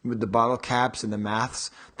with the bottle caps and the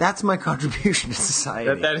maths, that's my contribution to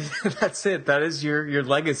society. That's it. That is your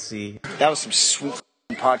legacy. That was some sweet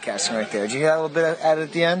podcasting right there. Did you hear that little bit added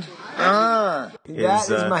at the end? That is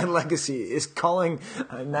my legacy, is calling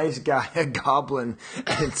a nice guy a goblin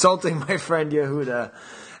and insulting my friend Yehuda.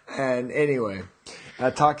 And anyway...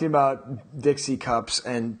 talking about Dixie cups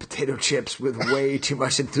and potato chips with way too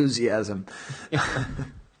much enthusiasm,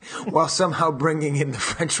 while somehow bringing in the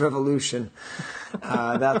French Revolution.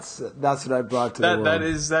 That's what I brought to the world.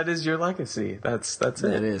 That is your legacy. That's it.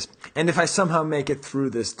 It is. And if I somehow make it through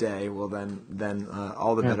this day, well then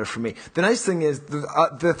all the better for me. The nice thing is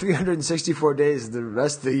the 364 days, the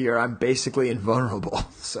rest of the year, I'm basically invulnerable.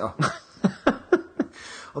 So.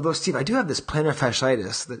 Although, Steve, I do have this plantar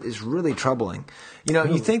fasciitis that is really troubling.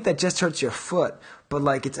 You think that just hurts your foot, but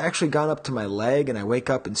like it's actually gone up to my leg, and I wake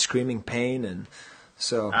up in screaming pain, and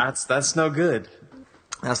so that's no good.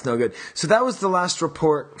 That's no good. So that was the last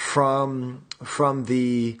report from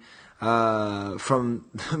the from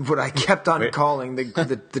what I kept on calling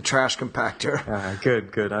the trash compactor.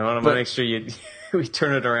 Good. I want to make sure we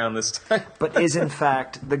turn it around this time. But is in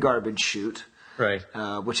fact the garbage chute, right?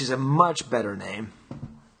 Which is a much better name.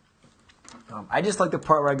 I just like the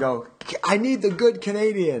part where I go, I need the good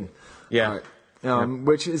Canadian. Yeah.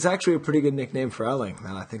 Which is actually a pretty good nickname for Elling,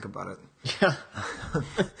 now I think about it.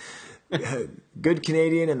 Yeah. Good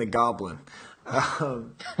Canadian and the Goblin. A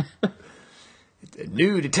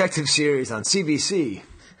new detective series on CBC.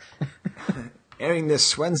 Airing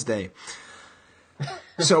this Wednesday.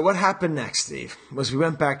 So what happened next, Steve, was we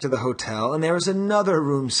went back to the hotel and there was another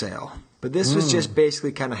room sale. But this was just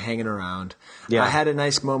basically kind of hanging around. Yeah. I had a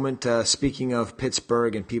nice moment, speaking of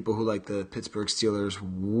Pittsburgh and people who like the Pittsburgh Steelers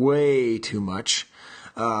way too much.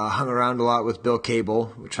 Hung around a lot with Bill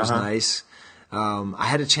Cable, which was nice. I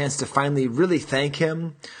had a chance to finally really thank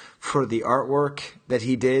him for the artwork that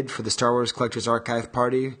he did for the Star Wars Collectors Archive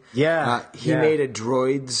party. Yeah. He made a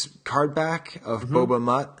Droids card back of Boba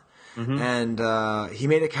Mutt. And he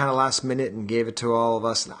made it kind of last minute and gave it to all of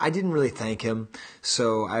us. I didn't really thank him,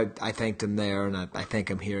 so I thanked him there, and I thank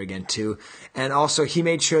him here again too. And also, he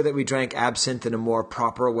made sure that we drank absinthe in a more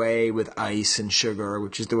proper way with ice and sugar,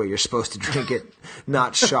 which is the way you're supposed to drink it,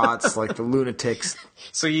 not shots like the lunatics.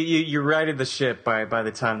 So you righted the ship by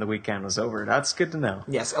the time the weekend was over. That's good to know.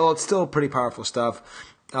 Yes, well, it's still pretty powerful stuff.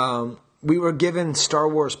 We were given Star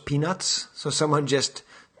Wars peanuts, so someone just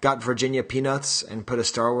got Virginia peanuts and put a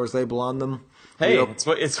Star Wars label on them. Hey,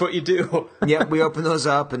 it's what you do. Yeah, we opened those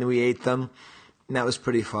up and we ate them, and that was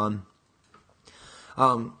pretty fun.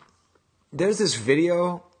 There's this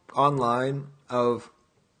video online of...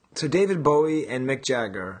 So David Bowie and Mick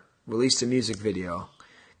Jagger released a music video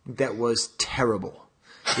that was terrible.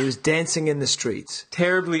 He was dancing in the streets.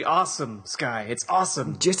 Terribly awesome, Skye. It's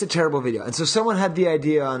awesome. Just a terrible video. And so someone had the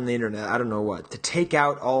idea on the internet, I don't know what, to take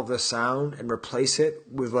out all of the sound and replace it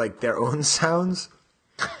with like their own sounds.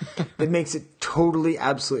 It makes it totally,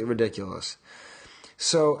 absolutely ridiculous.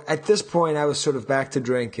 So at this point, I was sort of back to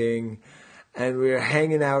drinking, and we were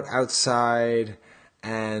hanging out outside,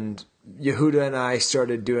 and Yehuda and I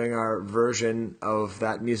started doing our version of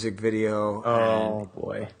that music video. Oh,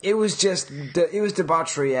 boy. It was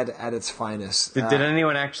debauchery at its finest. Did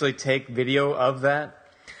anyone actually take video of that?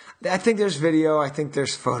 I think there's video. I think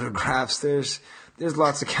there's photographs. There's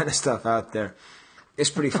lots of kind of stuff out there. It's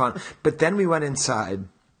pretty fun. But then we went inside,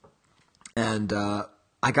 and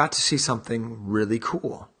I got to see something really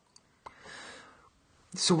cool.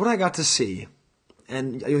 So what I got to see,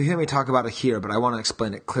 and you'll hear me talk about it here, but I want to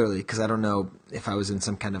explain it clearly because I don't know if I was in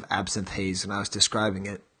some kind of absinthe haze when I was describing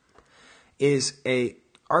it, is a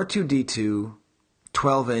R2-D2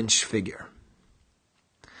 12-inch figure.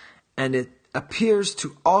 And it appears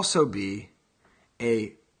to also be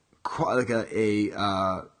a PA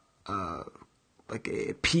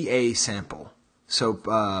sample, so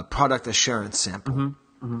product assurance sample.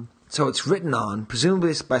 Mm-hmm. Mm-hmm. So it's written on,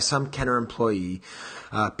 presumably by some Kenner employee,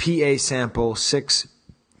 PA sample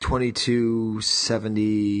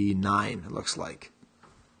 62279, it looks like.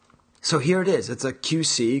 So here it is. It's a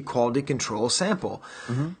QC, quality control sample,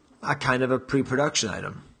 a kind of a pre-production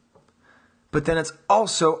item. But then it's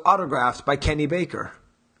also autographed by Kenny Baker.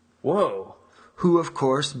 Whoa. Who, of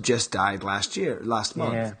course, just died last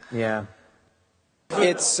month. Yeah.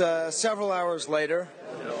 It's several hours later,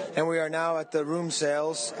 and we are now at the room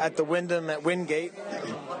sales at the Wyndham at Wingate.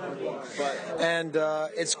 And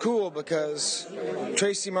it's cool because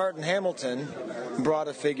Tracy Martin Hamilton brought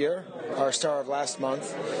a figure, our star of last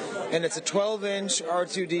month, and it's a 12-inch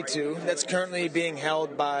R2-D2 that's currently being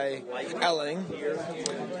held by Elling,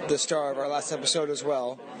 the star of our last episode as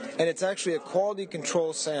well. And it's actually a quality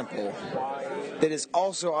control sample that is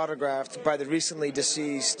also autographed by the recently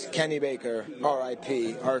deceased Kenny Baker,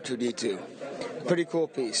 R.I.P., R2-D2. Pretty cool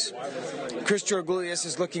piece. Chris Georgoulias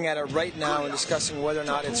is looking at it right now and discussing whether or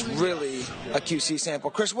not it's really a QC sample.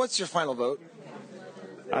 Chris, what's your final vote?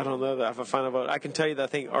 I don't know that I have a final vote. I can tell you that I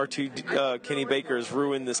think R2 Kenny Baker has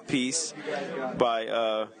ruined this piece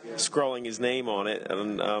by scrawling his name on it,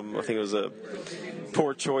 and I think it was a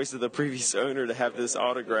poor choice of the previous owner to have this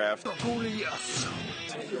autographed.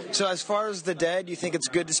 So as far as the dead, you think it's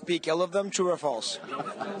good to speak ill of them, true or false?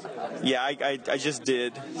 Yeah, I just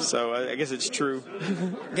did, so I guess it's true.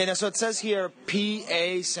 Okay, now so it says here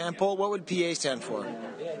PA sample. What would PA stand for?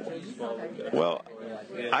 Well,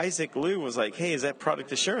 Isaac Lew was like, hey, is that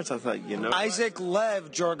product assurance? I thought, Isaac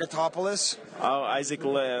Lev Georgatopoulos. Oh, Isaac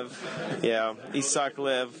Lev. Yeah, Isak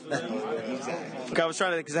Lev. I was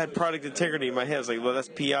trying to, because I had product integrity in my head. I was like, well, that's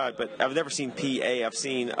PI, but I've never seen PA. I've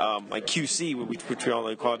seen like QC, which we all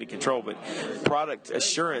know quality control, but product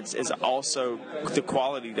assurance is also the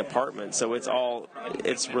quality department, so it's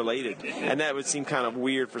related. And that would seem kind of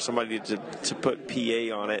weird for somebody to put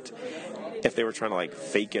PA on it if they were trying to like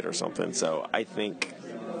fake it or something. So I think.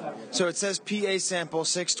 So it says PA sample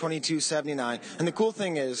 62279, and the cool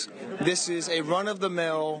thing is this is a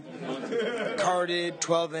run-of-the-mill carded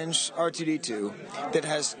 12-inch R2-D2 that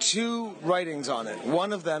has two writings on it.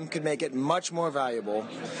 One of them could make it much more valuable,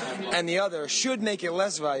 and the other should make it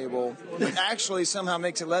less valuable, but actually somehow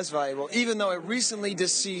makes it less valuable. Even though a recently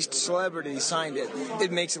deceased celebrity signed it,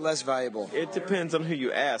 it makes it less valuable. It depends on who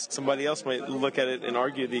you ask. Somebody else might look at it and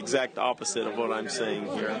argue the exact opposite of what I'm saying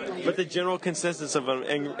here. But the general consensus of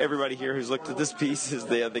everybody here who's looked at this piece is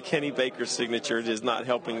the Kenny Baker signature is not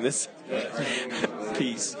helping this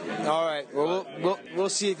piece. All right. Well, we'll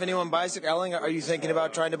see if anyone buys it. Elling, are you thinking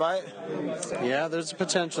about trying to buy it? Yeah, there's a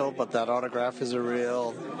potential, but that autograph is a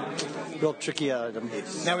real tricky item.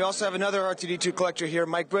 Now we also have another R2-D2 collector here,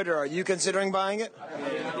 Mike Britter. Are you considering buying it?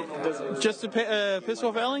 Just to piss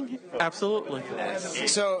off Elling? Absolutely.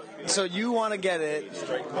 So you want to get it.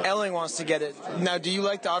 Elling wants to get it. Now, do you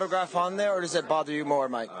like the autograph on there, or does it bother you more,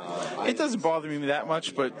 Mike? It doesn't bother me that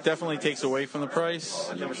much, but definitely takes away from the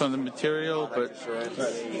price, from the material. But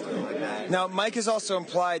now, Mike has also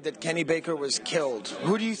implied that Kenny Baker was killed.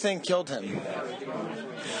 Who do you think killed him?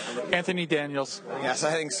 Anthony Daniels. Yes,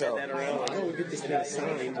 I think so. we get this thing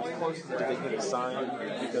signed, of course, do they get it signed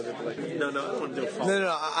because of like? No, I don't want to do a follow-up.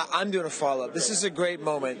 No, I'm doing a follow-up. This is a great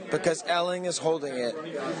moment because Elling is holding it,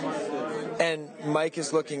 and Mike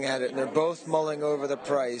is looking at it, and they're both mulling over the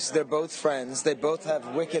price. They're both friends. They both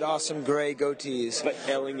have wicked, awesome gray goatees. But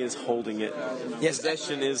Elling is holding it. Yes,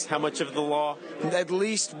 possession is how much of the law? At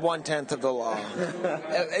least 1/10 of the law,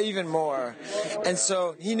 even more. And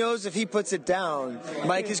so he knows if he puts it down,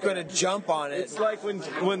 Mike is going to jump on it. It's like when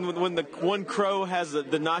the one crow has the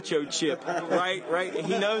nacho chip, right?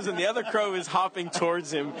 He knows, and the other crow is hopping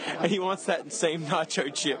towards him, and he wants that same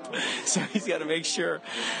nacho chip. So he's got to make sure,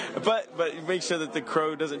 but make sure that the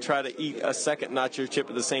crow doesn't try to eat a second nacho chip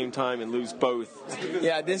at the same time and lose both.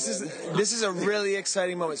 Yeah, this is a really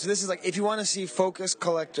exciting moment. So this is like if you want to see focused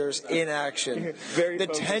collectors in action, the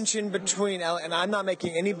tension between Elling, and I'm not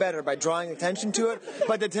making any better by drawing attention to it,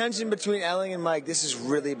 but the tension between Elling and Mike, this is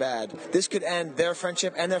really bad. This could end their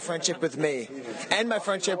friendship and their friendship with me, and my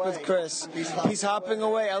friendship with Chris. He's hopping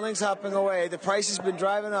away. Elling's hopping away. The price has been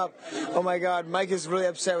driving up. Oh my God, Mike is really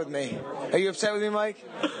upset with me. Are you upset with me, Mike?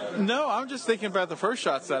 No, I'm just thinking about the first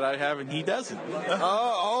shots that I have, and he doesn't.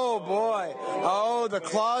 Oh boy. Oh, the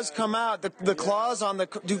claws come out. The claws on the...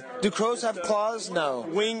 Do crows have claws? No.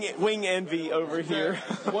 Wing envy over here.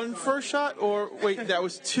 One first shot, or wait, that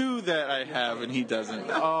was two that I have, and he doesn't.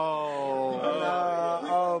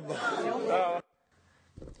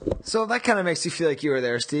 So that kind of makes you feel like you were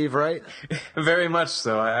there, Steve, right? Very much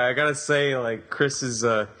so. I gotta say, like, Chris's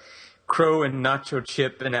crow and nacho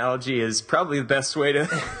chip analogy is probably the best way to,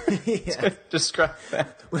 to describe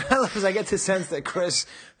that. Well, because I get the sense that Chris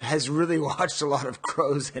has really watched a lot of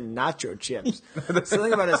crows and nacho chips.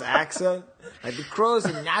 Something about his accent, like the crows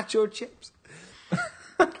and nacho chips.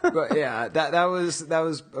 But yeah, that was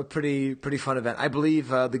a pretty fun event. I believe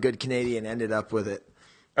the Good Canadian ended up with it.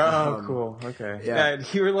 Oh, cool. Okay. Yeah,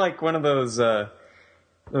 you were like one of those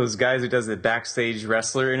guys who does the backstage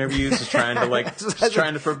wrestler interviews, just trying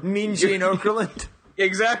to Mean Gene Okerlund.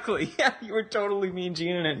 Exactly. Yeah, you were totally Mean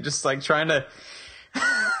Gene and just like trying to.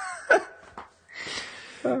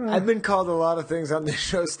 I've been called a lot of things on this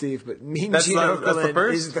show, Steve, but Mean Gene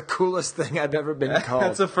Okerlund is the coolest thing I've ever been called.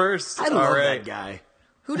 That's the first. I love that guy.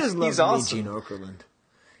 Who doesn't love awesome. Mean Gene Okerlund?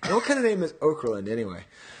 And what kind of name is Okerlund anyway?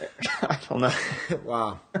 I don't know.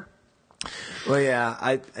 Wow. Well, yeah,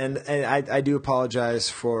 I do apologize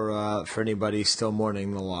for anybody still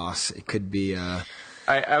mourning the loss. It could be.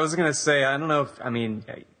 I was gonna say, I don't know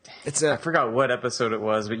if I forgot what episode it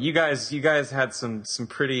was, but you guys had some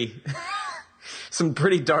pretty some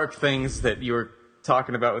pretty dark things that you were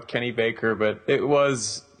talking about with Kenny Baker, but it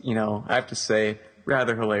was, I have to say,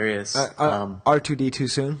 rather hilarious. R2D too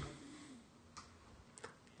soon?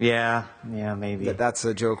 Yeah, maybe. That's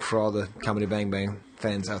a joke for all the Comedy Bang Bang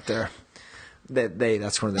fans out there.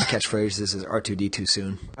 That's one of the catchphrases is R2D too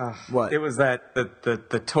soon. What? It was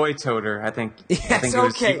the toy toter, I think. Yes,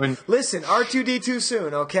 okay. Listen, R2D too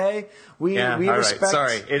soon, okay? We respect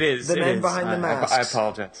Sorry, it is. the men behind the masks. I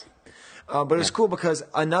apologize. But it was cool because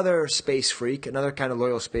another space freak, another kind of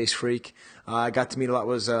loyal space freak, I got to meet a lot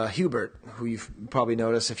was Hubert, who you've probably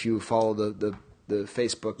noticed if you follow the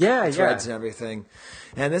Facebook threads and everything.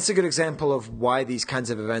 And that's a good example of why these kinds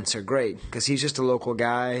of events are great, because he's just a local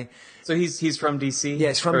guy. So he's from D.C.? Yeah,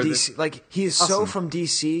 he's from D.C. Like, he is so from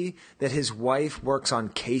D.C. that his wife works on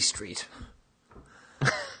K Street,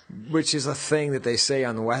 which is a thing that they say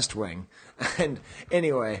on the West Wing. And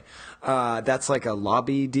anyway, that's like a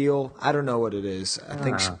lobby deal. I don't know what it is. I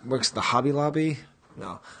think she works at the Hobby Lobby.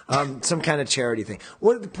 No, some kind of charity thing.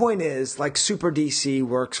 What the point is, like Super DC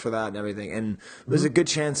works for that and everything, and there's a good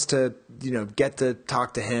chance to get to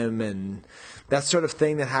talk to him and that sort of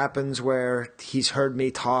thing that happens where he's heard me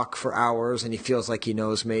talk for hours and he feels like he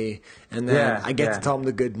knows me, and then I get to tell him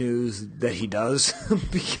the good news that he does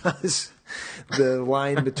because the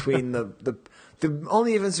line between the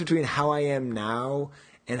only difference between how I am now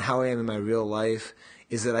and how I am in my real life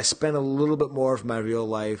is that I spend a little bit more of my real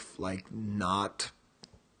life like not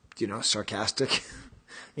sarcastic.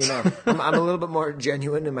 I'm a little bit more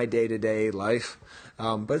genuine in my day-to-day life.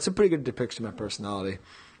 But it's a pretty good depiction of my personality.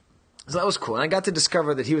 So that was cool. And I got to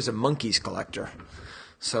discover that he was a monkeys collector.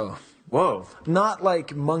 So, whoa. Not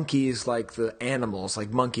like monkeys like the animals,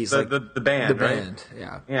 like monkeys like the band, the band,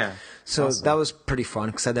 right? Yeah. So awesome. That was pretty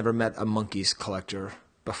fun because I'd never met a monkeys collector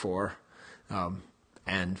before.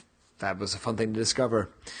 And that was a fun thing to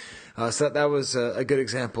discover. So that was a good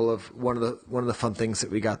example of one of the fun things that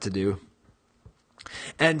we got to do.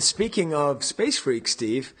 And speaking of Space Freak,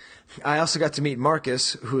 Steve, I also got to meet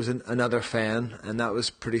Marcus, who is another fan, and that was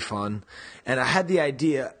pretty fun. And I had the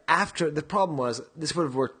idea after, the problem was, this would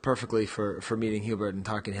have worked perfectly for meeting Hubert and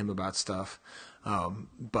talking to him about stuff,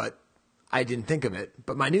 but I didn't think of it.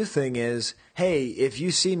 But my new thing is, hey, if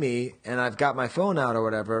you see me and I've got my phone out or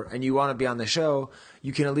whatever, and you want to be on the show,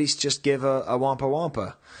 you can at least just give a Wampa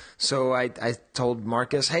Wampa. So I told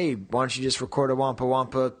Marcus, hey, why don't you just record a Wampa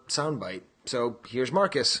Wampa soundbite? So here's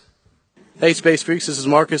Marcus. Hey, Space Freaks, this is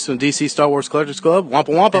Marcus from DC Star Wars Collectors Club.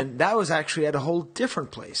 Wampa Wampa. And that was actually at a whole different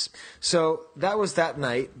place. So that was that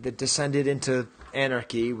night that descended into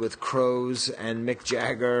anarchy with Crows and Mick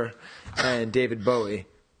Jagger and David Bowie.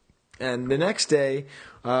 And the next day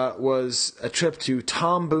was a trip to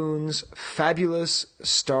Tom Boone's fabulous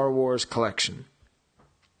Star Wars collection.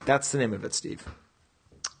 That's the name of it, Steve.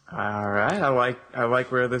 All right, I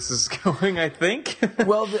like where this is going, I think.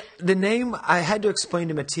 Well, the name, I had to explain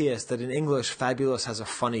to Matthias that in English, fabulous has a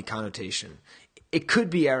funny connotation. It could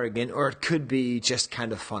be arrogant, or it could be just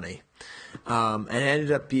kind of funny. And it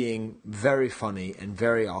ended up being very funny and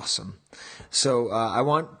very awesome. So I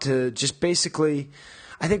want to just basically,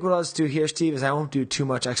 I think what I'll do here, Steve, is I won't do too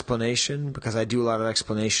much explanation, because I do a lot of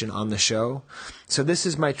explanation on the show. So this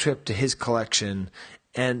is my trip to his collection.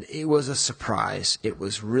 And it was a surprise. It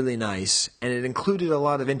was really nice. And it included a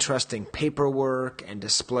lot of interesting paperwork and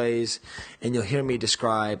displays. And you'll hear me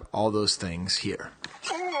describe all those things here.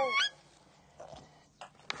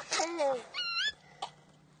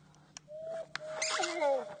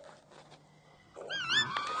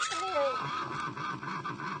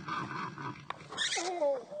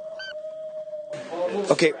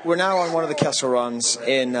 Okay, we're now on one of the Kessel runs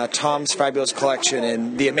in Tom's fabulous collection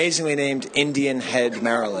in the amazingly named Indian Head,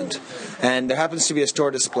 Maryland. And there happens to be a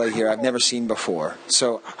store display here I've never seen before.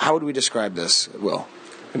 So how would we describe this, Will?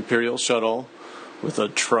 Imperial shuttle with a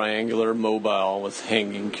triangular mobile with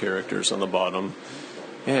hanging characters on the bottom.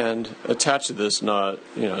 And attached to this,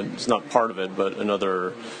 it's not part of it, but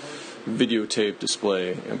another videotape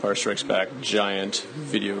display, Empire Strikes Back, giant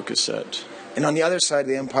video cassette. And on the other side of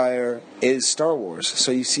the Empire is Star Wars.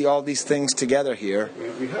 So you see all these things together here.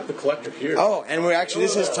 We have the collector here. Oh, and we're actually,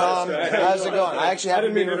 this is Tom. How's it going? I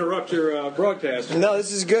didn't mean to interrupt your broadcast. No,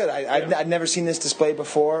 this is good. I'd never seen this display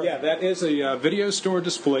before. Yeah, that is a video store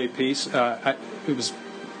display piece. It was...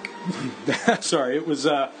 Sorry, it was...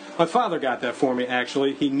 my father got that for me,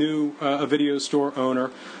 actually. He knew a video store owner,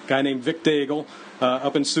 a guy named Vic Daigle,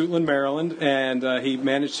 up in Suitland, Maryland, and he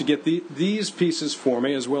managed to get these pieces for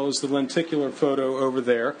me, as well as the lenticular photo over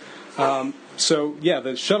there. The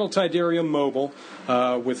Shuttle Tidarium Mobile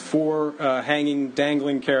with 4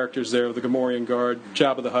 dangling characters there, the Gamorrean Guard,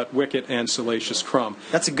 Jabba the Hutt, Wicket, and Salacious Crumb.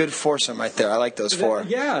 That's a good foursome right there. I like those 4.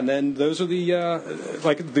 Yeah, and then those are the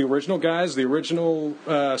the original guys, the original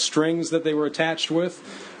strings that they were attached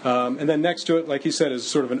with. And then next to it, like he said, is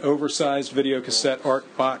sort of an oversized video cassette art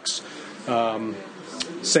box.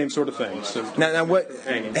 Same sort of thing. So now what?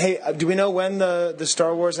 Hey, do we know when the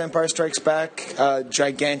Star Wars Empire Strikes Back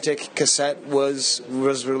gigantic cassette was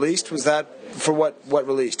released? Was that for what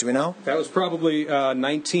release? Do we know? That was probably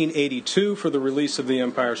 1982 for the release of The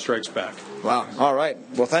Empire Strikes Back. Wow. All right.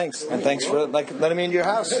 Well, thanks, and thanks for letting me into your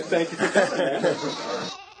house. Thank you for coming.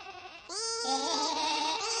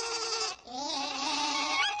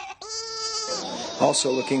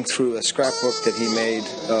 Also looking through a scrapbook that he made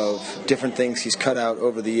of different things he's cut out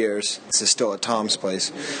over the years. This is still at Tom's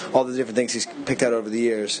place. All the different things he's picked out over the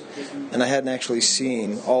years. And I hadn't actually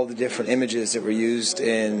seen all the different images that were used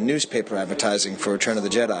in newspaper advertising for Return of the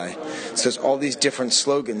Jedi. So there's all these different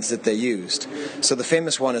slogans that they used. So the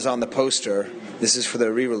famous one is on the poster. This is for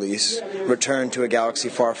the re-release. Return to a galaxy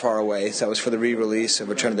far, far away. So that was for the re-release of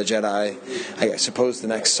Return of the Jedi, I suppose the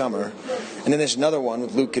next summer. And then there's another one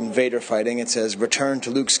with Luke and Vader fighting. It says, Return to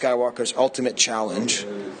Luke Skywalker's Ultimate Challenge.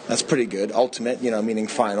 That's pretty good. Ultimate, meaning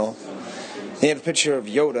final. And you have a picture of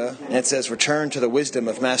Yoda, and it says, Return to the Wisdom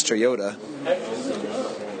of Master Yoda.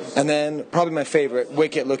 And then, probably my favorite,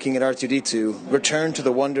 Wicket looking at R2-D2, Return to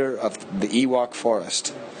the Wonder of the Ewok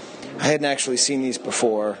Forest. I hadn't actually seen these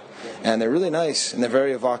before, and they're really nice, and they're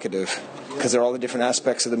very evocative, because they're all the different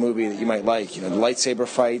aspects of the movie that you might like. The lightsaber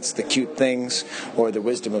fights, the cute things, or the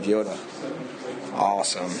wisdom of Yoda.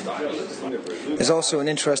 Awesome. There's also an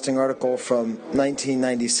interesting article from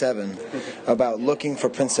 1997 about looking for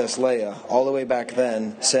Princess Leia, all the way back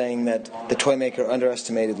then, saying that the toy maker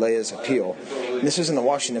underestimated Leia's appeal. And this was in the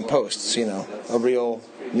Washington Post, a real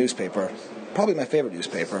newspaper. Probably my favorite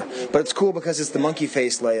newspaper. But it's cool because it's the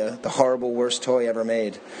monkey-faced Leia, the horrible, worst toy ever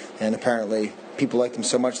made. And apparently people liked them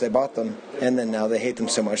so much they bought them, and then now they hate them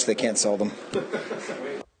so much they can't sell them.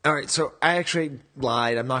 All right, so I actually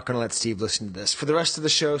lied. I'm not going to let Steve listen to this. For the rest of the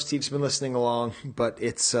show, Steve's been listening along, but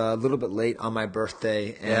it's a little bit late on my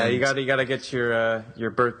birthday. And yeah, you got to get your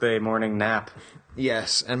birthday morning nap.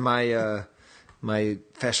 Yes, and my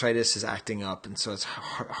fasciitis is acting up, and so it's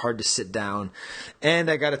hard to sit down. And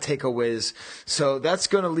I got to take a whiz. So that's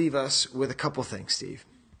going to leave us with a couple things, Steve.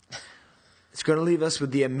 It's going to leave us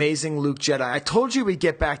with the amazing Luke Jedi. I told you we'd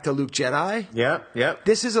get back to Luke Jedi. Yep.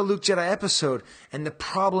 This is a Luke Jedi episode, and the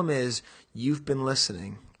problem is you've been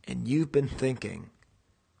listening, and you've been thinking,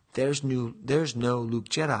 there's no Luke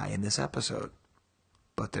Jedi in this episode.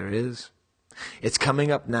 But there is. It's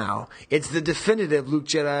coming up now. It's the definitive Luke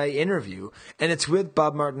Jedi interview, and it's with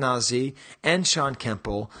Bob Martinazzi and Shawn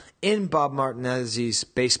Kemple in Bob Martinazzi's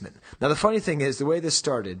basement. Now, the funny thing is, the way this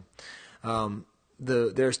started,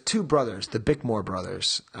 there's two brothers, the Bickmore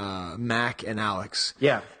brothers, Mac and Alex.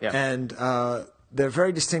 Yeah. And they're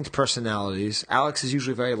very distinct personalities. Alex is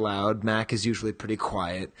usually very loud. Mac is usually pretty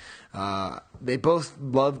quiet. They both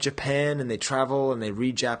love Japan, and they travel, and they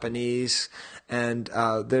read Japanese. And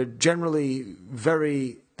they're generally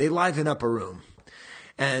they liven up a room.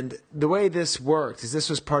 And the way this worked is this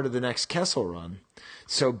was part of the next Kessel run.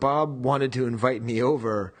 So Bob wanted to invite me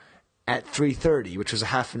over at 3:30, which was a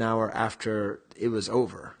half an hour after it was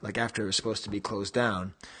over, like after it was supposed to be closed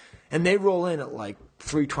down. And they roll in at like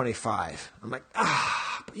 3:25. I'm like,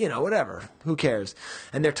 whatever. Who cares?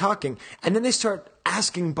 And they're talking. And then they start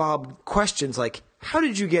asking Bob questions like, how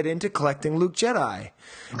did you get into collecting Luke Jedi?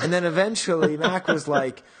 And then eventually Mac was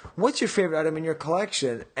like, what's your favorite item in your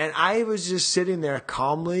collection? And I was just sitting there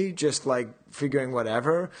calmly, just like figuring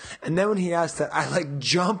whatever. And then when he asked that, I like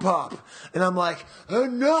jump up. And I'm like,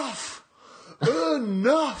 enough!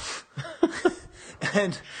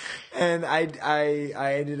 And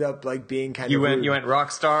I ended up like being kind of rude. You went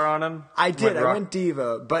rock star on him? I did. I went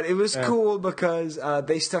diva, but it was cool because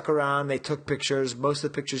they stuck around. They took pictures. Most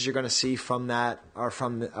of the pictures you're going to see from that are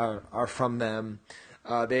from them.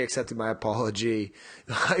 They accepted my apology.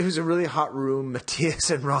 It was a really hot room.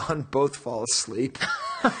 Matthias and Ron both fall asleep.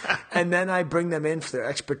 And then I bring them in for their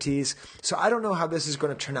expertise. So I don't know how this is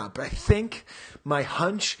going to turn out, but I think my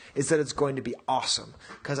hunch is that it's going to be awesome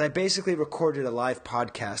because I basically recorded a live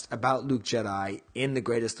podcast about Luke Jedi in the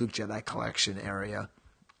Greatest Luke Jedi Collection area.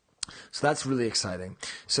 So that's really exciting.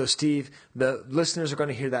 So Steve, the listeners are going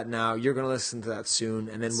to hear that now. You're going to listen to that soon,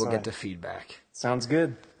 and then we'll get to feedback. Sounds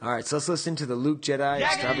good. All right, so let's listen to the Luke Jedi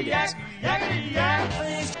extravaganza.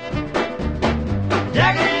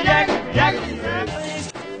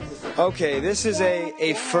 Okay, this is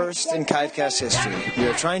a first in Chive Cast history. We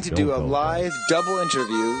are trying to do a live double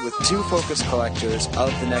interview with two focus collectors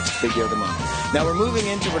of the next figure of the month. Now we're moving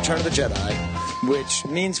into Return of the Jedi, which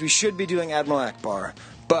means we should be doing Admiral Akbar,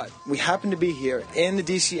 but we happen to be here in the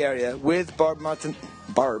DC area with Barbara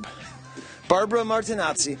Martinazzi.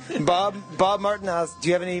 Bob Martinazzi. Do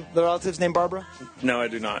you have any relatives named Barbara? No, I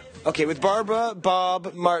do not. Okay, with Bob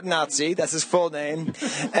Martinazzi, that's his full name,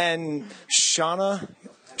 and Shawn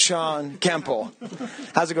Kemple.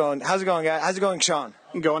 How's it going, guys? How's it going, Shawn?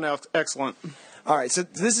 Going out excellent. All right, so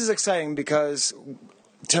this is exciting because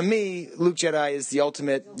to me, Luke Jedi is the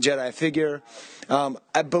ultimate Jedi figure.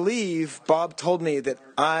 I believe Bob told me that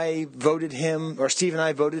I voted him, or Steve and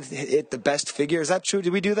I voted it the best figure. Is that true?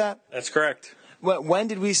 Did we do that? That's correct. When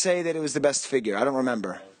did we say that it was the best figure? I don't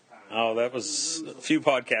remember. Oh, that was a few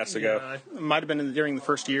podcasts ago. It might have been during the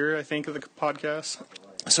first year, I think, of the podcast.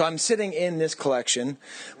 So I'm sitting in this collection,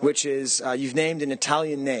 which is, you've named an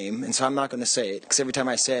Italian name, and so I'm not going to say it, because every time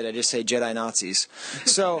I say it, I just say Jedi Nazis.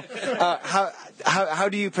 So how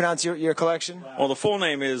do you pronounce your collection? Well, the full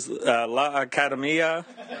name is La Accademia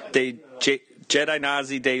dei Jedi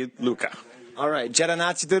Nazi de Luca. All right, Jedi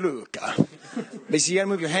Nazi de Luca. But you got to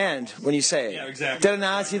move your hand when you say it. Yeah, exactly. Jedi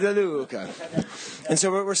Nazi de Luca. And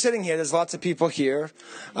so we're sitting here. There's lots of people here.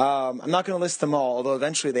 I'm not going to list them all, although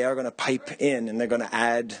eventually they are going to pipe in and they're going to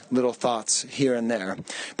add little thoughts here and there.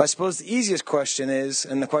 But I suppose the easiest question is,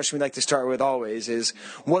 and the question we like to start with always, is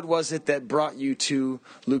what was it that brought you to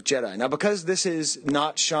Luke Jedi? Now, because this is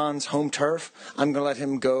not Shawn's home turf, I'm going to let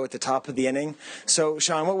him go at the top of the inning. So,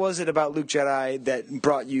 Shawn, what was it about Luke Jedi that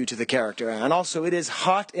brought you to the character? And also, it is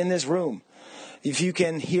hot in this room. If you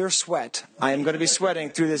can hear sweat, I am going to be sweating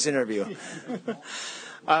through this interview.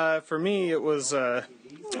 For me, it was I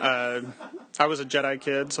was a Jedi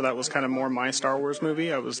kid, so that was kind of more my Star Wars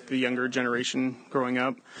movie. I was the younger generation growing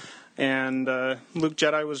up. And Luke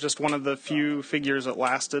Jedi was just one of the few figures that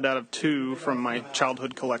lasted out of two from my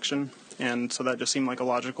childhood collection. And so that just seemed like a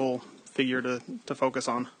logical figure to focus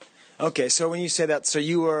on. Okay, so when you say that, so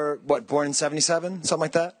you were, born in 77? Something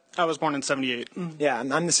like that? I was born in 78. Yeah,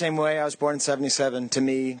 I'm the same way. I was born in 77. To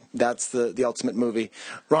me, that's the ultimate movie.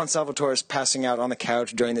 Ron Salvatore is passing out on the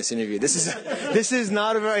couch during this interview. This is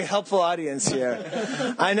not a very helpful audience here.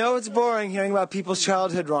 I know it's boring hearing about people's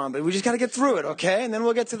childhood, Ron, but we just got to get through it, okay? And then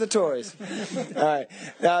we'll get to the toys. All right.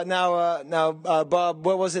 Now, Bob,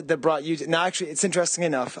 what was it that brought you to... Now, actually, it's interesting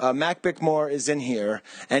enough. Mac Bickmore is in here,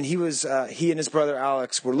 and he and his brother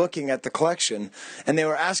Alex were looking at the collection, and they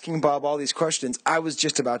were asking Bob all these questions I was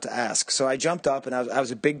just about to ask. So I jumped up, and I was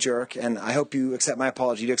a big jerk, and I hope you accept my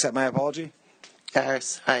apology. Do you accept my apology?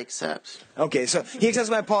 Yes, I accept. Okay, so he accepts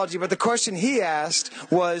my apology, but the question he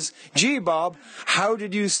asked was, gee, Bob, how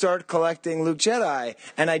did you start collecting Luke Jedi?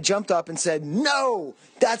 And I jumped up and said, no,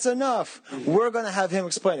 that's enough. We're going to have him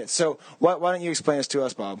explain it. So why don't you explain this to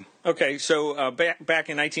us, Bob? Okay, so back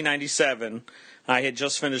in 1997... I had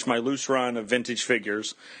just finished my loose run of vintage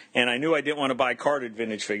figures, and I knew I didn't want to buy carded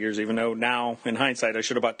vintage figures, even though now, in hindsight, I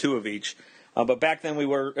should have bought 2 of each. But back then we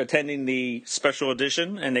were attending the special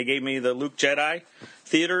edition, and they gave me the Luke Jedi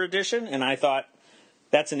Theater Edition, and I thought,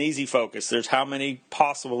 that's an easy focus. There's how many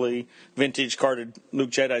possibly vintage carded Luke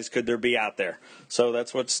Jedis could there be out there? So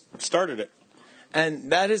that's what started it.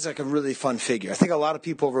 And that is like a really fun figure. I think a lot of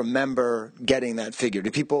people remember getting that figure. Do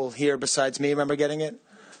people here besides me remember getting it?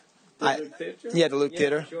 The Luke Theater? Yeah, the Luke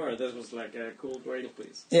Theater. Sure, that was like a cool grading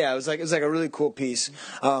piece. Yeah, it was like a really cool piece.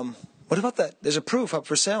 What about that? There's a proof up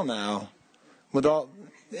for sale now.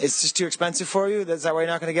 It's just too expensive for you. Is that why you're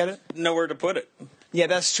not going to get it? Nowhere to put it. Yeah,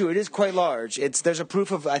 that's true. It is quite large. There's a proof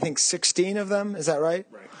of I think 16 of them. Is that right?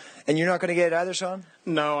 Right. And you're not going to get it either, Shawn?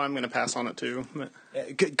 No, I'm going to pass on it too.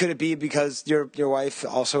 Could it be because your wife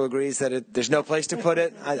also agrees that there's no place to put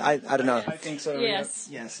it? I don't know. I think so. Yes.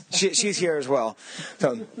 Yes. She's here as well.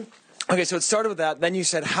 So. Okay, so it started with that. Then you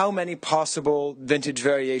said, how many possible vintage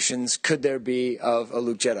variations could there be of a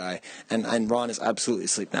Luke Jedi? And Ron is absolutely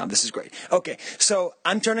asleep now. This is great. Okay, so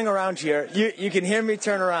I'm turning around here. You can hear me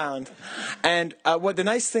turn around. And what the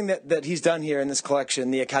nice thing that he's done here in this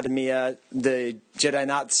collection, the Accademia, the Jedi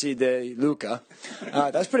Nazi, the Luca,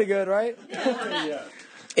 that's pretty good, right? Yeah.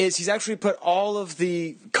 Is he's actually put all of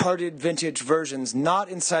the carded vintage versions not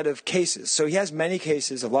inside of cases. So he has many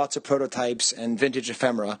cases of lots of prototypes and vintage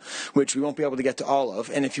ephemera, which we won't be able to get to all of.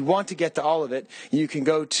 And if you want to get to all of it, you can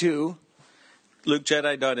go to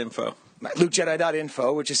LukeJedi.info.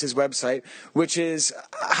 LukeJedi.info, which is his website, which is,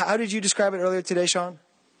 how did you describe it earlier today, Shawn?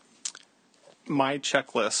 My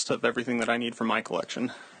checklist of everything that I need for my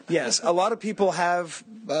collection. Yes, a lot of people have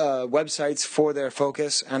websites for their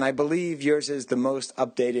focus, and I believe yours is the most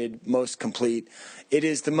updated, most complete. It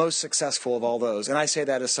is the most successful of all those. And I say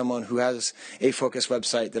that as someone who has a focus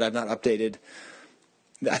website that I've not updated,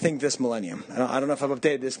 I think, this millennium. I don't know if I've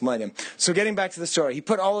updated this millennium. So getting back to the story, he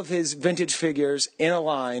put all of his vintage figures in a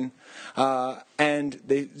line, and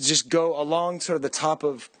they just go along sort of the top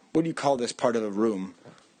of, what do you call this part of a room?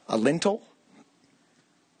 A lintel?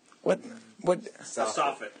 What? A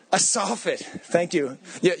soffit. A soffit. Thank you.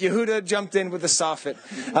 Yehuda jumped in with a soffit.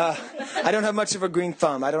 I don't have much of a green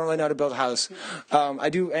thumb. I don't really know how to build a house. I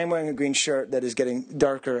am wearing a green shirt that is getting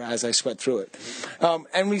darker as I sweat through it.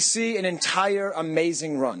 And we see an entire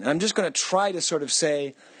amazing run. And I'm just going to try to sort of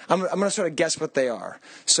say, I'm going to sort of guess what they are.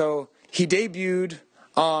 So he debuted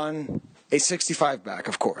on a 65 back,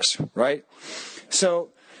 of course, right? So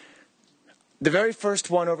the very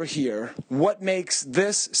first one over here, what makes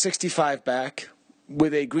this 65 back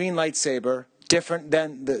with a green lightsaber different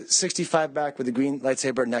than the 65 back with a green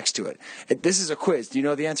lightsaber next to it? This is a quiz. Do you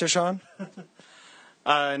know the answer, Shawn?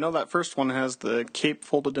 I know that first one has the cape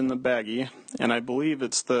folded in the baggie, and I believe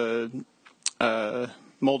it's the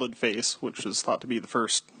molded face, which is thought to be the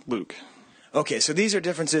first Luke. Okay, so these are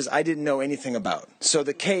differences I didn't know anything about. So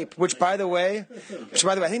the cape, which by the way,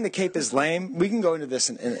 I think the cape is lame. We can go into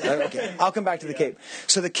this. Okay, I'll come back to the cape.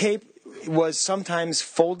 So the cape was sometimes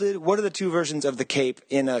folded. What are the 2 versions of the cape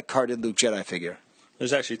in a carded Luke Jedi figure?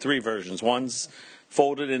 There's actually 3 versions. One's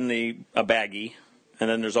folded in a baggie, and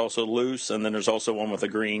then there's also loose, and then there's also one with a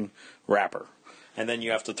green wrapper. And then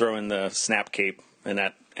you have to throw in the snap cape, and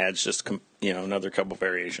that adds just another couple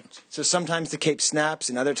variations. So sometimes the cape snaps,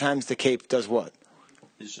 and other times the cape does what?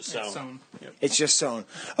 It's just sewn. Yep. It's just sewn.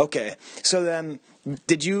 Okay. So then,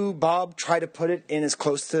 did you, Bob, try to put it in as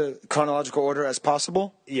close to chronological order as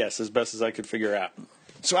possible? Yes, as best as I could figure out.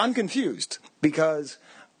 So I'm confused because,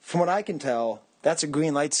 from what I can tell, that's a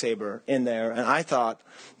green lightsaber in there, and I thought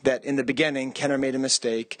that in the beginning Kenner made a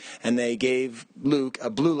mistake and they gave Luke a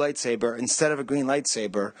blue lightsaber instead of a green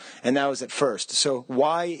lightsaber, and that was at first. So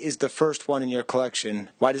why is the first one in your collection,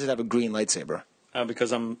 why does it have a green lightsaber?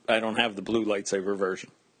 Because I don't have the blue lightsaber version.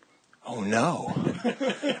 Oh, no.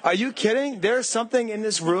 Are you kidding? There's something in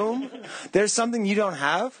this room? There's something you don't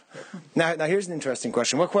have? Now here's an interesting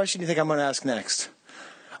question. What question do you think I'm going to ask next?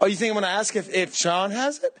 Oh, you think I'm going to ask if Shawn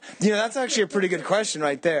has it? That's actually a pretty good question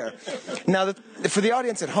right there. Now, for the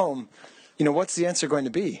audience at home, what's the answer going to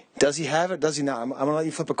be? Does he have it? Does he not? I'm going to let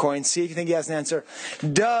you flip a coin. See if you think he has an answer.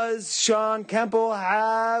 Does Shawn Kemple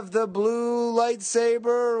have the blue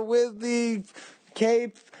lightsaber with the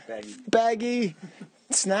cape, baggy,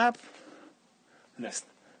 snap?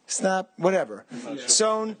 Snap, whatever.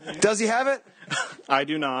 Sean, does he have it? I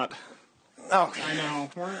do not. Oh, I know.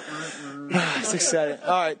 It's exciting.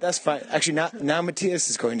 All right, that's fine. Actually, now Matthias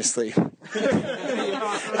is going to sleep.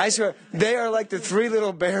 I swear, they are like the three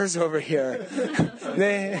little bears over here.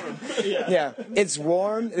 Yeah, it's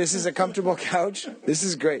warm. This is a comfortable couch. This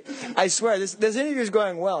is great. I swear, this interview is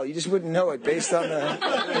going well. You just wouldn't know it based on the.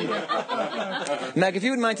 Mac, if you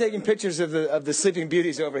wouldn't mind taking pictures of the sleeping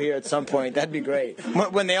beauties over here at some point, that'd be great.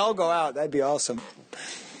 When they all go out, that'd be awesome.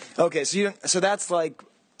 Okay, so that's like.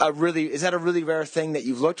 Is that a really rare thing that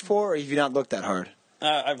you've looked for, or have you not looked that hard?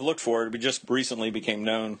 I've looked for it. It just recently became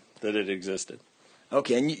known that it existed.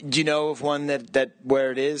 Okay, and do you know of one that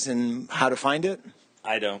where it is and how to find it?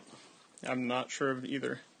 I don't. I'm not sure of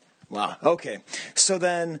either. Wow. Okay, so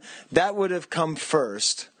then that would have come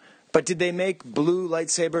first. But did they make blue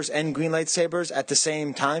lightsabers and green lightsabers at the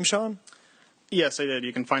same time, Shawn? Yes, they did.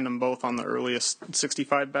 You can find them both on the earliest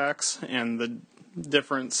 65 backs, and the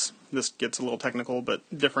difference, this gets a little technical, but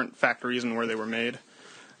different factories and where they were made.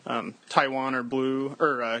 Taiwan are blue,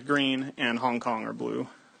 or green, and Hong Kong are blue.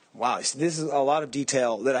 Wow, so this is a lot of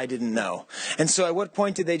detail that I didn't know. And so at what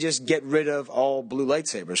point did they just get rid of all blue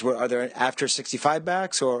lightsabers? Are there after 65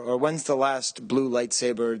 backs, or when's the last blue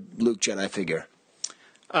lightsaber Luke Jedi figure?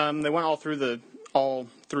 They went all through all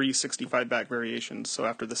three 65 back variations, so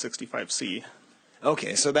after the 65C.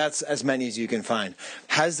 Okay, so that's as many as you can find.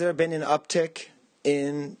 Has there been an uptick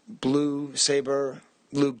in blue saber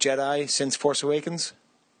Luke Jedi since Force Awakens?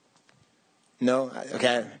 No?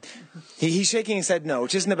 Okay. He's shaking his head no,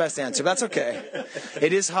 which isn't the best answer, but that's okay.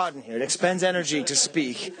 It is hot in here. It expends energy to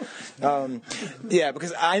speak. Yeah,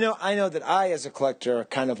 because I know that I, as a collector,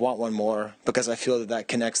 kind of want one more because I feel that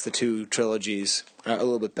connects the two trilogies a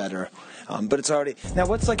little bit better. But it's already... Now,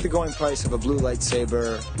 what's like the going price of a blue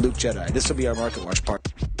lightsaber Luke Jedi? This will be our Market Watch part.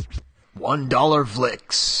 $1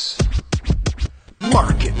 Vlix.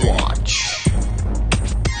 Market Watch.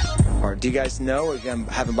 Do you guys know, or you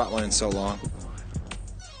haven't bought one in so long?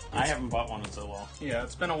 I haven't bought one in so long. Yeah,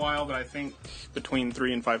 it's been a while, but I think between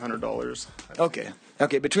 $300 and $500.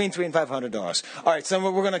 Okay, between $300 and $500. All right, so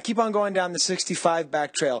we're going to keep on going down the 65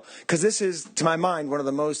 back trail, because this is, to my mind, one of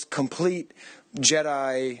the most complete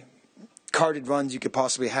Jedi carded runs you could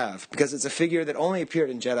possibly have, because it's a figure that only appeared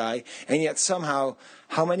in Jedi, and yet somehow,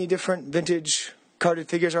 how many different vintage carded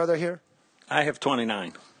figures are there here? I have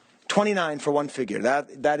 29. 29 for one figure.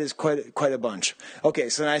 That is quite a bunch. Okay,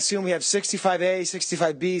 so then I assume we have 65A,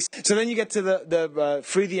 65B. So then you get to the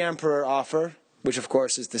Free the Emperor offer, which of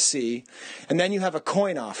course is the C, and then you have a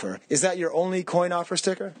coin offer. Is that your only coin offer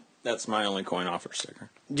sticker? That's my only coin offer sticker.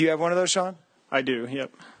 Do you have one of those, Shawn? I do.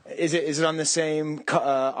 Yep. Is it on the same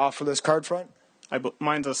offer list card front?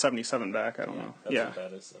 Mine's a 77 back. I don't know. That's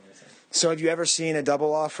what that is. So have you ever seen a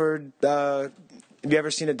double offered? Have you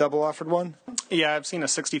ever seen a double offered one? Yeah, I've seen a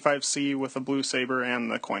 65C with a blue saber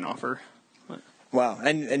and the coin offer. Wow,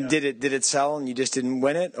 and did it sell and you just didn't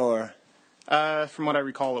win it, or? From what I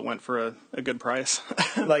recall, it went for a good price.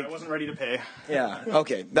 I wasn't ready to pay. Yeah.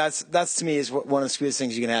 Okay. That's to me is one of the sweetest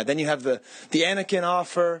things you can have. Then you have the Anakin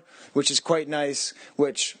offer, which is quite nice.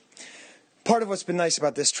 Which part of what's been nice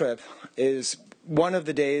about this trip is one of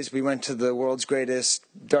the days we went to the world's greatest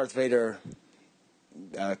Darth Vader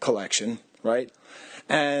collection, right?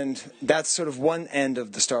 And that's sort of one end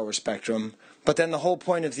of the Star Wars spectrum. But then the whole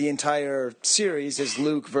point of the entire series is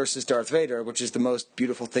Luke versus Darth Vader, which is the most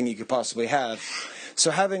beautiful thing you could possibly have.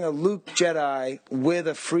 So having a Luke Jedi with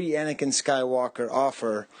a free Anakin Skywalker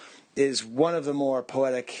offer is one of the more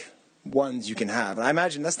poetic ones you can have. And I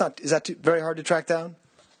imagine is that very hard to track down?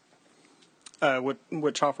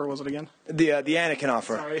 Which offer was it again? The Anakin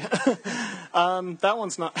offer. Sorry. That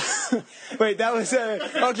one's not... Wait, that was...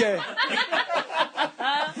 okay.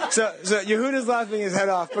 So Yehuda's laughing his head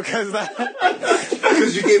off because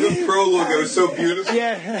you gave him prologue. It was so beautiful.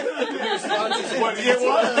 Yeah. What it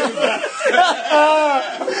was?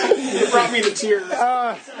 It brought me to tears. So,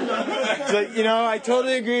 I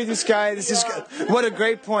totally agree with this guy. This is what a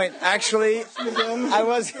great point. Actually, I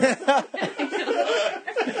was.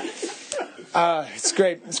 It's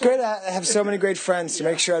great. It's great to have so many great friends to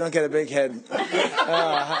make sure I don't get a big head.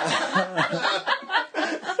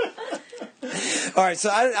 All right, so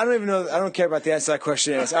I don't even know. I don't care about the answer to that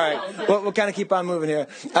question. All right, we'll kind of keep on moving here.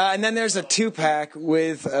 And then there's a 2-pack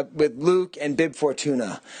with Luke and Bib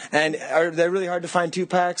Fortuna. And are they really hard to find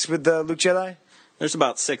 2-packs with the Luke Jedi? There's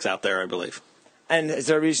about 6 out there, I believe. And is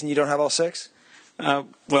there a reason you don't have all 6?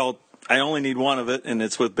 Well, I only need one of it, and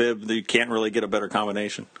it's with Bib. You can't really get a better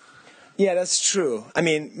combination. Yeah, that's true. I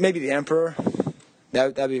mean, maybe the Emperor.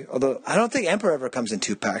 That'd be. Although I don't think Emperor ever comes in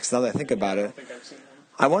 2-packs. Now that I think about it,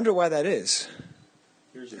 I wonder why that is.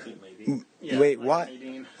 Here's a hint, maybe. Wait, why?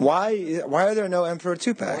 Why are there no Emperor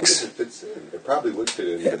 2-packs? It fits in. It probably would fit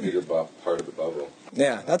in the bigger part of the bubble.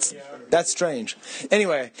 Yeah, that's strange.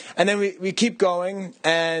 Anyway, and then we keep going,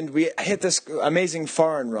 and we hit this amazing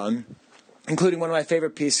foreign run, including one of my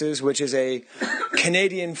favorite pieces, which is a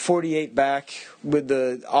Canadian 48-back with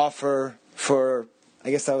the offer for,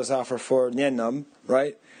 I guess that was offer for Nien Num,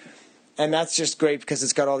 right? And that's just great because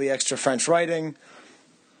it's got all the extra French writing,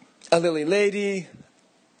 a Lily Lady,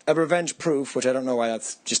 a Revenge Proof, which I don't know why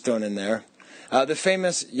that's just thrown in there. The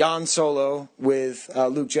famous Jan Solo with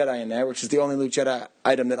Luke Jedi in there, which is the only Luke Jedi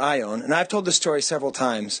item that I own. And I've told this story several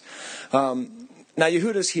times. Now,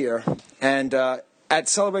 Yehuda's here, and at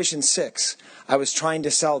Celebration 6, I was trying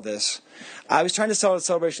to sell this. I was trying to sell it at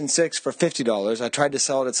Celebration 6 for $50. I tried to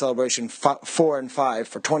sell it at Celebration 4 and 5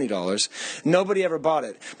 for $20. Nobody ever bought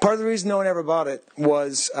it. Part of the reason no one ever bought it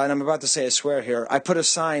was, and I'm about to say a swear here, I put a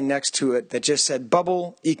sign next to it that just said,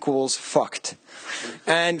 "Bubble equals fucked."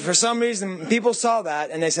 And for some reason, people saw that,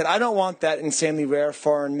 and they said, I don't want that insanely rare,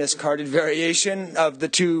 foreign, miscarded variation of the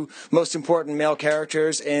 2 most important male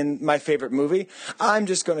characters in my favorite movie. I'm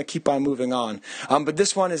just going to keep on moving on. But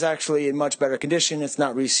this one is actually in much better condition. It's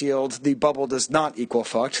not resealed. The bubble does not equal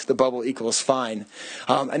fucked. The bubble equals fine.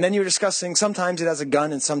 And then you were discussing sometimes it has a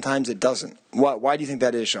gun and sometimes it doesn't. Why do you think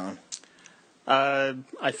that is, Shawn?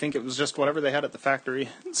 I think it was just whatever they had at the factory.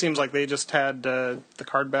 It seems like they just had the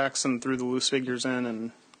card backs and threw the loose figures in,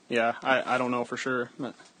 and yeah, I don't know for sure.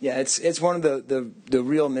 But. Yeah, it's one of the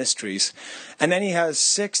real mysteries. And then he has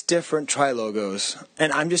 6 different tri-logos,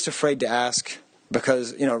 and I'm just afraid to ask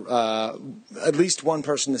because, at least one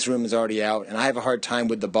person in this room is already out, and I have a hard time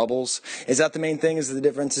with the bubbles. Is that the main thing, is the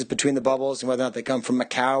differences between the bubbles and whether or not they come from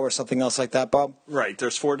Macau or something else like that, Bob? Right,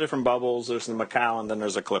 there's 4 different bubbles. There's the Macau, and then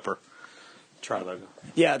there's a Clipper. Tri-logo.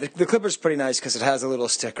 Yeah, the Clipper's pretty nice because it has a little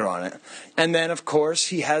sticker on it. And then, of course,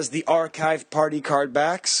 he has the Archive Party card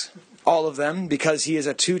backs. All of them, because he is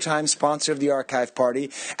a 2-time sponsor of the Archive Party.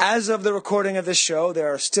 As of the recording of this show,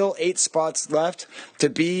 there are still 8 spots left to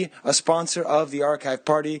be a sponsor of the Archive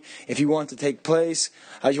Party. If you want to take place,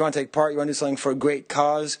 you want to take part, you want to do something for a great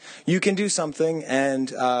cause, you can do something and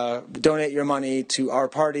donate your money to our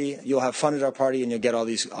party. You'll have fun at our party, and you'll get all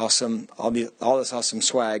this awesome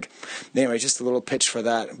swag. Anyway, just a little pitch for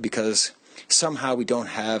that, because somehow we don't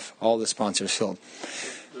have all the sponsors filled.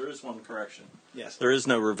 There is one correction. Yes. There is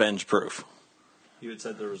no Revenge Proof. You had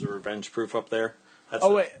said there was a Revenge Proof up there. That's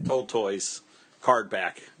wait. Told Toys card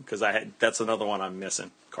back, because that's another one I'm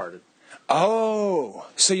missing, carded. Oh,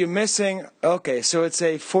 so you're missing. Okay, so it's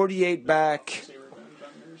a 48-back.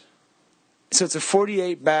 So it's a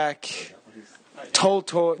 48-back Told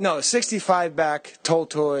Toy. No, 65-back Told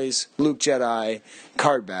Toys Luke Jedi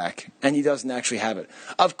card back, and he doesn't actually have it.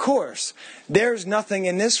 Of course, there's nothing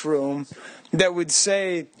in this room that would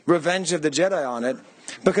say Revenge of the Jedi on it,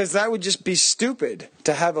 because that would just be stupid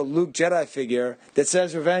to have a Luke Jedi figure that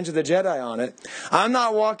says Revenge of the Jedi on it. I'm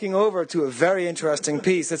not walking over to a very interesting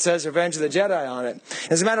piece that says Revenge of the Jedi on it.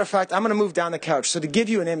 As a matter of fact, I'm going to move down the couch. So to give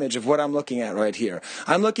you an image of what I'm looking at right here,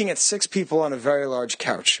 I'm looking at 6 people on a very large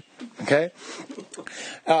couch. Okay,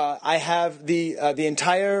 I have the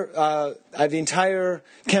entire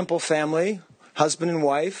Kemple family, husband and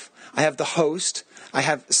wife. I have the host. I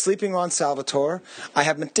have Sleeping on Salvatore, I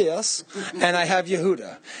have Matthias, and I have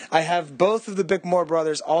Yehuda. I have both of the Bickmore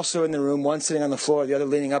brothers also in the room, one sitting on the floor, the other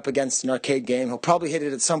leaning up against an arcade game. He'll probably hit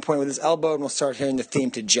it at some point with his elbow, and we'll start hearing the theme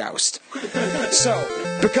to Joust.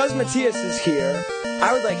 So, because Matthias is here,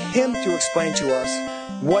 I would like him to explain to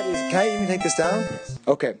us what is... Can I even take this down?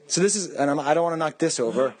 Okay, so this is... And I don't want to knock this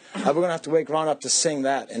over. We're going to have to wake Ron up to sing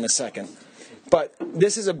that in a second. But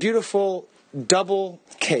this is a beautiful double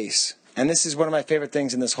case. And this is one of my favorite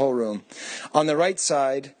things in this whole room. On the right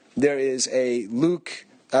side, there is a Luke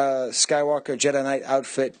Skywalker Jedi Knight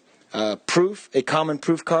outfit proof, a common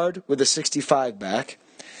proof card with a 65 back.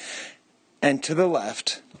 And to the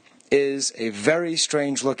left is a very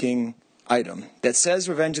strange-looking item that says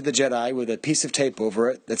Revenge of the Jedi with a piece of tape over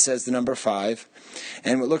it that says the number 5,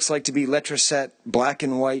 and what looks like to be letter-set black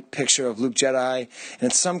and white picture of Luke Jedi, and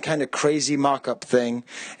it's some kind of crazy mock-up thing.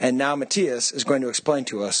 And now Matthias is going to explain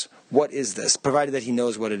to us what is this, provided that he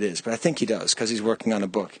knows what it is. But I think he does, because he's working on a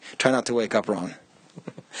book. Try not to wake up, Ron.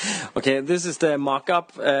 Okay, this is the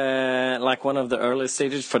mock-up, like one of the early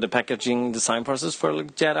stages for the packaging design process for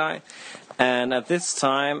Luke Jedi. And at this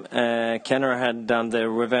time, Kenner had done the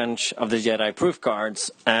Revenge of the Jedi proof cards,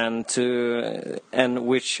 and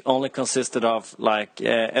which only consisted of like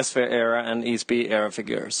SWCA era and ESB era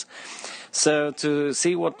figures. So to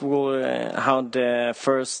see how the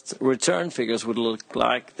first return figures would look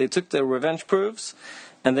like, they took the Revenge proofs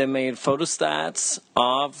and they made photostats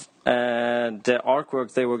of the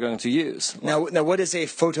artwork they were going to use. Now what is a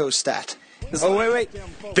photostat? Oh, wait.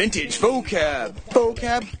 Vintage vocab.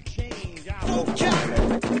 Vocab.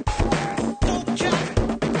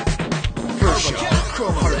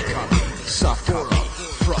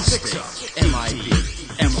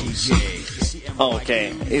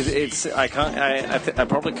 Okay, I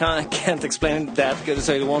probably can't explain it that good,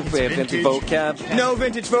 so it won't be a vintage vocab. No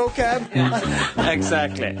vintage vocab.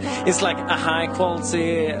 Exactly. It's like a high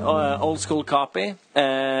quality old school copy,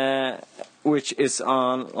 which is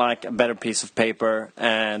on like a better piece of paper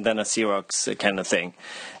than a Xerox kind of thing.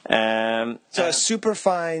 So a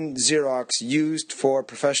superfine Xerox used for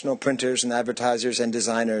professional printers and advertisers and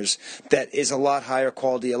designers that is a lot higher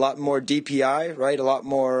quality, a lot more DPI, right? A lot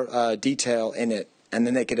more detail in it. And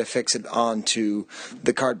then they could affix it onto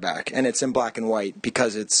the card back. And it's in black and white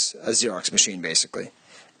because it's a Xerox machine, basically.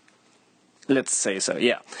 Let's say so,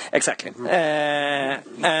 yeah, exactly. So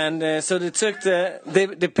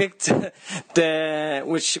they picked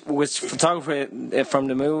which photography from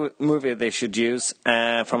the movie they should use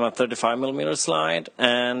from a 35mm slide,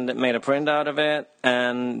 and made a print out of it,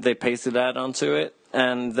 and they pasted that onto it,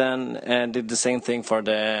 and then did the same thing for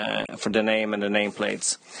the name and the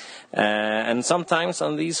nameplates. And sometimes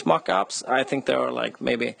on these mock-ups, I think there are like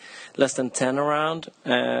maybe less than 10 around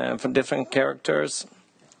for different characters.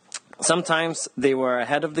 Sometimes they were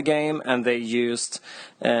ahead of the game and they used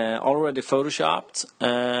already photoshopped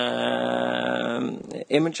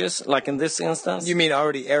images, like in this instance. You mean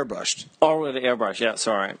already airbrushed? Already airbrushed, yeah,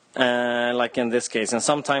 sorry. Like in this case. And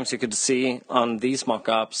sometimes you could see on these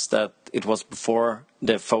mock-ups that it was before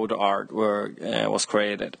the photo art was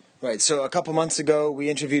created. Right, so a couple months ago we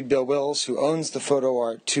interviewed Bill Wills, who owns the photo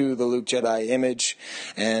art to the Luke Jedi image,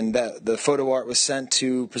 and the photo art was sent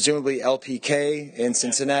to presumably LPK in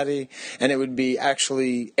Cincinnati, and it would be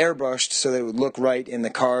actually airbrushed so that it would look right in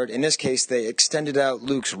the card. In this case, they extended out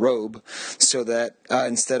Luke's robe so that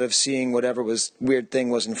instead of seeing whatever weird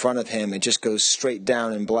thing was in front of him, it just goes straight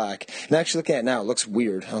down in black. And actually looking at it now, it looks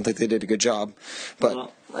weird. I don't think they did a good job, but...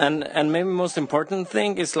 Well, and maybe most important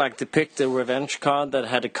thing is like to pick the Revenge card that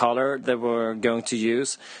had a color they were going to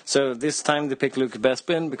use. So this time they picked Luke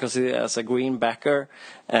Bespin because he has a green backer,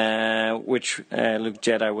 which Luke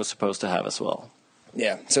Jedi was supposed to have as well.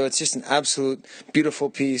 Yeah, so it's just an absolute beautiful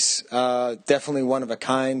piece, definitely one of a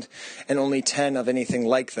kind, and only 10 of anything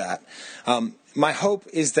like that. My hope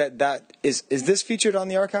is that is this featured on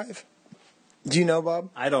the archive? Do you know, Bob?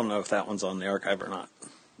 I don't know if that one's on the archive or not.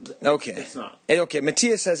 Okay. It's not. Okay,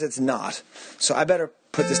 Matthias says it's not, so I better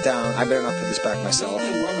put this down. I better not put this back myself.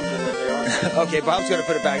 Okay, Bob's going to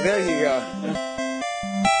put it back. There you go.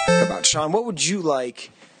 About Shawn, what would you like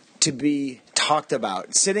to be talked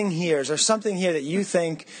about? Sitting here, is there something here that you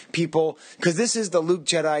think people, because this is the Luke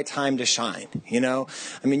Jedi time to shine, you know?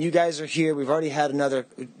 I mean, you guys are here. We've already had another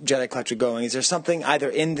Jedi collector going. Is there something either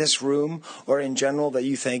in this room or in general that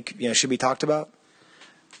you think should be talked about?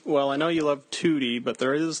 Well, I know you love 2D, but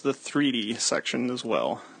there is the 3D section as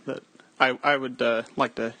well that I would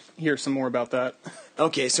like to hear some more about that.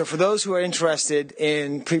 Okay, so for those who are interested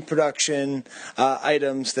in pre-production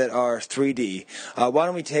items that are 3D, why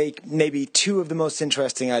don't we take maybe two of the most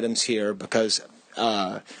interesting items here, because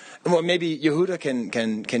well, maybe Yehuda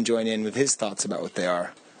can join in with his thoughts about what they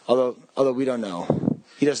are, although we don't know.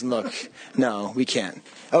 He doesn't look. No, we can't.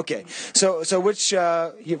 Okay, so which?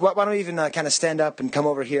 Why don't we even kind of stand up and come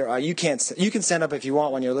over here? You can't. You can stand up if you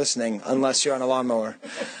want when you're listening, unless you're on a lawnmower.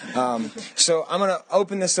 So I'm going to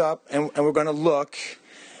open this up, and we're going to look,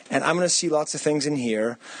 and I'm going to see lots of things in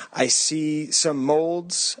here. I see some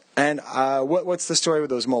molds, and what's the story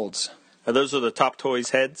with those molds? Those are the Top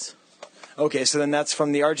Toys heads. Okay, so then that's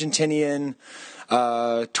from the Argentinian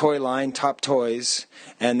toy line, Top Toys,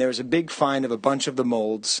 and there's a big find of a bunch of the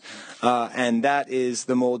molds, and that is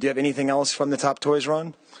the mold. Do you have anything else from the Top Toys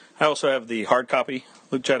run? I also have the hard copy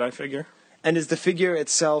Luke Jedi figure. And is the figure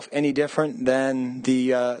itself any different than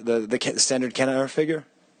the standard Kenner figure?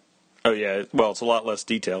 Oh yeah, well, it's a lot less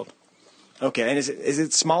detailed. Okay, and is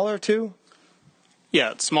it smaller too?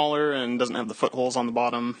 Yeah, it's smaller and doesn't have the footholes on the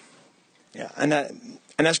bottom. Yeah, and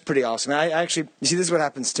that's pretty awesome. I actually, you see, this is what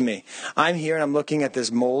happens to me. I'm here and I'm looking at this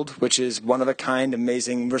mold, which is one of a kind,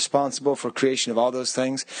 amazing, responsible for creation of all those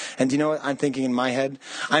things. And do you know what I'm thinking in my head?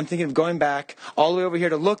 I'm thinking of going back all the way over here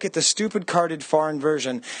to look at the stupid carded foreign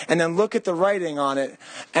version, and then look at the writing on it,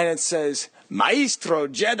 and it says Maestro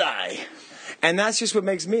Jedi. And that's just what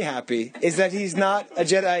makes me happy, is that he's not a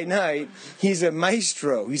Jedi Knight, he's a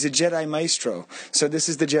Maestro. He's a Jedi Maestro. So this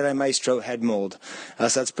is the Jedi Maestro head mold. So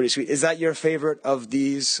that's pretty sweet. Is that your favorite of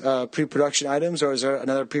these pre-production items, or is there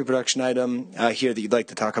another pre-production item here that you'd like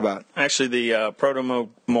to talk about? Actually, the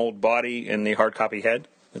proto-mold body and the hard copy head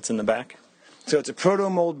that's in the back. So it's a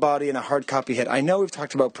proto-mold body and a hard copy head. I know we've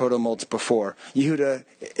talked about proto-molds before. Yehuda,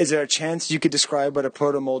 is there a chance you could describe what a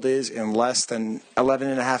proto-mold is in less than 11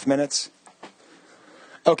 and a half minutes?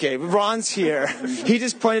 Okay, Ron's here. He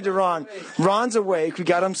just pointed to Ron. Ron's awake. We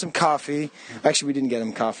got him some coffee. Actually, we didn't get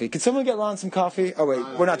him coffee. Can someone get Ron some coffee? Oh, wait.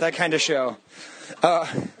 We're not that kind of show.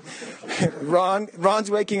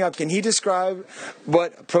 Ron's waking up. Can he describe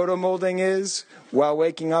what proto-molding is while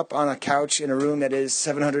waking up on a couch in a room that is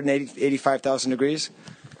 785,000 degrees?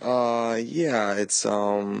 Yeah, it's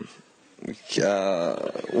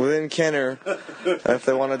within Kenner, if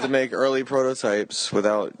they wanted to make early prototypes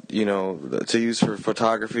without, to use for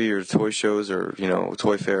photography or toy shows or,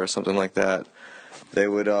 toy fair or something like that, they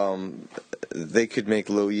could make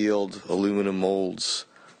low yield aluminum molds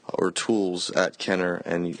or tools at Kenner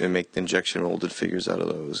and make injection molded figures out of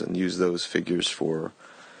those and use those figures for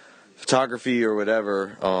photography or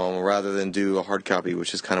whatever, rather than do a hard copy,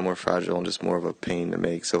 which is kind of more fragile and just more of a pain to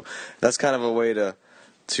make. So that's kind of a way to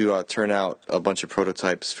turn out a bunch of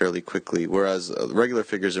prototypes fairly quickly, whereas regular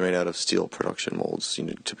figures are made out of steel production molds,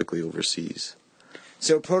 typically overseas.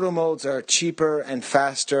 So proto molds are cheaper and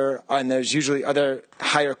faster, and there's usually other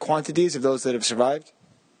higher quantities of those that have survived?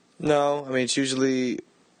 No, it's usually,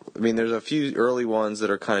 there's a few early ones that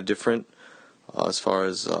are kind of different as far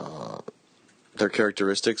as their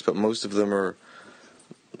characteristics, but most of them are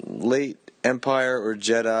late Empire or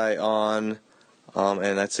Jedi on.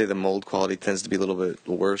 And I'd say the mold quality tends to be a little bit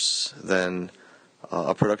worse than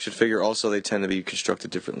a production figure. Also, they tend to be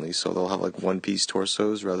constructed differently, so they'll have like one-piece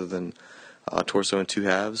torsos rather than a torso in two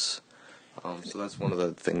halves. So that's one of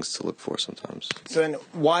the things to look for sometimes. So then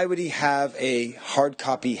why would he have a hard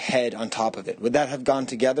copy head on top of it? Would that have gone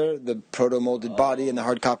together, the proto-molded body and the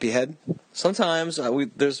hard copy head? Sometimes.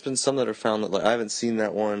 There's been some that are found that, I haven't seen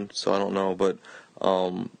that one, so I don't know, but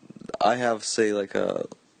I have, say, like a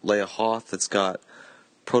Leia Hoth that's got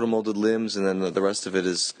proto-molded limbs, and then the rest of it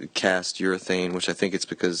is cast urethane, which I think it's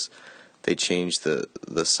because they changed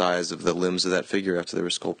the size of the limbs of that figure after they were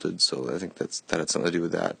sculpted. So I think that had something to do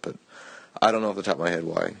with that, but I don't know off the top of my head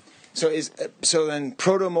why. So then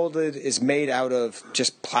proto-molded is made out of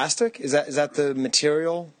just plastic? Is that the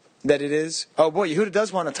material that it is? Oh boy, Yehuda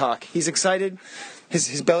does want to talk. He's excited.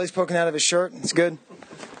 His belly's poking out of his shirt. It's good.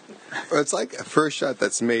 Well, it's like a first shot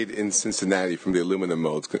that's made in Cincinnati from the aluminum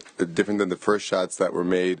molds, different than the first shots that were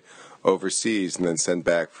made overseas and then sent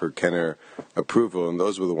back for Kenner approval. And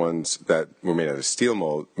those were the ones that were made out of steel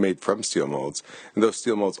mold, made from steel molds. And those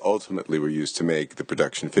steel molds ultimately were used to make the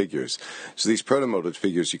production figures. So these proto-molded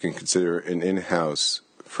figures you can consider an in-house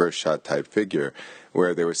first shot type figure,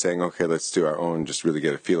 where they were saying, okay, let's do our own, just really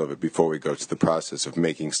get a feel of it before we go to the process of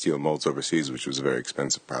making steel molds overseas, which was a very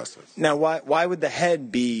expensive process. Now, why would the head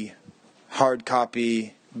be hard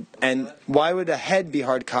copy, and why would the head be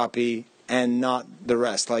hard copy and not the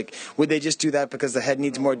rest? Like, would they just do that because the head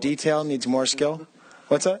needs more detail, needs more skill?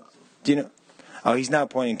 What's that? Do you know? Oh, he's now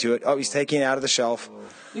pointing to it. Oh, he's taking it out of the shelf.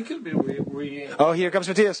 It could be Oh, here comes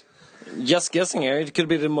Matthias. Just guessing here, it could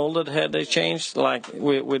be the molded head they changed, like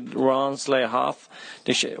with Ron's Leia Hoth.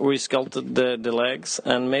 They resculpted the legs,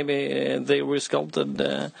 and maybe they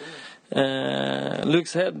resculpted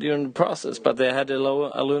Luke's head during the process, but they had the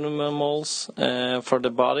low aluminum molds for the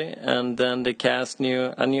body, and then they cast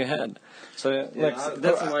a new head. So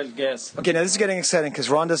that's a wild guess. Okay, now this is getting exciting because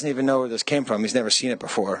Ron doesn't even know where this came from. He's never seen it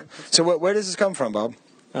before. So where does this come from, Bob?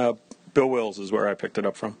 Bill Wills is where I picked it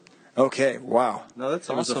up from. Okay, wow. No, that's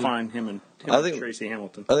awesome. It was a fine him and Tracy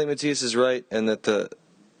Hamilton. I think Matthias is right, and that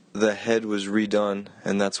the head was redone,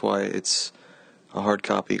 and that's why it's a hard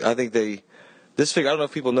copy. I think this figure, I don't know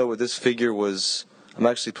if people know what this figure was. I'm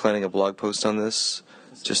actually planning a blog post on this,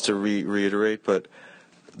 just to reiterate, but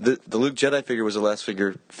the Luke Jedi figure was the last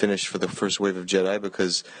figure finished for the first wave of Jedi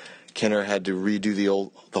because Kenner had to redo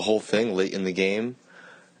the whole thing late in the game,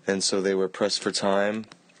 and so they were pressed for time.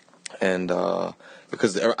 And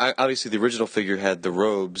because obviously the original figure had the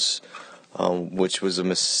robes, which was a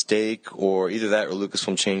mistake, or either that or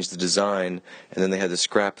Lucasfilm changed the design, and then they had to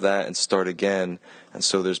scrap that and start again. And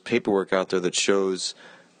so there's paperwork out there that shows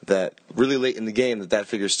that really late in the game that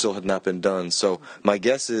figure still had not been done. So my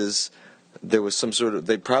guess is there was some sort of,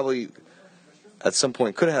 they probably at some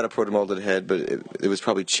point could have had a proto-molded head, but it was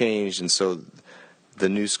probably changed, and so the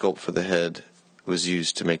new sculpt for the head was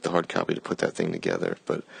used to make the hard copy to put that thing together.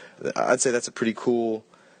 But I'd say that's a pretty cool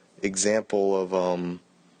example of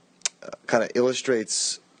kind of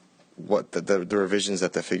illustrates what the revisions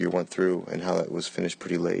that the figure went through and how it was finished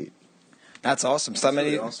pretty late. That's awesome. That's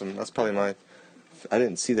really awesome. That's probably I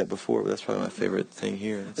didn't see that before, but that's probably my favorite thing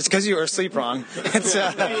here. It's because you were asleep, Ron.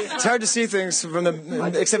 It's hard to see things from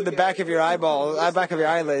except the back of your back of your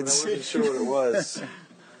eyelids. I wasn't sure what it was.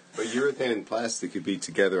 But urethane and plastic could be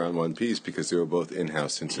together on one piece because they were both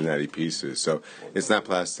in-house Cincinnati pieces. So it's not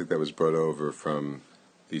plastic that was brought over from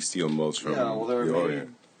these steel molds from the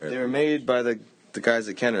Orient. They were made by the guys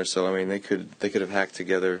at Kenner, so I mean they could have hacked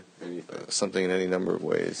together something in any number of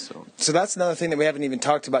ways. So that's another thing that we haven't even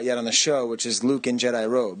talked about yet on the show, which is Luke in Jedi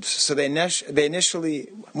robes. So they initially,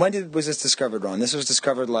 was this discovered, Ron? This was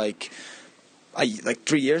discovered like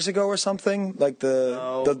 3 years ago or something, like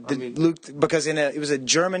Luke, because it was a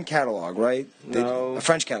German catalog, right? No, a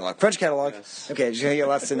French catalog. Yes. Okay, you're gonna get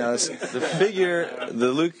lots to know.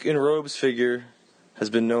 The Luke in robes figure has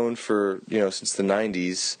been known for since the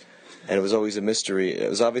 90s, and it was always a mystery. It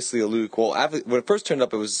was obviously a Luke. Well, when it first turned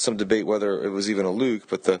up, it was some debate whether it was even a Luke,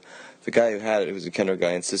 but the guy who had it, who was a Kenner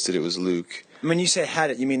guy, insisted it was Luke. When you say had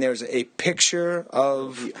it, you mean there was a picture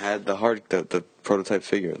of... He had the prototype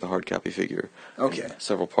figure, the hard copy figure. Okay.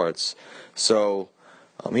 Several parts. So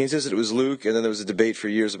he insisted it was Luke, and then there was a debate for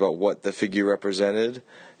years about what the figure represented.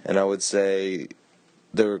 And I would say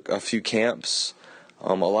there were a few camps.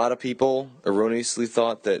 A lot of people erroneously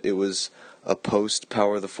thought that it was a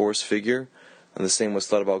post-Power of the Force figure, and the same was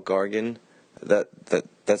thought about Gargan.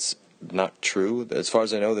 That's not true. As far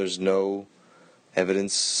as I know, there's no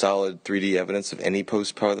solid 3D evidence of any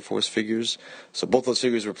post-Power of the Force figures. So both those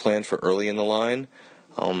figures were planned for early in the line.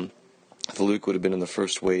 The Luke would have been in the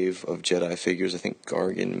first wave of Jedi figures. I think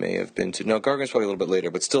Gargan may have been too. No, Gargan's probably a little bit later,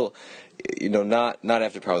 but still, not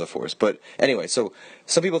after Power of the Force. But anyway, so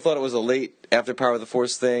some people thought it was a late after Power of the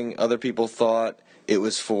Force thing. Other people thought it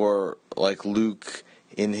was for like Luke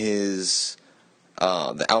in his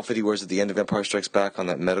the outfit he wears at the end of Empire Strikes Back on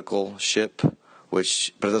that medical ship, but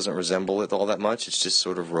it doesn't resemble it all that much. It's just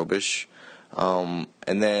sort of robish. And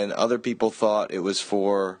then other people thought it was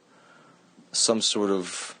for some sort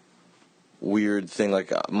of weird thing.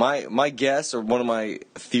 Like my guess, or one of my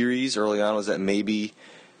theories early on, was that maybe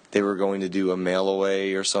they were going to do a mail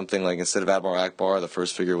away or something. Like instead of Admiral Akbar, the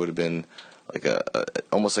first figure would have been like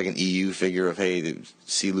almost like an EU figure of, hey,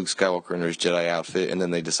 see Luke Skywalker in his Jedi outfit, and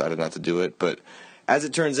then they decided not to do it. But as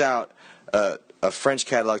it turns out, a French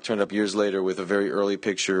catalog turned up years later with a very early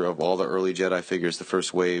picture of all the early Jedi figures, the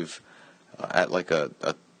first wave, at like as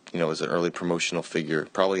an early promotional figure,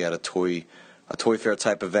 probably at a toy fair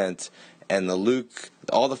type event. And the Luke,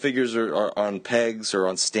 all the figures are on pegs or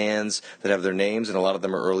on stands that have their names, and a lot of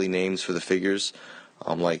them are early names for the figures.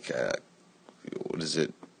 What is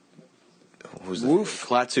it? Woof.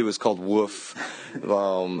 Klaatu is called Woof.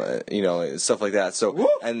 Stuff like that. So, Woof.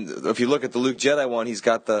 And if you look at the Luke Jedi one, he's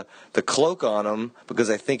got the cloak on him, because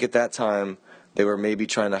I think at that time they were maybe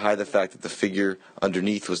trying to hide the fact that the figure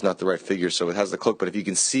underneath was not the right figure. So it has the cloak, but if you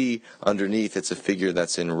can see underneath, it's a figure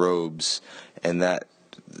that's in robes, and that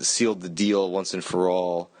sealed the deal once and for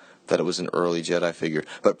all that it was an early Jedi figure.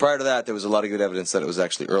 But prior to that, there was a lot of good evidence that it was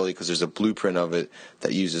actually early, because there's a blueprint of it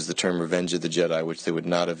that uses the term Revenge of the Jedi, which they would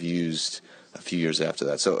not have used a few years after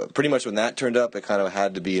that. So pretty much when that turned up, it kind of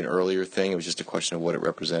had to be an earlier thing. It was just a question of what it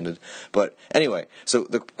represented. But anyway, so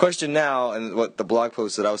the question now, and what the blog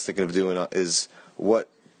post that I was thinking of doing is,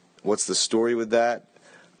 what's the story with that?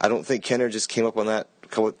 I don't think Kenner just came up with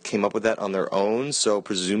that on their own. So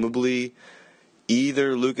presumably,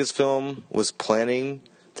 either Lucasfilm was planning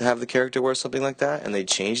to have the character wear something like that, and they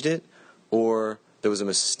changed it, or there was a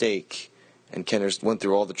mistake, and Kenner went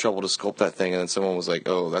through all the trouble to sculpt that thing, and then someone was like,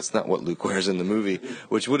 oh, that's not what Luke wears in the movie,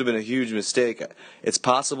 which would have been a huge mistake. It's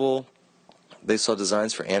possible they saw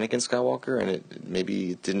designs for Anakin Skywalker, and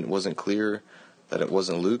it wasn't clear that it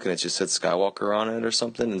wasn't Luke, and it just said Skywalker on it or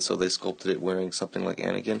something, and so they sculpted it wearing something like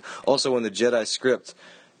Anakin. Also, in the Jedi script,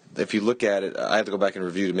 if you look at it, I have to go back and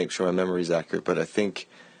review to make sure my memory is accurate, but I think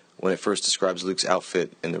when it first describes Luke's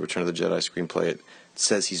outfit in the Return of the Jedi screenplay, it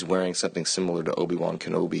says he's wearing something similar to Obi-Wan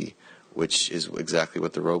Kenobi, which is exactly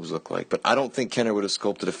what the robes look like. But I don't think Kenner would have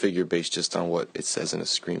sculpted a figure based just on what it says in a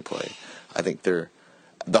screenplay. I think the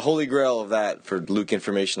holy grail of that for Luke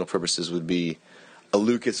informational purposes would be a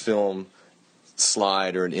Lucasfilm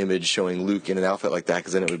slide or an image showing Luke in an outfit like that,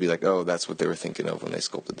 because then it would be like, oh, that's what they were thinking of when they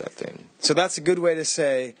sculpted that thing. So that's a good way to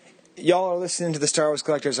say, y'all are listening to the Star Wars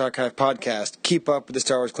Collectors Archive podcast. Keep up with the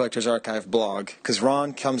Star Wars Collectors Archive blog, because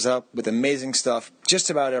Ron comes up with amazing stuff just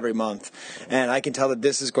about every month. And I can tell that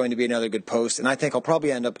this is going to be another good post. And I think I'll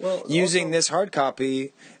probably end up using this hard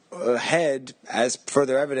copy head as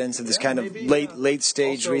further evidence of this kind of late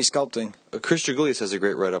stage resculpting. Chris Dragoulias has a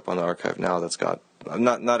great write-up on the archive now that's got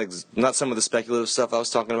not some of the speculative stuff I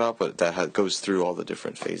was talking about, but that goes through all the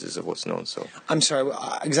different phases of what's known. So I'm sorry,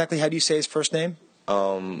 exactly how do you say his first name?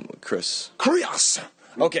 Chris. Krios.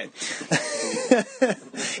 Okay.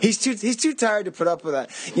 he's too tired to put up with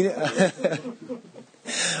that.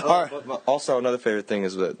 Also, another favorite thing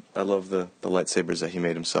is that I love the lightsabers that he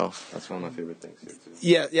made himself. That's one of my favorite things here too.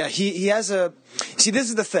 Yeah. He has a. See, this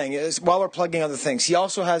is the thing. Is while we're plugging other things, he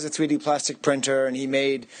also has a 3D plastic printer, and he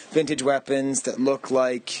made vintage weapons that look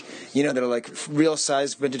like, that are like real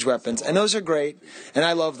size vintage weapons, and those are great, and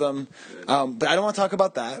I love them. But I don't want to talk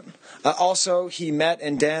about that. Also, he met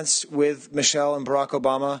and danced with Michelle and Barack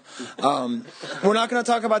Obama. We're not going to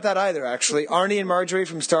talk about that either, actually. Arnie and Marjorie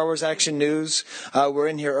from Star Wars Action News were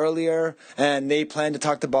in here earlier, and they plan to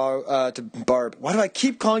talk to Barb. Why do I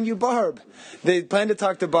keep calling you Barb? They plan to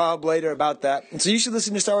talk to Bob later about that. And so you should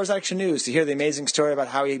listen to Star Wars Action News to hear the amazing story about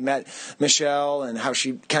how he met Michelle and how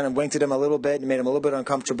she kind of winked at him a little bit and made him a little bit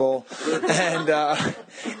uncomfortable. And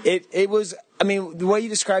it was, the way you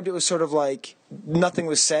described it was sort of like nothing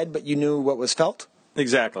was said, but you knew what was felt.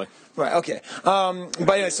 Exactly. Right, okay. But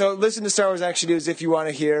anyway, so listen to Star Wars Action News if you want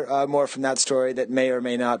to hear more from that story that may or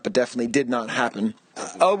may not, but definitely did not happen.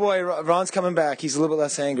 Oh boy, Ron's coming back. He's a little bit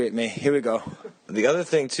less angry at me. Here we go. The other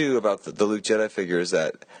thing, too, about the Luke Jedi figure is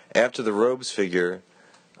that after the robes figure,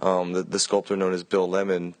 the sculptor known as Bill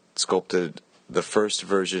Lemon sculpted the first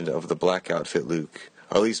version of the black outfit Luke,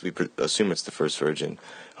 or at least we assume it's the first version,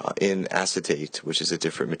 in acetate, which is a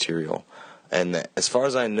different material. And as far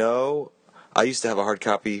as I know, I used to have a hard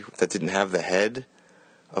copy that didn't have the head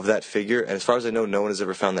of that figure, and as far as I know, no one has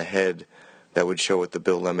ever found the head that would show what the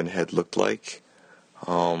Bill Lemon head looked like.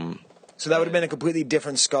 So that would have been a completely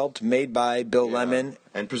different sculpt made by Bill Lemon.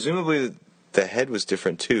 And presumably the head was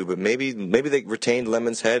different too, but maybe they retained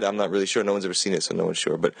Lemon's head. I'm not really sure. No one's ever seen it, so no one's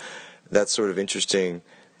sure. But that's sort of interesting,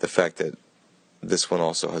 the fact that this one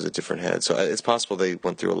also has a different head. So it's possible they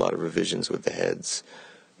went through a lot of revisions with the heads.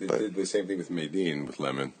 They did the same thing with Maydeen, with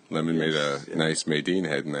Lemon. Lemon made a nice Maydeen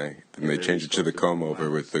head, and they changed it to the comb over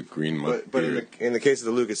with the green But in the case of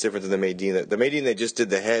the Luke, it's different than the Maydeen. The Maydeen, they just did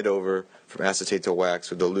the head over from acetate to wax.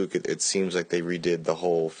 With the Luke, it seems like they redid the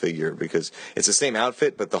whole figure, because it's the same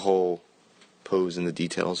outfit, but the whole pose and the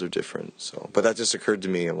details are different. So, but that just occurred to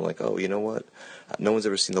me. I'm like, oh, you know what? No one's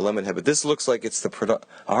ever seen the Lemon head, but this looks like it's a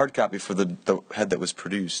hard copy for the head that was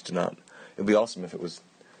produced. It'd be awesome if it was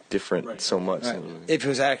different so much. Right. If it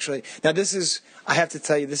was actually... Now, I have to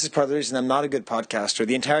tell you, this is part of the reason I'm not a good podcaster.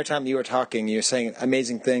 The entire time you were talking, you were saying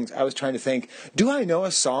amazing things. I was trying to think, do I know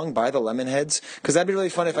a song by the Lemonheads? Because that'd be really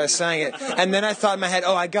fun if I sang it. And then I thought in my head,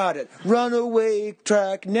 oh, I got it. Runaway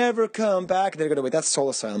track, never come back. And then I go, wait, that's Soul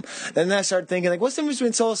Asylum. Then I started thinking, what's the difference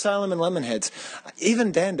between Soul Asylum and Lemonheads?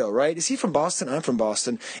 Even Dando, right? Is he from Boston? I'm from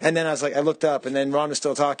Boston. And then I was like, I looked up, and then Ron was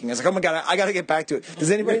still talking. I was like, oh my God, I got to get back to it.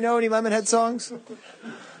 Does anybody know any Lemonhead songs?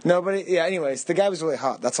 Nobody? Yeah, anyways, the guy was really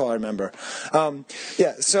hot. That's all I remember. So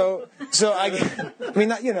it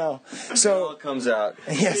all comes out.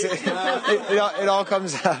 Yes, it all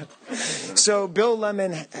comes out. So Bill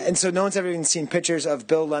Lemon, and so no one's ever even seen pictures of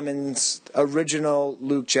Bill Lemon's original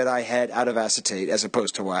Luke Jedi head out of acetate as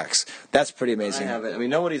opposed to wax. That's pretty amazing. I haven't.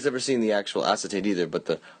 Nobody's ever seen the actual acetate either, but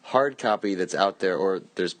the hard copy that's out there, or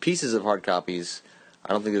there's pieces of hard copies.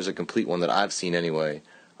 I don't think there's a complete one that I've seen anyway.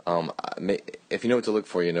 If you know what to look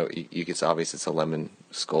for, it's obvious it's a Lemon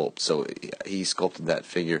sculpt. So he sculpted that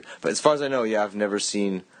figure. But as far as I know, I've never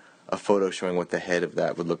seen a photo showing what the head of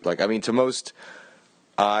that would look like. To most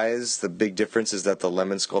eyes, the big difference is that the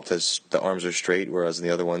Lemon sculpt the arms are straight, whereas in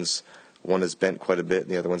the other ones, one is bent quite a bit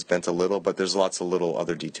and the other one's bent a little. But there's lots of little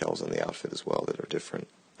other details on the outfit as well that are different.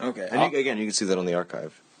 Okay. And you can see that on the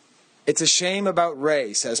archive. It's a shame about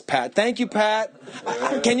Ray, says Pat. Thank you, Pat.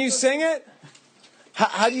 Can you sing it?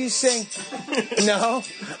 How do you sing? No?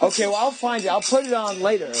 Okay, well, I'll find it. I'll put it on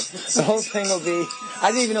later. The whole thing will be...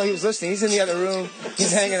 I didn't even know he was listening. He's in the other room.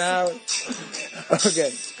 He's hanging out.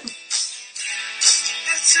 Okay.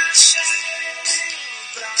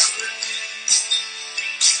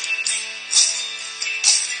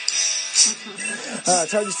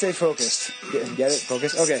 It's hard to stay focused. Get it?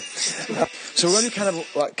 Focus? Okay. So we're going to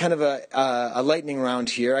do kind of a lightning round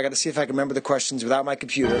here. I got to see if I can remember the questions without my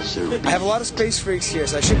computer. I have a lot of space freaks here,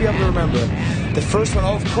 so I should be able to remember. The first one,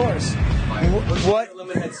 of course. What?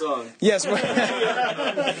 Lemonhead song. Yes.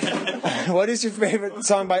 What is your favorite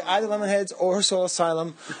song by either Lemonheads or Soul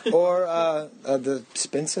Asylum or the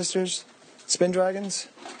Spin Sisters? Spin Dragons?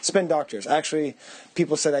 Spin Doctors. Actually,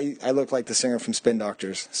 people said I look like the singer from Spin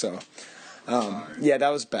Doctors. So, yeah, that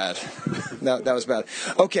was bad. That was bad.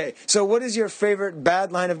 Okay, so what is your favorite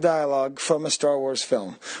bad line of dialogue from a Star Wars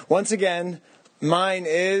film? Once again, mine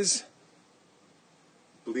is...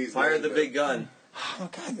 Fire the big gun. Oh,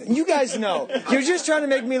 God. You guys know. You're just trying to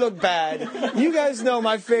make me look bad. You guys know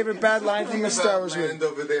my favorite bad line from the Star Wars movie. Land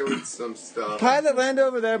over there with some stuff. Pilot land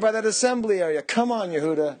over there by that assembly area. Come on,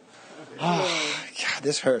 Yehuda. Oh, God,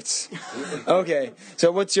 this hurts. Okay,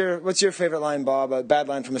 so what's your favorite line, Bob? A bad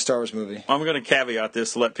line from a Star Wars movie. I'm going to caveat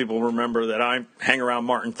this to let people remember that I hang around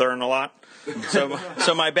Martin Thurn a lot.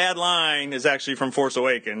 So my bad line is actually from Force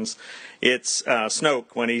Awakens. It's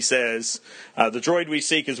Snoke when he says, "The droid we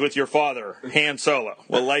seek is with your father, Han Solo."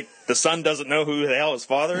 Well, like the son doesn't know who the hell his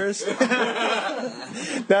father is.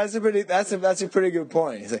 That's a pretty good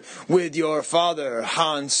point. He's like, "With your father,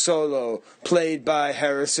 Han Solo, played by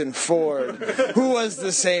Harrison Ford, who was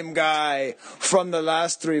the same guy from the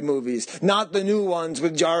last 3 movies, not the new ones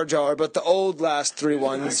with Jar Jar, but the old last 3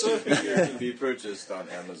 ones." Can be purchased on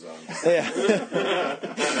Amazon. Yeah.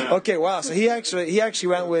 Okay. Wow. So he actually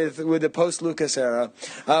went with the post Lucas era.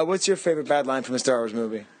 What's your favorite bad line from a Star Wars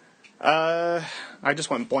movie? I just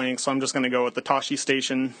went blank, so I'm just going to go with the Tashi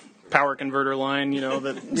Station power converter line.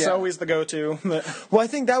 It's always the go-to. Well, I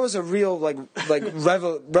think that was a real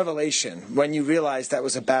revelation when you realized that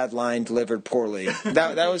was a bad line delivered poorly.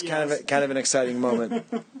 That was kind of an exciting moment.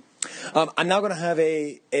 I'm now going to have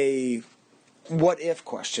a what if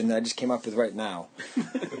question that I just came up with right now.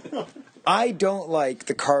 I don't like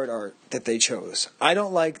the card art that they chose. I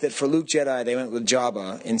don't like that for Luke Jedi they went with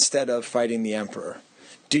Jabba instead of fighting the Emperor.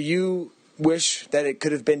 Do you wish that it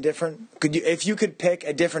could have been different? If you could pick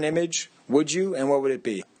a different image, would you? And what would it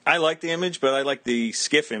be? I like the image, but I like the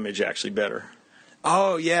skiff image actually better.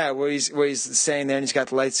 Oh yeah, where he's staying there and he's got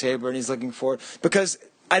the lightsaber and he's looking for it. Because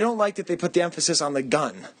I don't like that they put the emphasis on the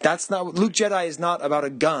gun. That's not Luke Jedi is not about a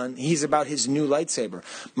gun. He's about his new lightsaber.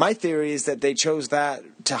 My theory is that they chose that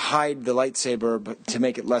to hide the lightsaber, but to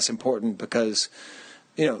make it less important because,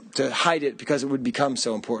 to hide it because it would become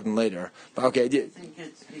so important later. Okay. I think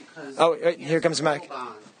it's because. Oh, wait, here comes Mac.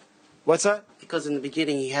 What's that? Because in the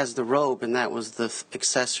beginning he has the robe, and that was the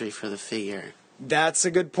accessory for the figure. That's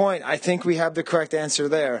a good point. I think we have the correct answer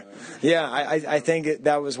there. Yeah, I think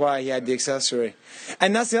that was why he had the accessory.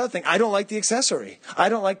 And that's the other thing. I don't like the accessory. I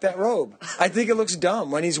don't like that robe. I think it looks dumb.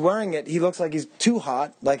 When he's wearing it, he looks like he's too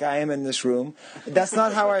hot, like I am in this room. That's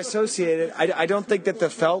not how I associate it. I don't think that the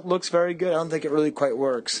felt looks very good. I don't think it really quite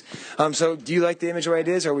works. So do you like the image the way it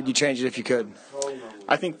is, or would you change it if you could?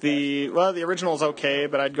 I think the original is okay,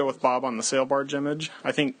 but I'd go with Bob on the sail barge image.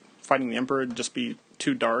 I think fighting the Emperor would just be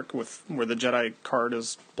too dark with where the Jedi card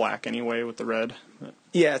is black anyway with the red.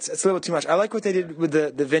 Yeah, it's a little too much. I like what they did with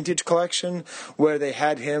the vintage collection where they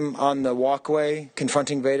had him on the walkway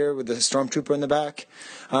confronting Vader with the stormtrooper in the back.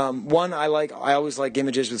 I always like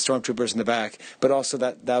images with stormtroopers in the back, but also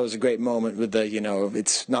that was a great moment with the,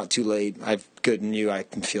 it's not too late. I've good in you. I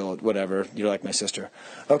can feel it. Whatever. You're like my sister.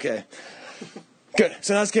 Okay. Good.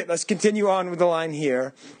 So now let's continue on with the line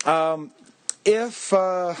here.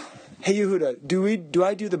 Hey Yehuda, do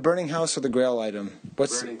I do the burning house or the Grail item?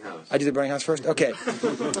 Burning house. I do the burning house first? Okay.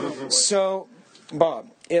 So, Bob,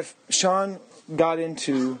 if Shawn got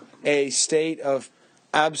into a state of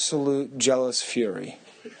absolute jealous fury,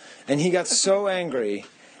 and he got so angry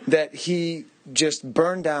that he just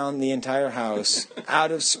burned down the entire house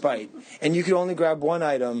out of spite, and you could only grab one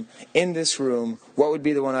item in this room, what would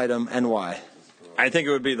be the one item and why? I think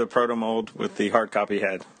it would be the proto mold with the hard copy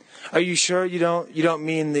head. Are you sure you don't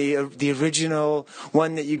mean the original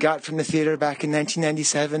one that you got from the theater back in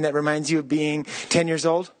 1997 that reminds you of being 10 years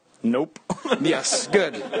old? Nope. Yes,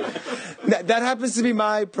 good. That happens to be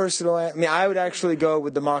my personal. I would actually go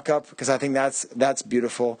with the mock-up because I think that's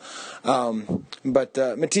beautiful. But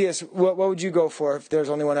Matthias, what would you go for if there's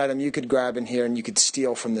only one item you could grab in here and you could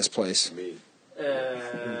steal from this place? Me.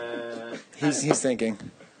 He's thinking.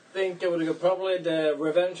 I think it would go probably the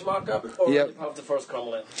Revenge mock-up or the Power of the Force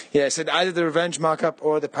Cromlin. Yeah, I said either the Revenge mock-up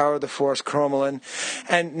or the Power of the Force Cromlin.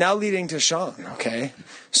 And now leading to Shawn, okay?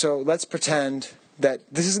 So let's pretend that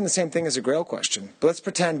this isn't the same thing as a Grail question, but let's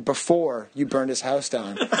pretend before you burned his house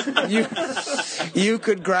down, you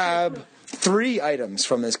could grab 3 items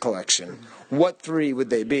from this collection, what 3 would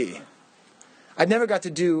they be? I never got to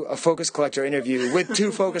do a Focus Collector interview with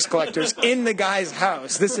 2 Focus Collectors in the guy's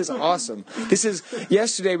house. This is awesome. This is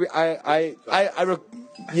yesterday.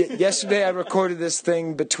 Yesterday I recorded this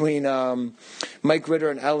thing between Mike Ritter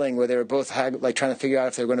and Elling, where they were both trying to figure out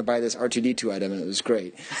if they were going to buy this R2D2 item, and it was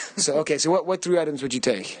great. So okay, so what 3 items would you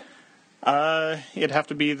take? It'd have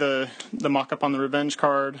to be the mock-up on the Revenge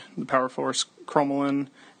card, the Power Force Chromalin,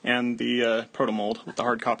 and the proto mold with the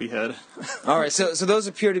hard copy head. All right, so those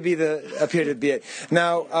appear to be it.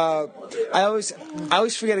 Now, I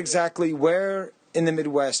always forget exactly where in the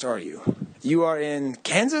Midwest are you? You are in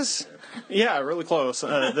Kansas? Yeah, really close.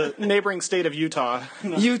 The neighboring state of Utah.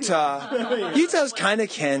 Utah's kind of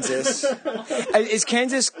Kansas. Is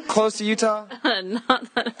Kansas close to Utah?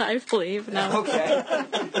 Not that I believe, no. Okay.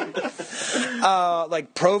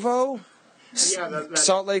 Like Provo?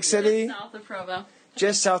 Salt Lake City? South of Provo.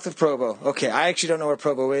 Just south of Provo. Okay, I actually don't know where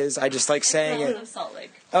Provo is. I just like saying it. South of Salt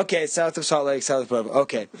Lake. Okay, south of Salt Lake, south of Provo.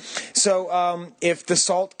 Okay. So if the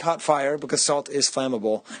salt caught fire, because salt is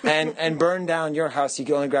flammable, and burned down your house, you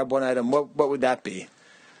could only grab one item, what would that be?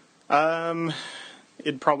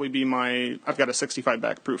 It'd probably be I've got a 65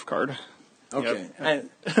 back proof card. Okay. Yep.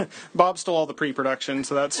 And Bob stole all the pre-production,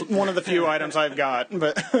 so that's one of the few items I've got.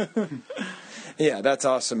 But yeah, that's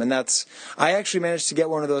awesome. And I actually managed to get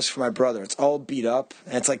one of those for my brother. It's all beat up,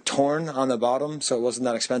 and it's like torn on the bottom, so it wasn't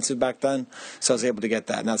that expensive back then. So I was able to get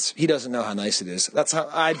that. And he doesn't know how nice it is. That's how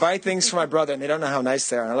I buy things for my brother, and they don't know how nice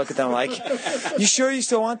they are. And I look at them like, you sure you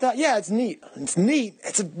still want that? Yeah, it's neat. It's neat.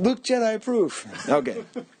 It's a Luke Jedi proof. Okay.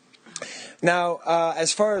 Now,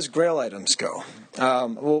 as far as Grail items go,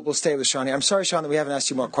 we'll stay with Shawn here. I'm sorry, Shawn, that we haven't asked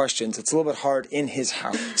you more questions. It's a little bit hard in his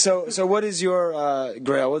house. So what is your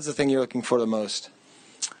Grail? What's the thing you're looking for the most?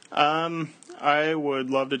 I would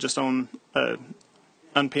love to just own an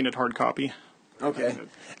unpainted hard copy. Okay.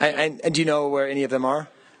 And do you know where any of them are?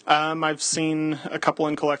 I've seen a couple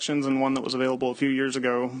in collections and one that was available a few years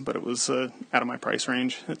ago, but it was out of my price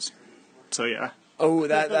range. So yeah. Oh,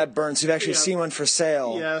 that burns. You've actually seen one for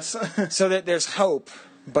sale. Yes. So that there's hope,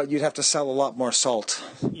 but you'd have to sell a lot more salt.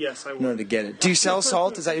 Yes, I would. In order to get it. Do you sell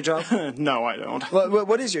salt? Is that your job? No, I don't.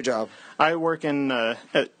 What is your job? I work at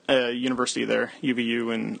a university there,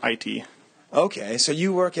 UVU in IT. Okay, so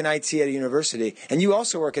you work in IT at a university, and you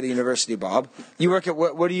also work at a university, Bob. You work at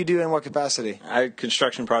what do you do in what capacity?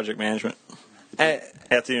 Construction project management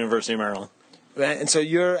at the University of Maryland. And so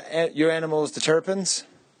your animal is the terrapins?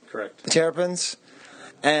 Correct. The terrapins?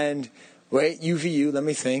 And, wait, UVU, let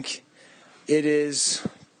me think. It is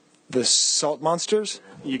the salt monsters?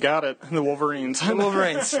 You got it. The Wolverines. The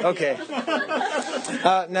Wolverines, okay.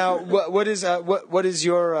 Now, what is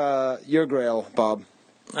your Grail, Bob?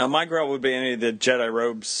 My Grail would be any of the Jedi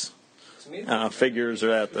robes figures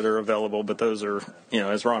that are available, but those are,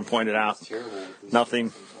 as Ron pointed out,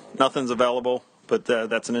 nothing's available, but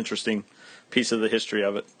that's an interesting piece of the history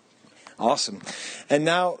of it. Awesome. And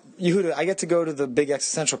now, Yehuda, I get to go to the big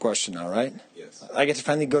existential question now, right? Yes. I get to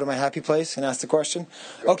finally go to my happy place and ask the question?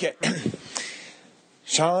 Okay.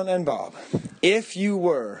 Shawn and Bob, if you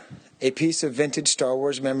were a piece of vintage Star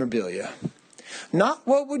Wars memorabilia, not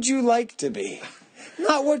what would you like to be,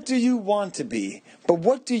 not what do you want to be, but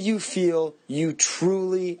what do you feel you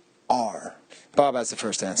truly are? Bob has the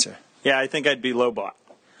first answer. Yeah, I think I'd be Lobot.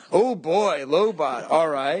 Oh boy, Lobot. All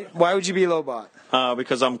right. Why would you be Lobot?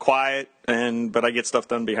 Because I'm quiet, but I get stuff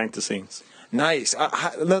done behind the scenes. Nice.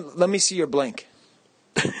 Let me see your blink.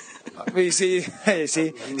 See,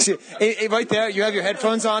 right there, you have your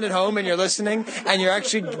headphones on at home and you're listening, and you're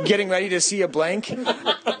actually getting ready to see a blank.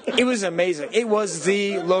 It was amazing. It was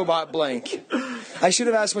the Lobot blank. I should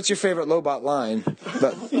have asked what's your favorite Lobot line,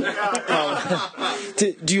 but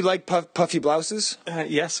do you like puffy blouses?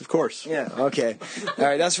 Yes, of course. Yeah. Okay. All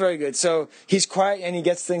right. That's very good. So he's quiet and he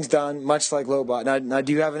gets things done, much like Lobot. Now,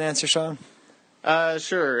 do you have an answer, Shawn?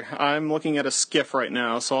 Sure. I'm looking at a skiff right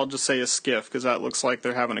now, so I'll just say a skiff because that looks like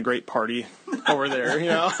they're having a great party over there.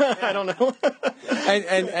 I don't know.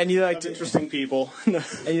 and you like interesting people. And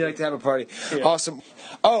you like to have a party. Yeah. Awesome.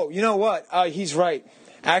 Oh, you know what? He's right.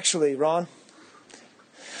 Actually, Ron.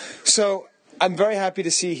 So I'm very happy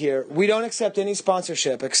to see here. We don't accept any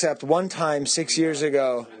sponsorship except one time 6 years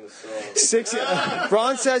ago.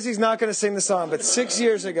 Ron says he's not going to sing the song, but 6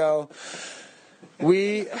 years ago,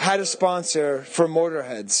 we had a sponsor for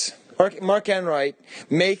Mortarheads. Mark Enright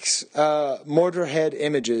makes Mortarhead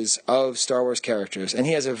images of Star Wars characters, and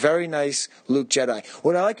he has a very nice Luke Jedi.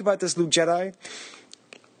 What I like about this Luke Jedi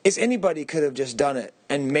is anybody could have just done it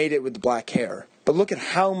and made it with black hair. But look at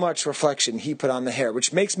how much reflection he put on the hair,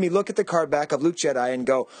 which makes me look at the card back of Luke Jedi and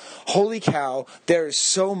go, holy cow, there is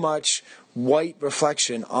so much white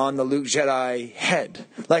reflection on the Luke Jedi head.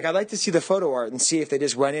 Like, I'd like to see the photo art and see if they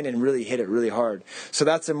just went in and really hit it really hard. So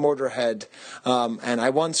that's a mortar head. And I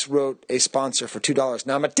once wrote a sponsor for $2.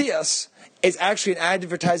 Now, Matthias is actually an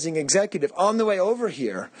advertising executive. On the way over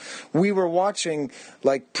here, we were watching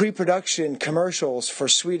like pre-production commercials for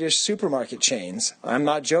Swedish supermarket chains. I'm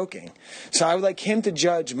not joking. So I would like him to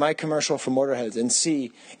judge my commercial for Motorheads and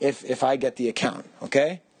see if I get the account.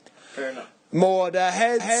 Okay? Fair enough.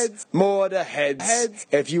 Motorheads, Motorheads.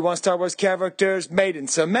 If you want Star Wars characters made in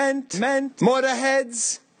cement,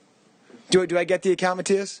 Motorheads. Do I get the account,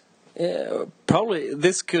 Matthias? Yeah, probably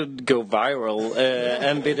this could go viral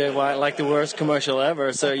and be the worst commercial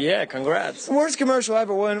ever. So yeah, congrats. Worst commercial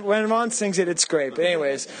ever. When Ron sings it, it's great. But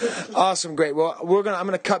anyways, awesome, great. Well, I'm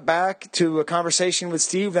gonna cut back to a conversation with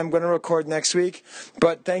Steve. I'm gonna record next week.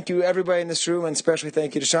 But thank you everybody in this room, and especially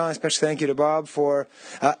thank you to Shawn, especially thank you to Bob for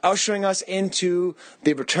ushering us into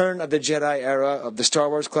the Return of the Jedi era of the Star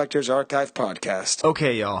Wars Collectors Archive podcast.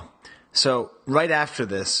 Okay, y'all. So, right after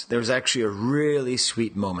this, there was actually a really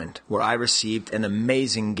sweet moment where I received an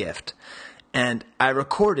amazing gift. And I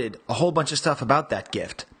recorded a whole bunch of stuff about that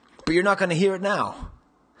gift. But you're not going to hear it now.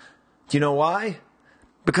 Do you know why?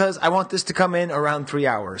 Because I want this to come in around 3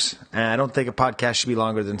 hours. And I don't think a podcast should be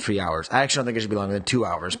longer than 3 hours. I actually don't think it should be longer than 2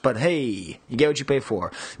 hours. But hey, you get what you pay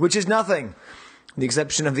for. Which is nothing. With the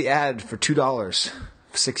exception of the ad for $2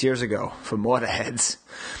 6 years ago from Motorheads.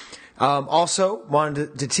 Also,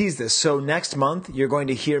 wanted to tease this. So next month, you're going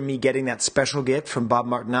to hear me getting that special gift from Bob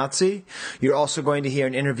Martinazzi. You're also going to hear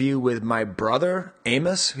an interview with my brother,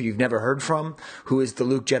 Amos, who you've never heard from, who is the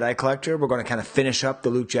Luke Jedi collector. We're going to kind of finish up the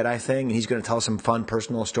Luke Jedi thing, and he's going to tell some fun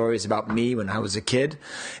personal stories about me when I was a kid.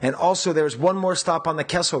 And also, there's one more stop on the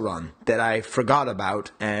Kessel Run that I forgot about,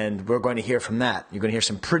 and we're going to hear from that. You're going to hear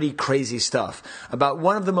some pretty crazy stuff about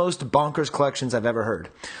one of the most bonkers collections I've ever heard.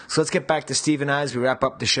 So let's get back to Steve and I as we wrap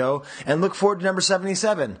up the show. And look forward to number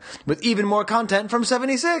 77 with even more content from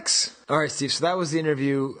 76. All right, Steve, so that was the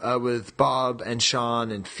interview with Bob and Shawn,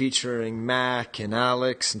 and featuring Mac and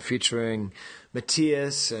Alex, and featuring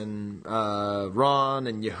Matthias and Ron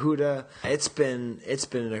and Yehuda. It's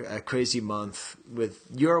been a crazy month with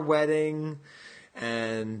your wedding,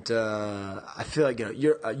 and I feel like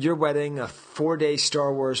your wedding, a 4-day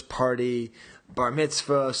Star Wars party, bar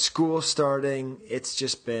mitzvah, school starting. It's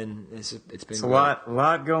just been it's a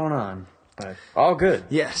lot going on, but all good.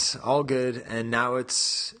 Yes, all good. And now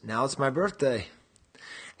it's my birthday,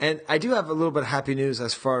 and I do have a little bit of happy news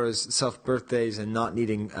as far as self birthdays and not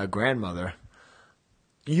needing a grandmother.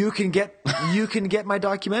 You can get my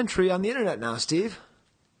documentary on the internet now, Steve.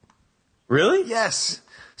 Really? Yes.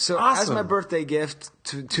 So awesome. As my birthday gift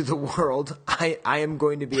to the world, I am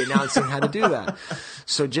going to be announcing how to do that.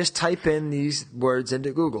 So just type in these words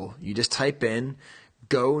into Google. You just type in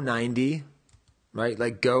Go 90, right?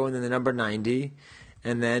 Like Go and then the number 90,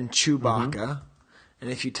 and then Chewbacca. Mm-hmm. And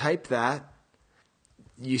if you type that,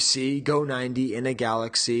 you see Go 90 in a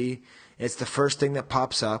galaxy. It's the first thing that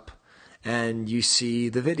pops up, and you see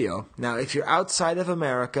the video. Now, if you're outside of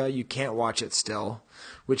America, you can't watch it still,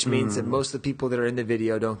 which means that most of the people that are in the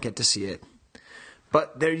video don't get to see it.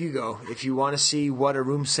 But there you go. If you want to see what a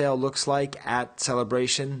room sale looks like at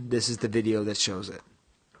Celebration, this is the video that shows it.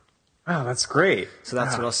 Wow, that's great. So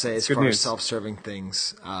that's what I'll say as far as self-serving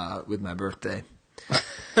things with my birthday.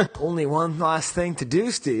 Only one last thing to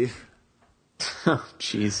do, Steve. Oh,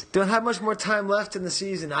 jeez. Don't have much more time left in the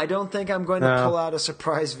season. I don't think I'm going to pull out a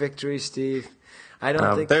surprise victory, Steve. I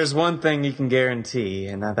don't think... There's one thing you can guarantee,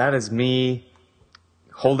 and that is me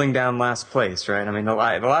holding down last place, right? I mean, the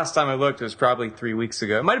last time I looked, it was probably 3 weeks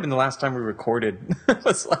ago. It might have been the last time we recorded. It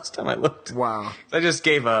was the last time I looked. Wow. I just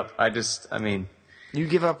gave up. You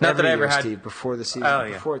give up not every that I ever year, had... Steve, before the season. Oh,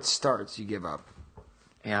 yeah. Before it starts, you give up.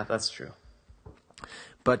 Yeah, that's true.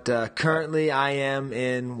 But currently I am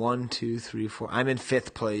in 1, 2, 3, 4. I'm in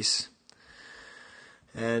 5th place.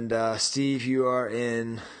 And Steve, you are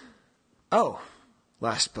in...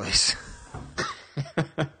 last place.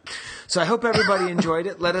 So I hope everybody enjoyed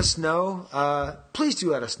it. Let us know. Please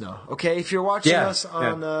do let us know. Okay, if you're watching us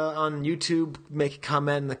on YouTube, make a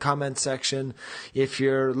comment in the comment section. If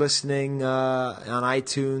you're listening on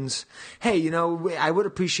iTunes, hey, I would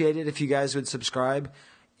appreciate it if you guys would subscribe.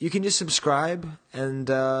 You can just subscribe, and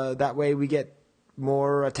that way we get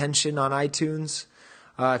more attention on iTunes.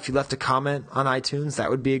 If you left a comment on iTunes, that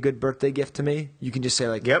would be a good birthday gift to me. You can just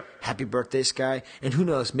say, Happy birthday, Skye. And who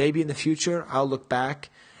knows, maybe in the future I'll look back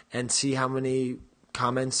and see how many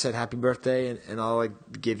comments said happy birthday, and I'll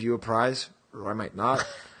give you a prize, or I might not.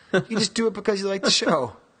 You just do it because you like the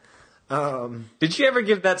show. Did you ever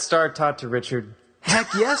give that star tot to Richard?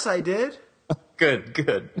 Heck yes, I did. Good.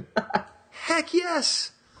 Heck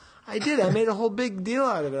yes, I did. I made a whole big deal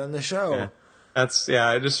out of it on the show. Yeah.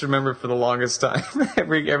 I just remember for the longest time,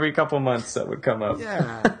 every couple months that would come up.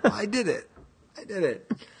 Yeah, I did it.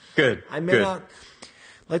 Good. I may not,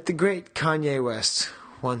 like the great Kanye West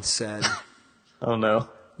once said. Oh no.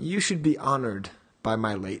 You should be honored by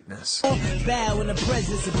my lateness. Bow in the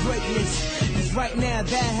presence of greatness. 'Cause right now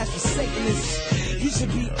that has forsaken us. You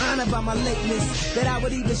should be honored by my lateness. That I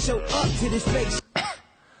would even show up to this place.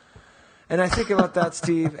 And I think about that,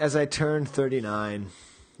 Steve, as I turn 39.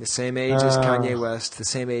 The same age as Kanye West, the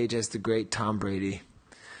same age as the great Tom Brady.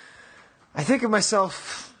 I think of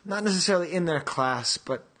myself, not necessarily in their class,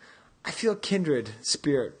 but I feel kindred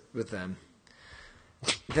spirit with them.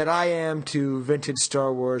 That I am to vintage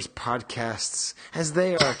Star Wars podcasts as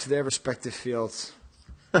they are to their respective fields.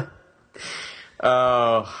 No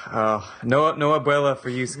abuela for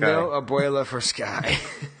you, Skye. No abuela for Skye.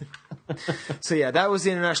 So yeah, that was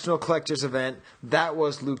the International Collectors event. That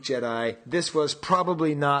was Luke Jedi. This was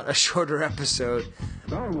probably not a shorter episode,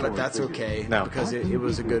 but that's okay because it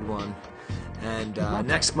was a good one. And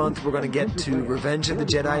next month we're going to get to Revenge of the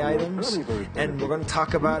Jedi items, and we're going to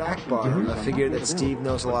talk about Akbar, a figure that Steve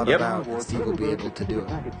knows a lot about, and Steve will be able to do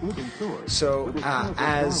it. So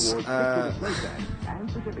as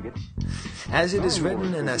it is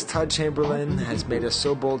written, and as Todd Chamberlain has made us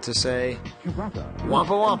so bold to say,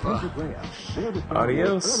 Wampa Wampa.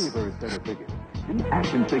 Adios. These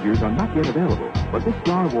action figures are not yet available, but this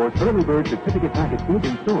Star Wars Early Bird certificate package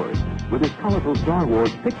is in stores with its colorful Star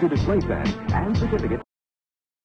Wars picture display stand and certificate.